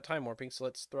do it without time warping. So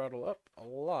let's throttle up a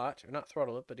lot. Or not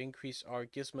throttle up, but increase our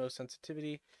gizmo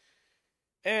sensitivity.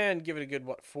 And give it a good,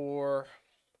 what, 4.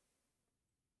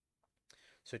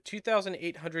 So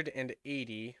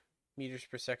 2,880 meters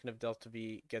per second of delta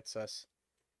V gets us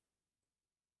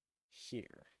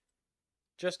here.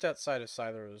 Just outside of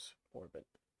Silero's orbit.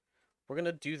 We're going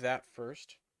to do that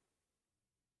first.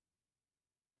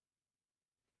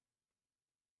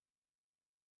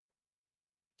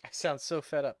 I sound so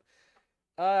fed up.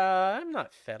 I'm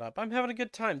not fed up. I'm having a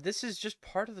good time. This is just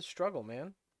part of the struggle,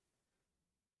 man.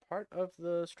 Part of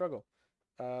the struggle.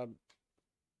 There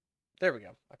we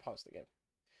go. I paused the game.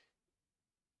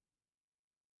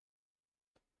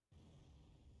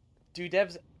 Do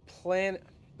devs plan...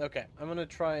 Okay, I'm going to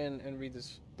try and read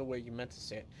this the way you meant to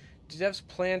say it. Do devs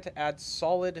plan to add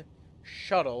solid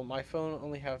shuttle? My phone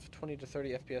only have 20 to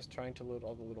 30 FPS trying to load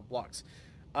all the little blocks.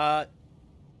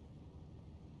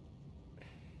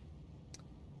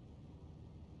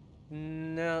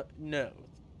 No.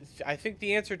 I think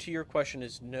the answer to your question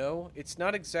is no. It's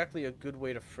not exactly a good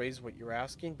way to phrase what you're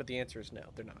asking, but the answer is no,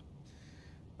 they're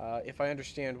not. If I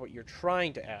understand what you're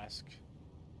trying to ask,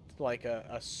 like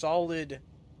a solid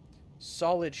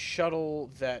shuttle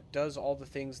that does all the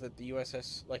things that the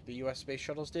USS, like the US space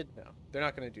shuttles did, no, they're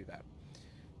not going to do that.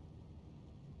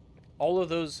 All of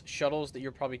those shuttles that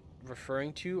you're probably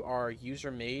referring to are user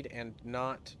made and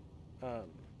not,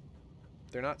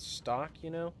 they're not stock, you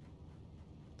know?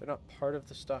 They're not part of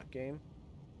the stock game.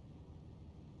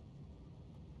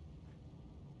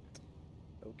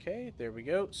 Okay, there we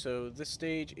go. So this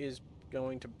stage is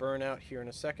going to burn out here in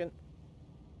a second.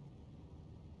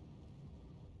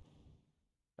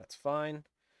 That's fine.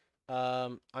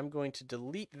 I'm going to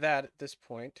delete that at this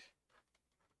point.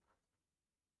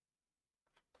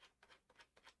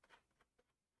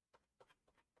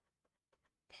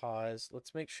 Pause.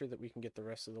 Let's make sure that we can get the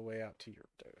rest of the way out to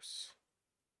Eurodose.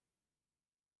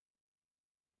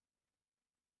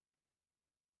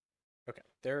 Okay,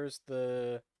 there's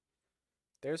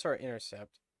our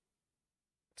intercept.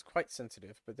 It's quite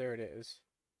sensitive, but there it is.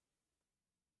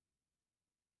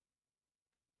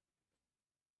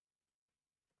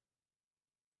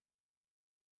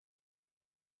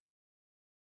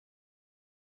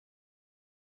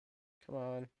 Come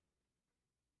on.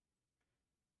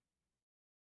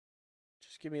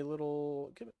 give me a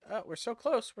little... Oh, we're so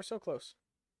close. We're so close.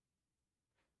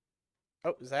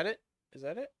 Oh, is that it? Is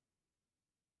that it?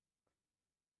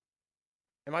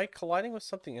 Am I colliding with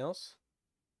something else?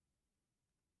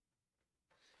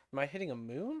 Am I hitting a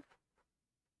moon?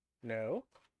 No.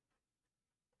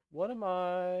 What am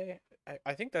I...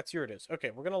 I think that's here it is. Okay,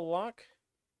 we're going to lock,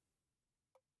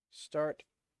 start,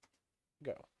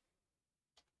 go.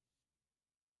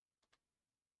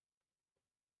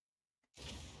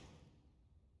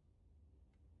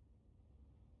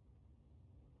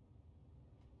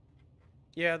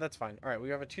 Yeah, that's fine. All right, we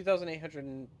have a 2,800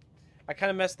 and... I kind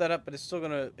of messed that up, but it's still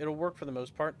going to... It'll work for the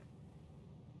most part.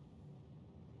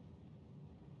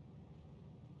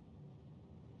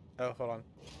 Oh, hold on.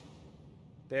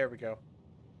 There we go.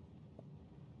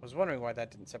 I was wondering why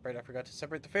that didn't separate. I forgot to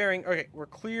separate the fairing. Okay, we're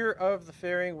clear of the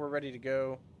fairing. We're ready to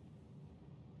go.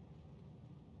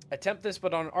 Attempt this,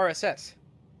 but on RSS.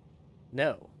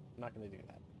 No, I'm not going to do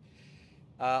that.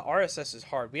 RSS is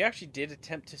hard. We actually did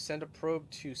attempt to send a probe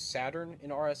to Saturn in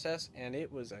RSS, and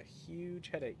it was a huge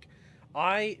headache.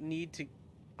 I need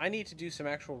to do some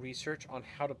actual research on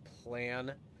how to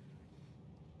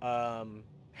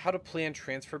plan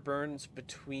transfer burns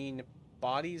between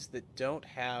bodies that don't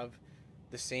have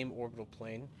the same orbital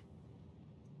plane,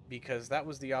 because that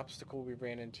was the obstacle we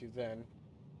ran into then.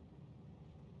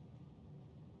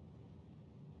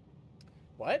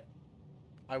 What?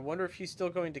 I wonder if he's still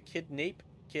going to kidnap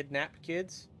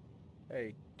kids.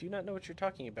 I do not know what you're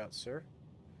talking about, sir.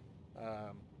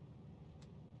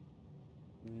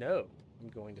 No, I'm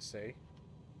going to say.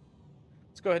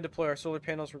 Let's go ahead and deploy our solar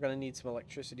panels. We're going to need some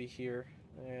electricity here,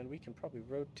 and we can probably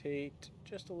rotate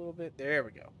just a little bit. There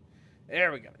we go.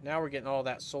 There we go. Now we're getting all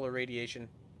that solar radiation.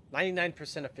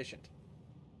 99% efficient.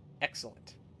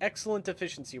 Excellent. Excellent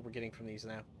efficiency we're getting from these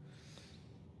now.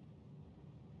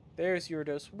 There's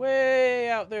Eurodose way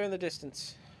out there in the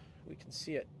distance. We can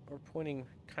see it. We're pointing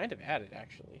kind of at it,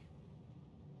 actually.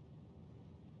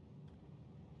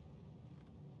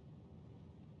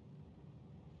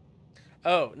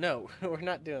 Oh, no. We're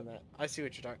not doing that. I see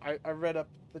what you're talking. I read up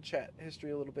the chat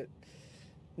history a little bit.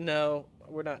 No,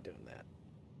 we're not doing that.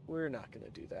 We're not going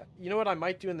to do that. You know what I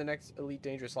might do in the next Elite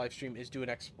Dangerous live stream is do an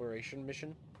exploration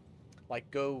mission.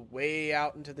 Like, go way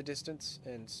out into the distance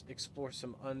and explore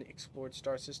some unexplored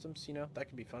star systems, you know? That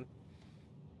could be fun.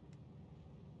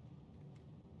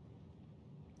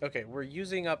 Okay, we're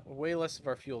using up way less of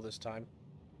our fuel this time.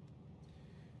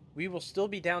 We will still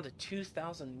be down to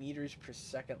 2,000 meters per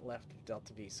second left of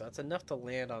Delta V, so that's enough to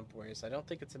land on Boreas. I don't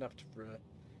think it's enough to...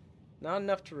 Not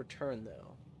enough to return,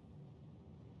 though.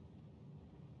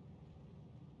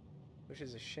 Which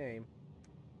is a shame.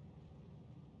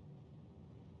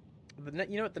 But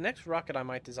you know what? The next rocket I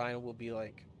might design will be,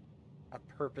 like, a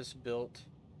purpose-built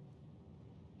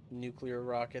nuclear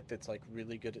rocket that's, like,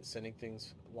 really good at sending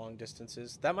things long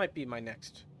distances. That might be my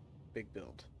next big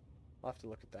build. I'll have to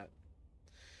look at that.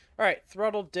 Alright,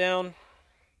 throttled down.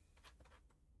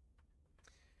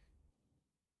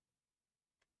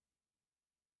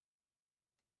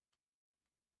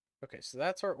 Okay, so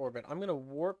that's our orbit. I'm going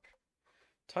to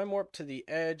time warp to the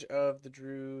edge of the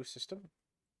Drood system.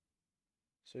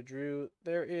 So Drood,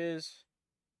 there is...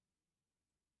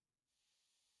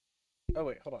 Oh,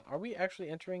 wait, hold on. Are we actually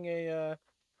entering a...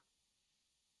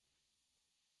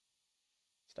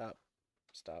 Stop.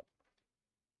 Stop.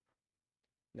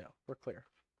 No, we're clear.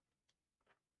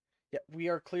 Yep, we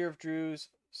are clear of Drood's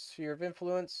sphere of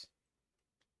influence.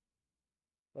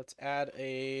 Let's add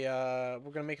a...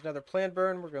 we're going to make another plan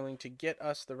burn. We're going to get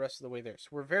us the rest of the way there. So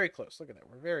we're very close. Look at that.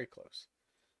 We're very close.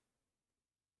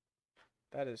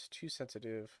 That is too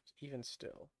sensitive, even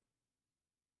still.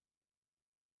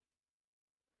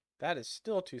 That is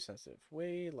still too sensitive.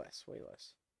 Way less, way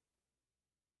less.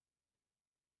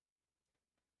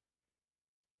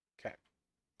 Okay.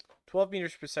 12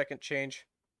 meters per second change.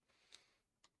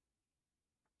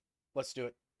 Let's do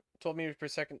it. 12 meters per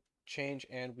second change,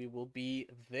 and we will be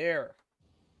there.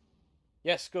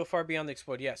 Yes, go far beyond the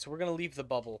explode. Yeah, so we're going to leave the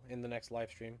bubble in the next live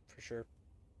stream, for sure.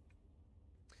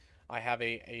 I have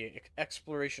a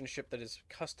exploration ship that is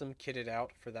custom kitted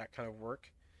out for that kind of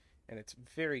work, and it's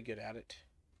very good at it.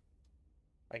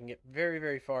 I can get very,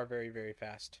 very far, very, very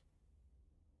fast.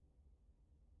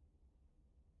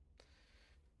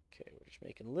 Okay, we're just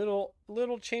making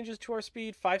little changes to our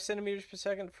speed. 5 centimeters per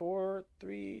second. 4,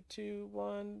 3, 2,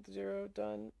 1, 0.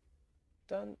 Done.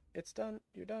 Done. It's done.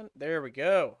 You're done. There we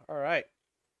go. All right.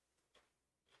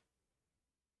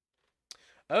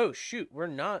 Oh, shoot. We're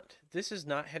not. This is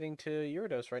not heading to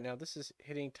Eurodose right now. This is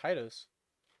hitting Titos.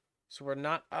 So we're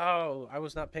not... Oh, I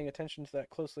was not paying attention to that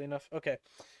closely enough. Okay.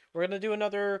 We're going to do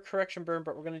another correction burn,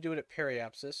 but we're going to do it at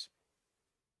periapsis.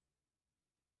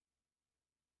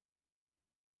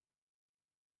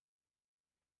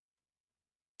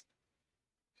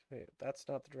 Wait, that's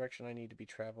not the direction I need to be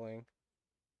traveling.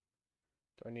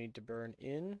 Do I need to burn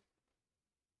in?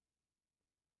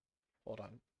 Hold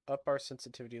on. Up our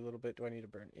sensitivity a little bit. Do I need to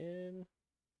burn in?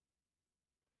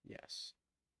 Yes.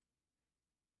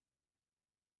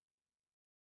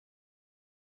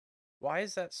 Why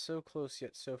is that so close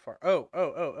yet so far? Oh,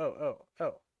 oh, oh, oh, oh,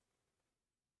 oh.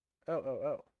 Oh, oh,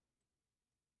 oh.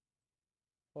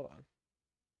 Hold on.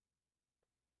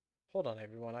 Hold on,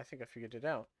 everyone. I think I figured it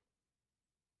out.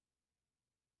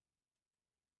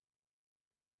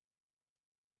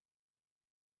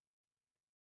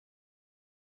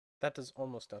 That does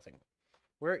almost nothing.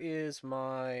 Where is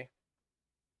my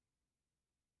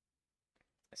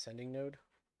ascending node?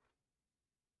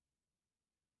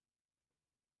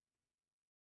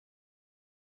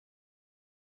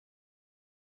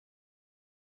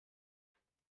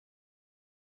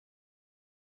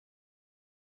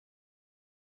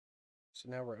 So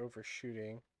now we're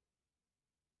overshooting.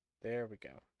 There we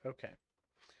go. Okay.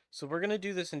 So we're going to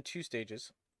do this in 2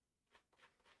 stages.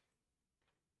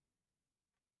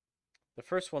 The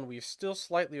first one we've still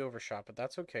slightly overshot, but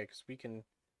that's okay because we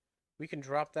can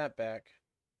drop that back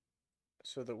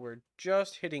so that we're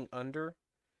just hitting under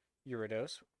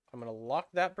Eurydos. I'm going to lock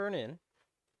that burn in.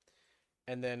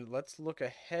 And then let's look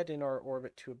ahead in our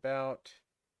orbit to about...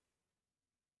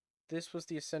 This was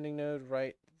the ascending node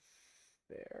right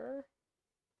there.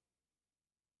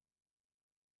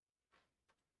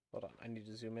 Hold on, I need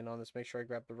to zoom in on this, make sure I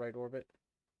grab the right orbit.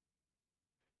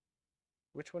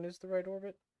 Which one is the right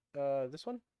orbit? This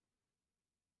one?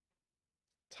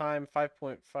 Time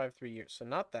 5.53 years, so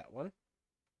not that one.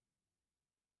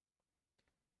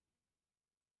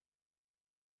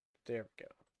 There we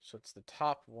go. So it's the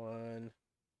top one.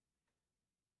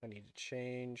 I need to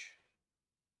change.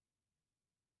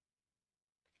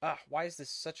 Ah, why is this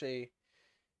such a...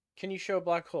 Can you show a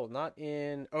black hole? Not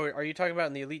in... Oh, are you talking about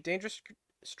in the Elite Dangerous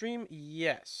stream?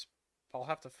 Yes. I'll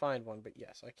have to find one, but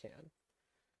yes, I can.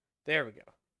 There we go.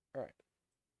 All right.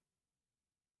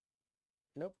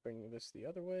 Nope, bringing this the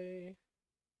other way.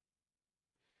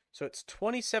 So it's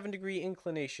 27-degree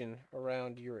inclination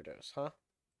around Eurydos, huh?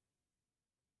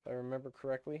 If I remember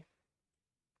correctly.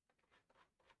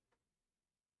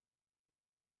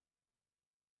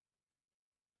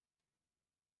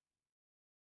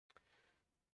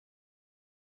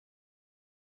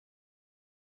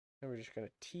 And we're just going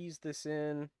to tease this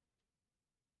in.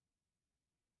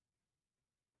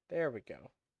 There we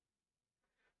go.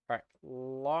 All right,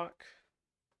 lock,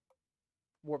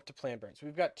 warp to planned burns.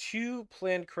 We've got 2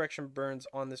 planned correction burns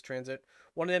on this transit.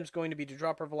 One of them is going to be to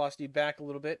drop our velocity back a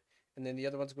little bit, and then the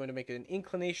other one's going to make an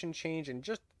inclination change and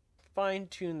just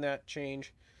fine-tune that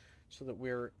change so that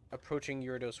we're approaching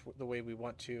Eurydos the way we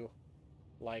want to,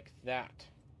 like that.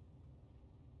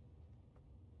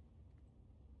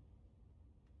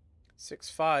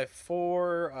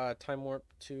 654, time warp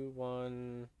 2,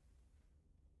 1.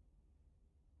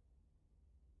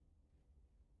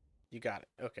 You got it.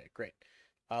 Okay, great.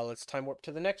 Let's time warp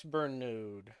to the next burn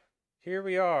node. Here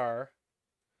we are.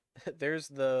 there's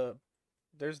the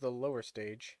lower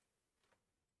stage.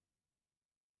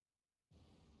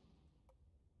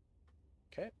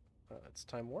 Okay, let's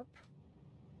time warp.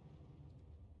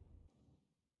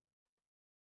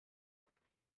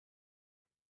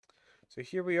 So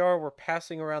here we are. We're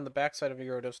passing around the backside of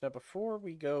Eurydos. Now, before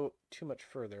we go too much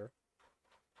further,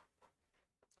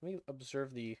 let me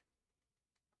observe the...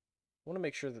 I want to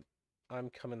make sure that I'm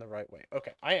coming the right way.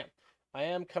 Okay, I am. I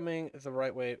am coming the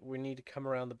right way. We need to come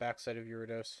around the backside of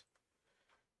Eurydos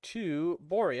to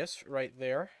Boreas right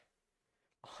there.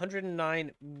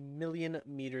 109 million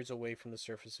meters away from the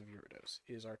surface of Eurydos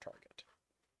is our target.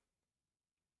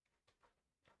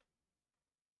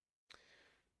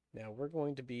 Now we're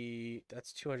going to be,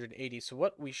 that's 280. So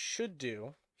what we should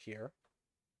do here,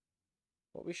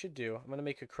 I'm going to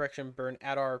make a correction burn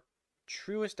at our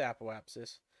truest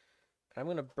apoapsis. I'm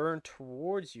going to burn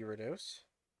towards Eurydos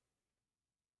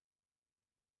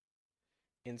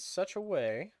in such a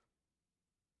way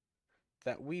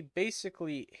that we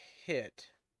basically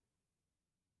hit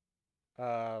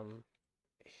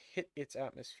its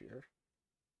atmosphere.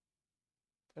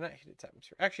 Or not hit its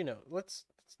atmosphere. Actually, no. Let's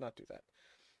not do that.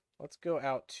 Let's go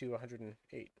out to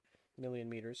 108 million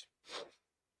meters.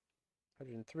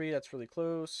 103, that's really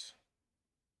close.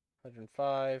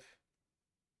 105.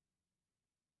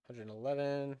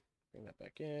 111. Bring that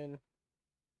back in.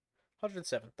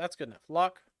 107. That's good enough.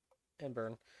 Lock and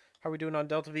burn. How are we doing on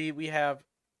Delta V? We have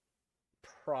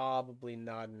probably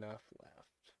not enough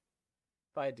left.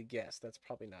 If I had to guess, that's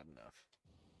probably not enough.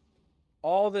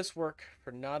 All this work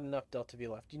for not enough Delta V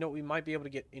left. You know, we might be able to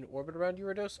get in orbit around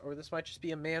Eurydos, or this might just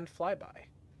be a manned flyby.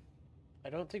 I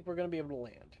don't think we're going to be able to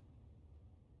land.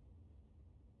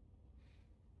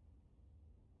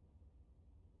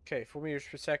 Okay, 4 meters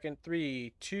per second.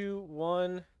 3, 2,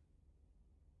 1.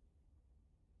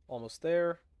 Almost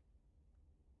there.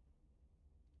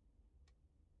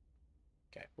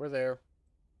 Okay, we're there.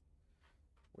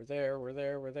 We're there, we're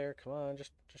there, we're there. Come on,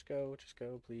 just go,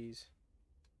 please.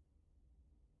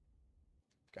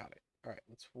 Got it. All right,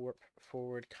 let's warp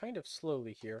forward kind of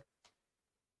slowly here.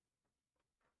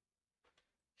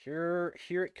 Here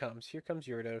it comes. Here comes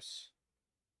Gyarados.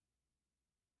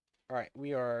 All right,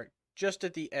 we are just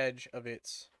at the edge of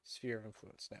its sphere of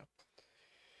influence now.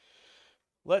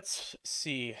 Let's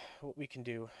see what we can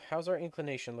do. How's our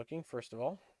inclination looking, first of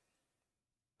all?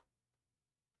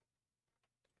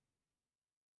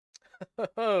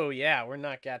 Oh, yeah, we're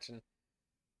not catching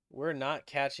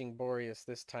Boreas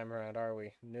this time around, are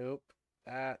we? Nope.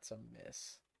 That's a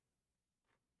miss.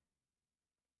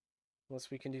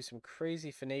 Unless we can do some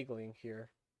crazy finagling here.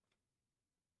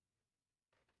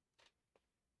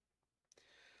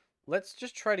 Let's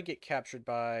just try to get captured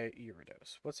by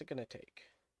Gyarados. What's it going to take?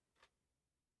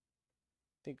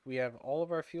 Think we have all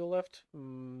of our fuel left?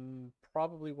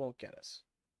 Probably won't get us.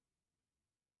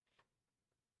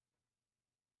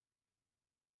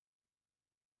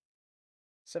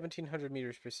 (1700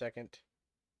 meters per second).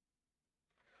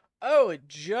 Oh, it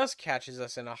just catches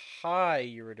us in a high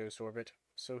Gyarados orbit.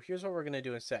 So here's what we're going to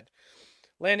do instead.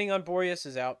 Landing on Boreas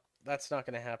is out. That's not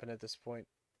going to happen at this point.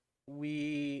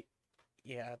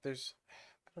 Yeah, I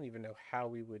don't even know how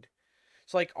we would.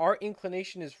 So like our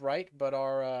inclination is right, but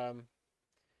our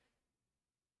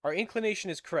inclination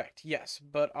is correct. Yes,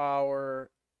 but why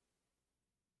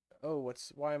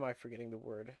am I forgetting the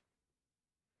word?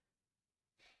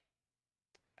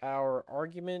 Our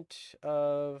argument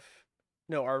of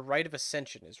no, our right of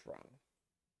ascension is wrong.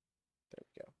 There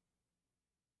we go.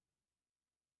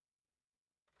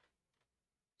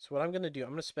 So what I'm going to do, I'm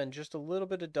going to spend just a little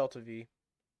bit of delta V.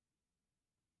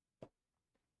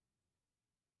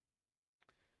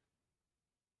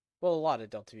 Well, a lot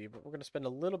of delta V, but we're going to spend a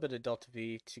little bit of delta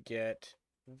V to get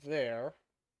there.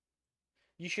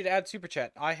 You should add Super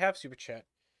Chat. I have Super Chat.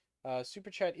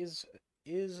 Super Chat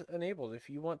is enabled. If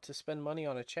you want to spend money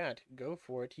on a chat, go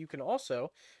for it. You can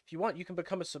also, if you want, you can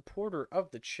become a supporter of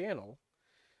the channel.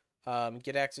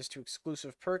 Get access to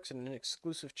exclusive perks and an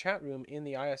exclusive chat room in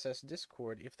the ISS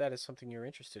Discord. If that is something you're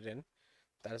interested in,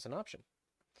 that is an option.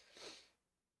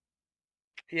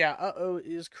 Yeah, uh-oh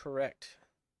is correct.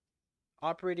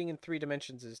 Operating in 3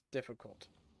 dimensions is difficult.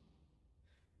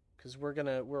 Because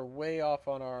we're way off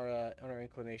on our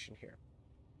inclination here,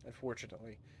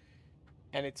 unfortunately.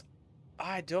 And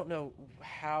I don't know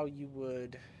how you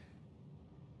would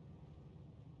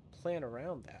plan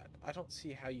around that. I don't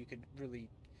see how you could really.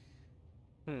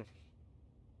 It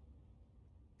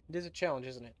is a challenge,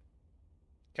 isn't it?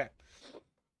 Okay.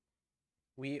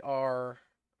 We are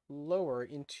lower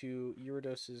into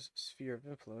Gyarados' sphere of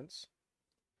influence.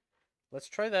 Let's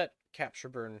try that capture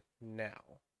burn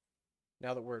now.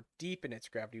 Now that we're deep in its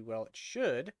gravity well, it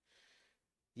should.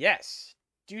 Yes,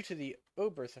 due to the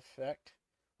Oberth effect.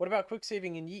 What about quick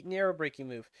saving and yeet an arrow breaking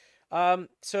move?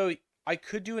 So I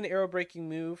could do an arrow breaking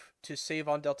move to save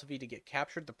on Delta V to get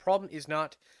captured. The problem is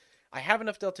not, I have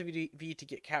enough Delta V to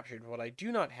get captured. What I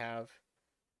do not have,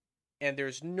 and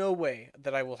there's no way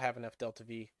that I will have enough Delta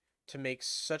V to make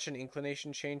such an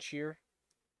inclination change here.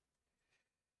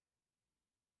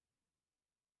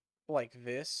 Like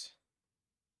this.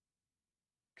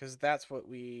 Because that's what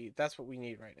we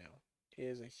need right now.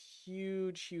 Is a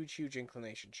huge, huge, huge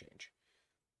inclination change.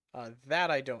 That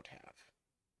I don't have.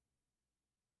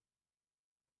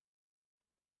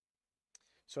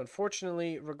 So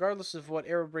unfortunately, regardless of what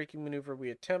arrow braking maneuver we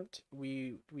attempt,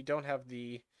 we don't have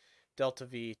the Delta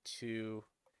V to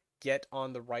get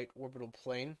on the right orbital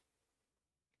plane.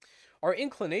 Our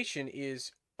inclination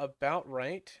is about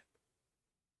right.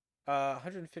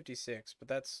 156, but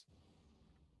that's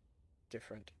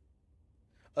different.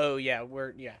 Oh yeah,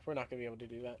 we're not gonna be able to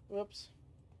do that. Whoops,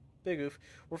 big oof.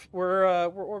 We're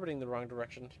orbiting the wrong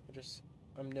direction.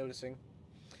 I'm noticing.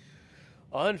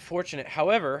 Unfortunate.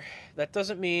 However, that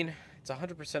doesn't mean it's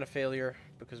 100% a failure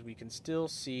because we can still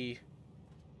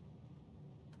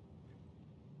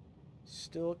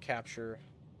capture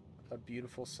a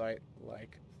beautiful sight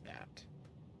like that.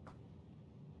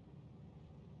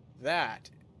 That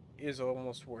is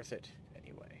almost worth it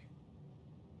anyway.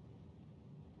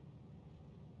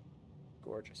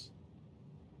 Gorgeous.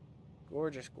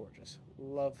 Gorgeous, gorgeous.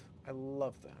 I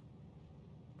love that.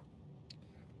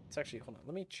 It's actually, hold on,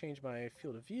 let me change my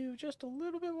field of view just a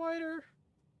little bit wider.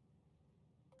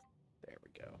 There we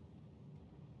go.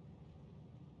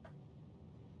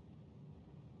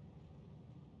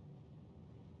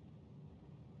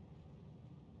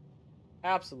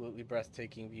 Absolutely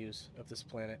breathtaking views of this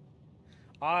planet.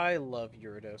 I love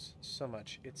Eurydos so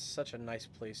much. It's such a nice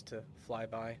place to fly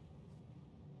by.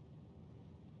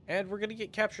 And we're going to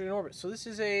get captured in orbit. So this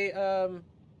is a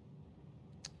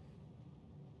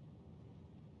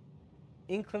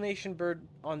inclination bird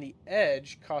on the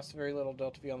edge. Costs very little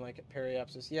delta V on like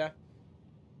periapsis. Yeah.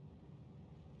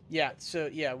 Yeah, so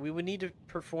yeah, we would need to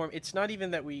perform. It's not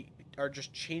even that we are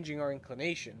just changing our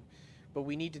inclination, but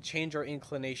we need to change our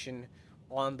inclination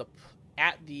on the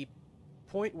at the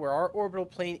point where our orbital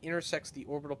plane intersects the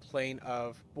orbital plane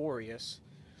of Boreas,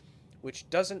 which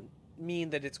doesn't mean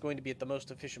that it's going to be at the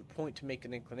most efficient point to make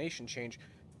an inclination change.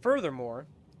 Furthermore,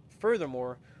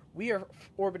 we are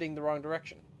orbiting the wrong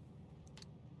direction.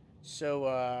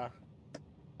 So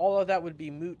all of that would be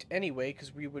moot anyway,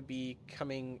 because we would be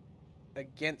coming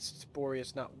against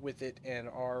Boreas, not with it, and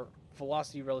our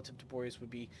velocity relative to Boreas would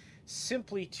be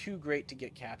simply too great to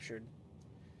get captured.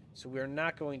 So we are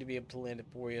not going to be able to land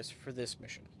at Boreas for this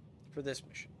mission. But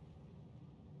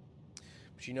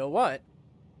you know what?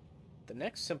 The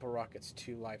next SimpleRockets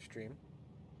 2 live stream,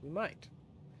 we might.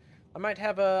 I might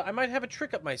have a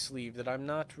trick up my sleeve that I'm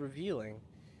not revealing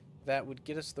that would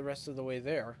get us the rest of the way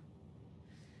there.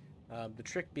 The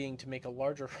trick being to make a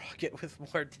larger rocket with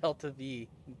more delta V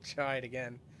and try it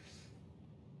again.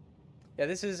 Yeah,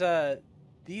 this is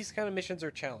these kind of missions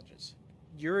are challenges.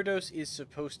 Eurydos is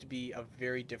supposed to be a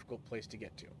very difficult place to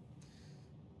get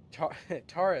to.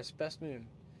 Taurus, best moon.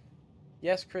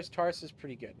 Yes, Chris, Taurus is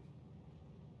pretty good.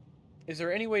 Is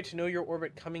there any way to know your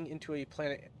orbit coming into a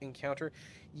planet encounter?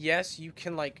 Yes, you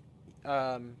can, like,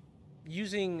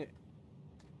 using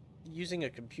a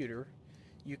computer,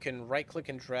 you can right-click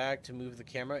and drag to move the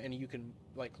camera, and you can,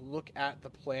 like, look at the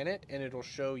planet, and it'll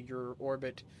show your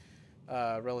orbit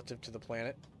relative to the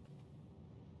planet.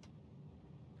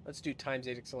 Let's do times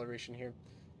 8 acceleration here.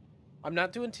 I'm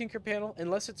not doing Tinker Panel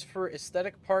unless it's for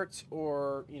aesthetic parts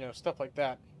or, you know, stuff like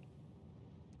that.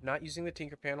 Not using the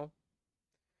Tinker Panel.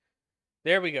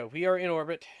 There we go. We are in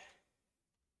orbit.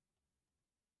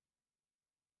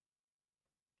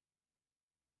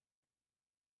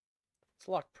 Let's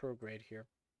lock prograde here.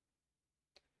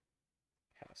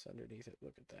 Pass underneath it.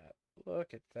 Look at that.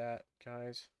 Look at that,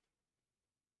 guys.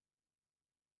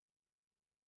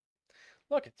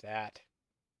 Look at that.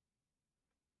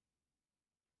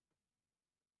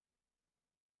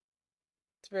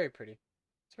 It's very pretty.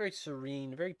 It's very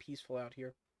serene, very peaceful out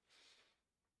here.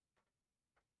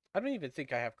 I don't even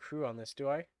think I have crew on this, do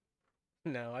I?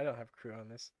 No, I don't have crew on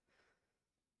this.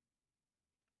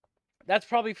 That's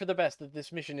probably for the best that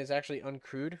this mission is actually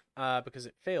uncrewed, because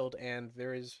it failed, and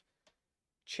there is,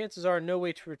 chances are, no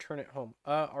way to return it home.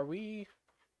 Are we...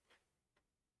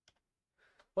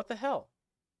 What the hell?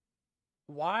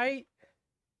 Why?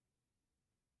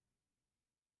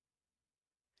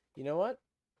 You know what?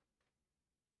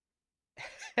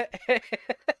 Alright,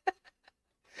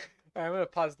 I'm gonna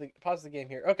pause the game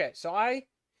here. Okay, so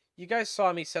you guys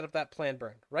saw me set up that plan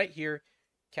burn right here,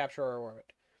 capture our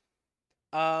orbit.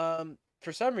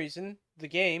 For some reason, the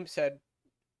game said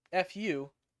F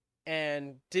you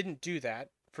and didn't do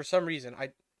that. For some reason,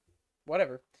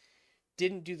 whatever.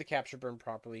 Didn't do the capture burn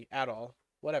properly at all.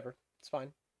 Whatever. It's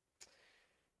fine.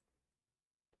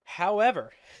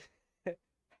 However,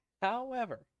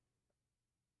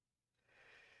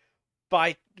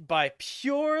 by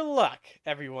pure luck,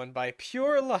 everyone, by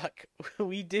pure luck,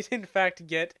 we did in fact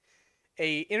get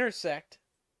a intersect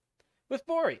with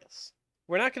Boreas.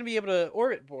 We're not going to be able to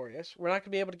orbit Boreas. We're not going to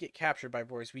be able to get captured by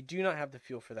Boreas. We do not have the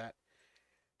fuel for that.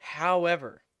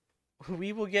 However,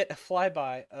 we will get a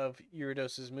flyby of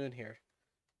Eurydos' moon here.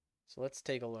 So let's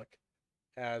take a look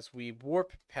as we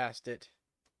warp past it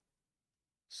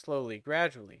slowly,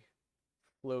 gradually,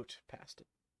 float past it.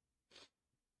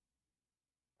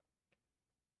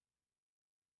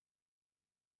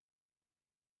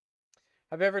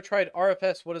 Have you ever tried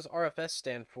RFS? What does RFS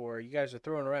stand for? You guys are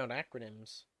throwing around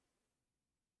acronyms.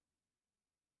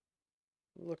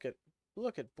 Look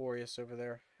at Boreas over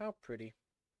there. How pretty.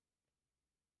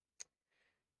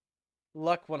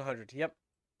 Luck 100. Yep.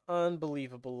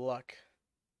 Unbelievable luck.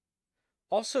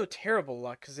 Also terrible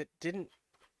luck because it didn't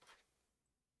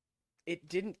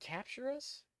capture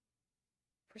us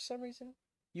for some reason.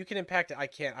 You can impact it. I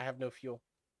can't. I have no fuel.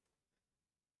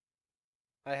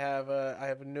 I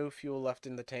have no fuel left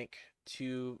in the tank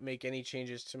to make any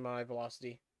changes to my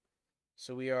velocity.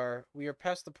 So we are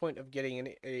past the point of getting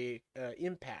an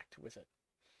impact with it.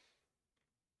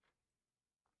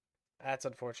 That's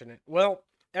unfortunate. Well,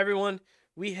 everyone,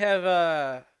 we have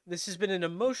this has been an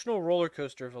emotional roller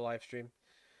coaster of a live stream.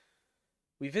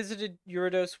 We visited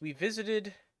Eurydos. We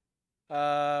visited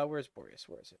where's Boreas?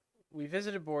 Where is it? we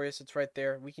visited Boreas. It's right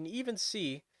there. We can even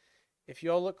see, if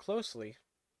you all look closely,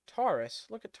 Taurus.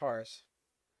 Look at Taurus.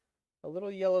 A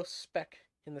little yellow speck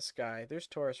in the sky. There's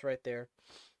Taurus right there.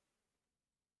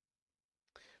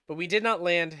 But we did not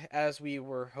land as we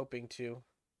were hoping to.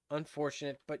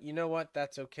 Unfortunate, but you know what?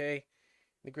 That's okay. In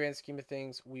the grand scheme of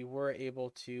things, we were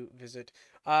able to visit.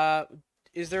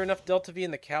 Is there enough Delta V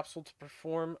in the capsule to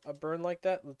perform a burn like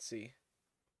that? Let's see.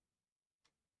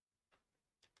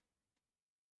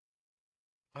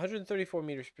 134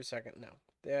 meters per second. No,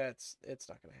 it's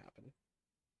not going to happen.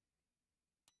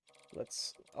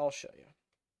 I'll show you.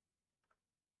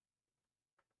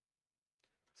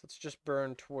 So let's just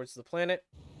burn towards the planet.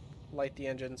 Light the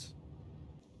engines.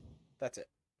 That's it.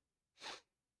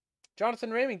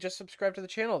 Jonathan Raming just subscribed to the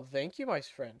channel. Thank you, my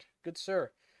friend. Good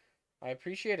sir. I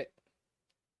appreciate it.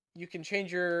 You can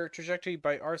change your trajectory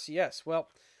by RCS. Well,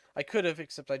 I could have,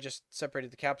 except I just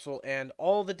separated the capsule, and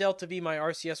all the Delta V my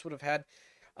RCS would have had.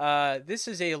 This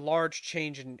is a large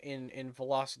change in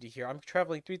velocity here. I'm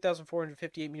traveling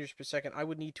 3,458 meters per second. I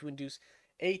would need to induce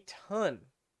a ton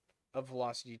of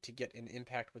velocity to get an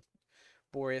impact with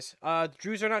Boreas.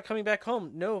 Droods are not coming back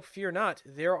home. No, fear not.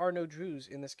 There are no Droods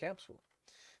in this capsule.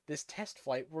 This test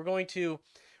flight, we're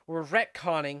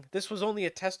retconning. This was only a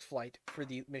test flight for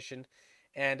the mission,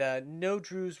 and no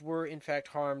Droods were in fact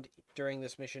harmed during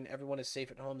this mission. Everyone is safe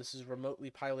at home. This is a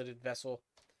remotely piloted vessel.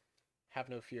 Have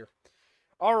no fear.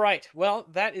 All right, well,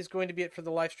 that is going to be it for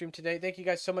the live stream today. Thank you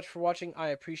guys so much for watching. I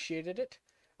appreciated it.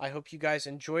 I hope you guys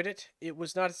enjoyed it. It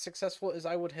was not as successful as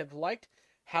I would have liked.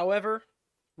 However,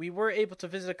 we were able to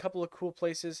visit a couple of cool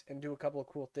places and do a couple of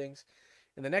cool things.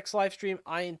 In the next live stream,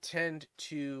 I intend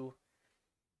to,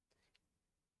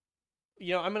 I'm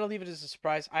going to leave it as a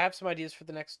surprise. I have some ideas for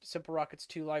the next SimpleRockets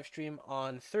 2 live stream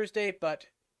on Thursday, but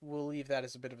we'll leave that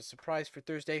as a bit of a surprise for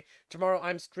Thursday. Tomorrow,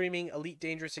 I'm streaming Elite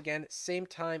Dangerous again, same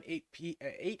time, 8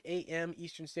 a.m.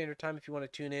 Eastern Standard Time if you want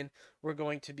to tune in. We're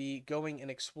going to be going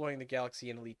and exploring the galaxy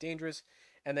in Elite Dangerous.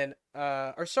 And then,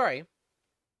 my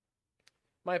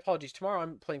apologies. Tomorrow,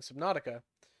 I'm playing Subnautica.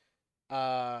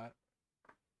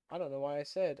 I don't know why I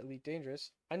said Elite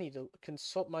Dangerous. I need to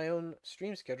consult my own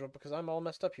stream schedule because I'm all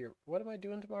messed up here. What am I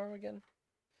doing tomorrow again?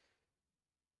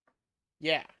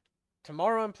 Yeah.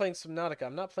 Tomorrow I'm playing Subnautica.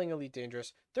 I'm not playing Elite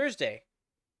Dangerous. Thursday,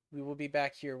 we will be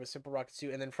back here with SimpleRockets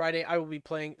 2. And then Friday, I will be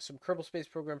playing some Kerbal Space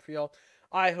Program for y'all.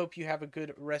 I hope you have a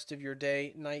good rest of your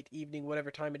day, night, evening,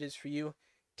 whatever time it is for you.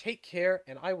 Take care,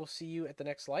 and I will see you at the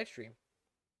next live stream.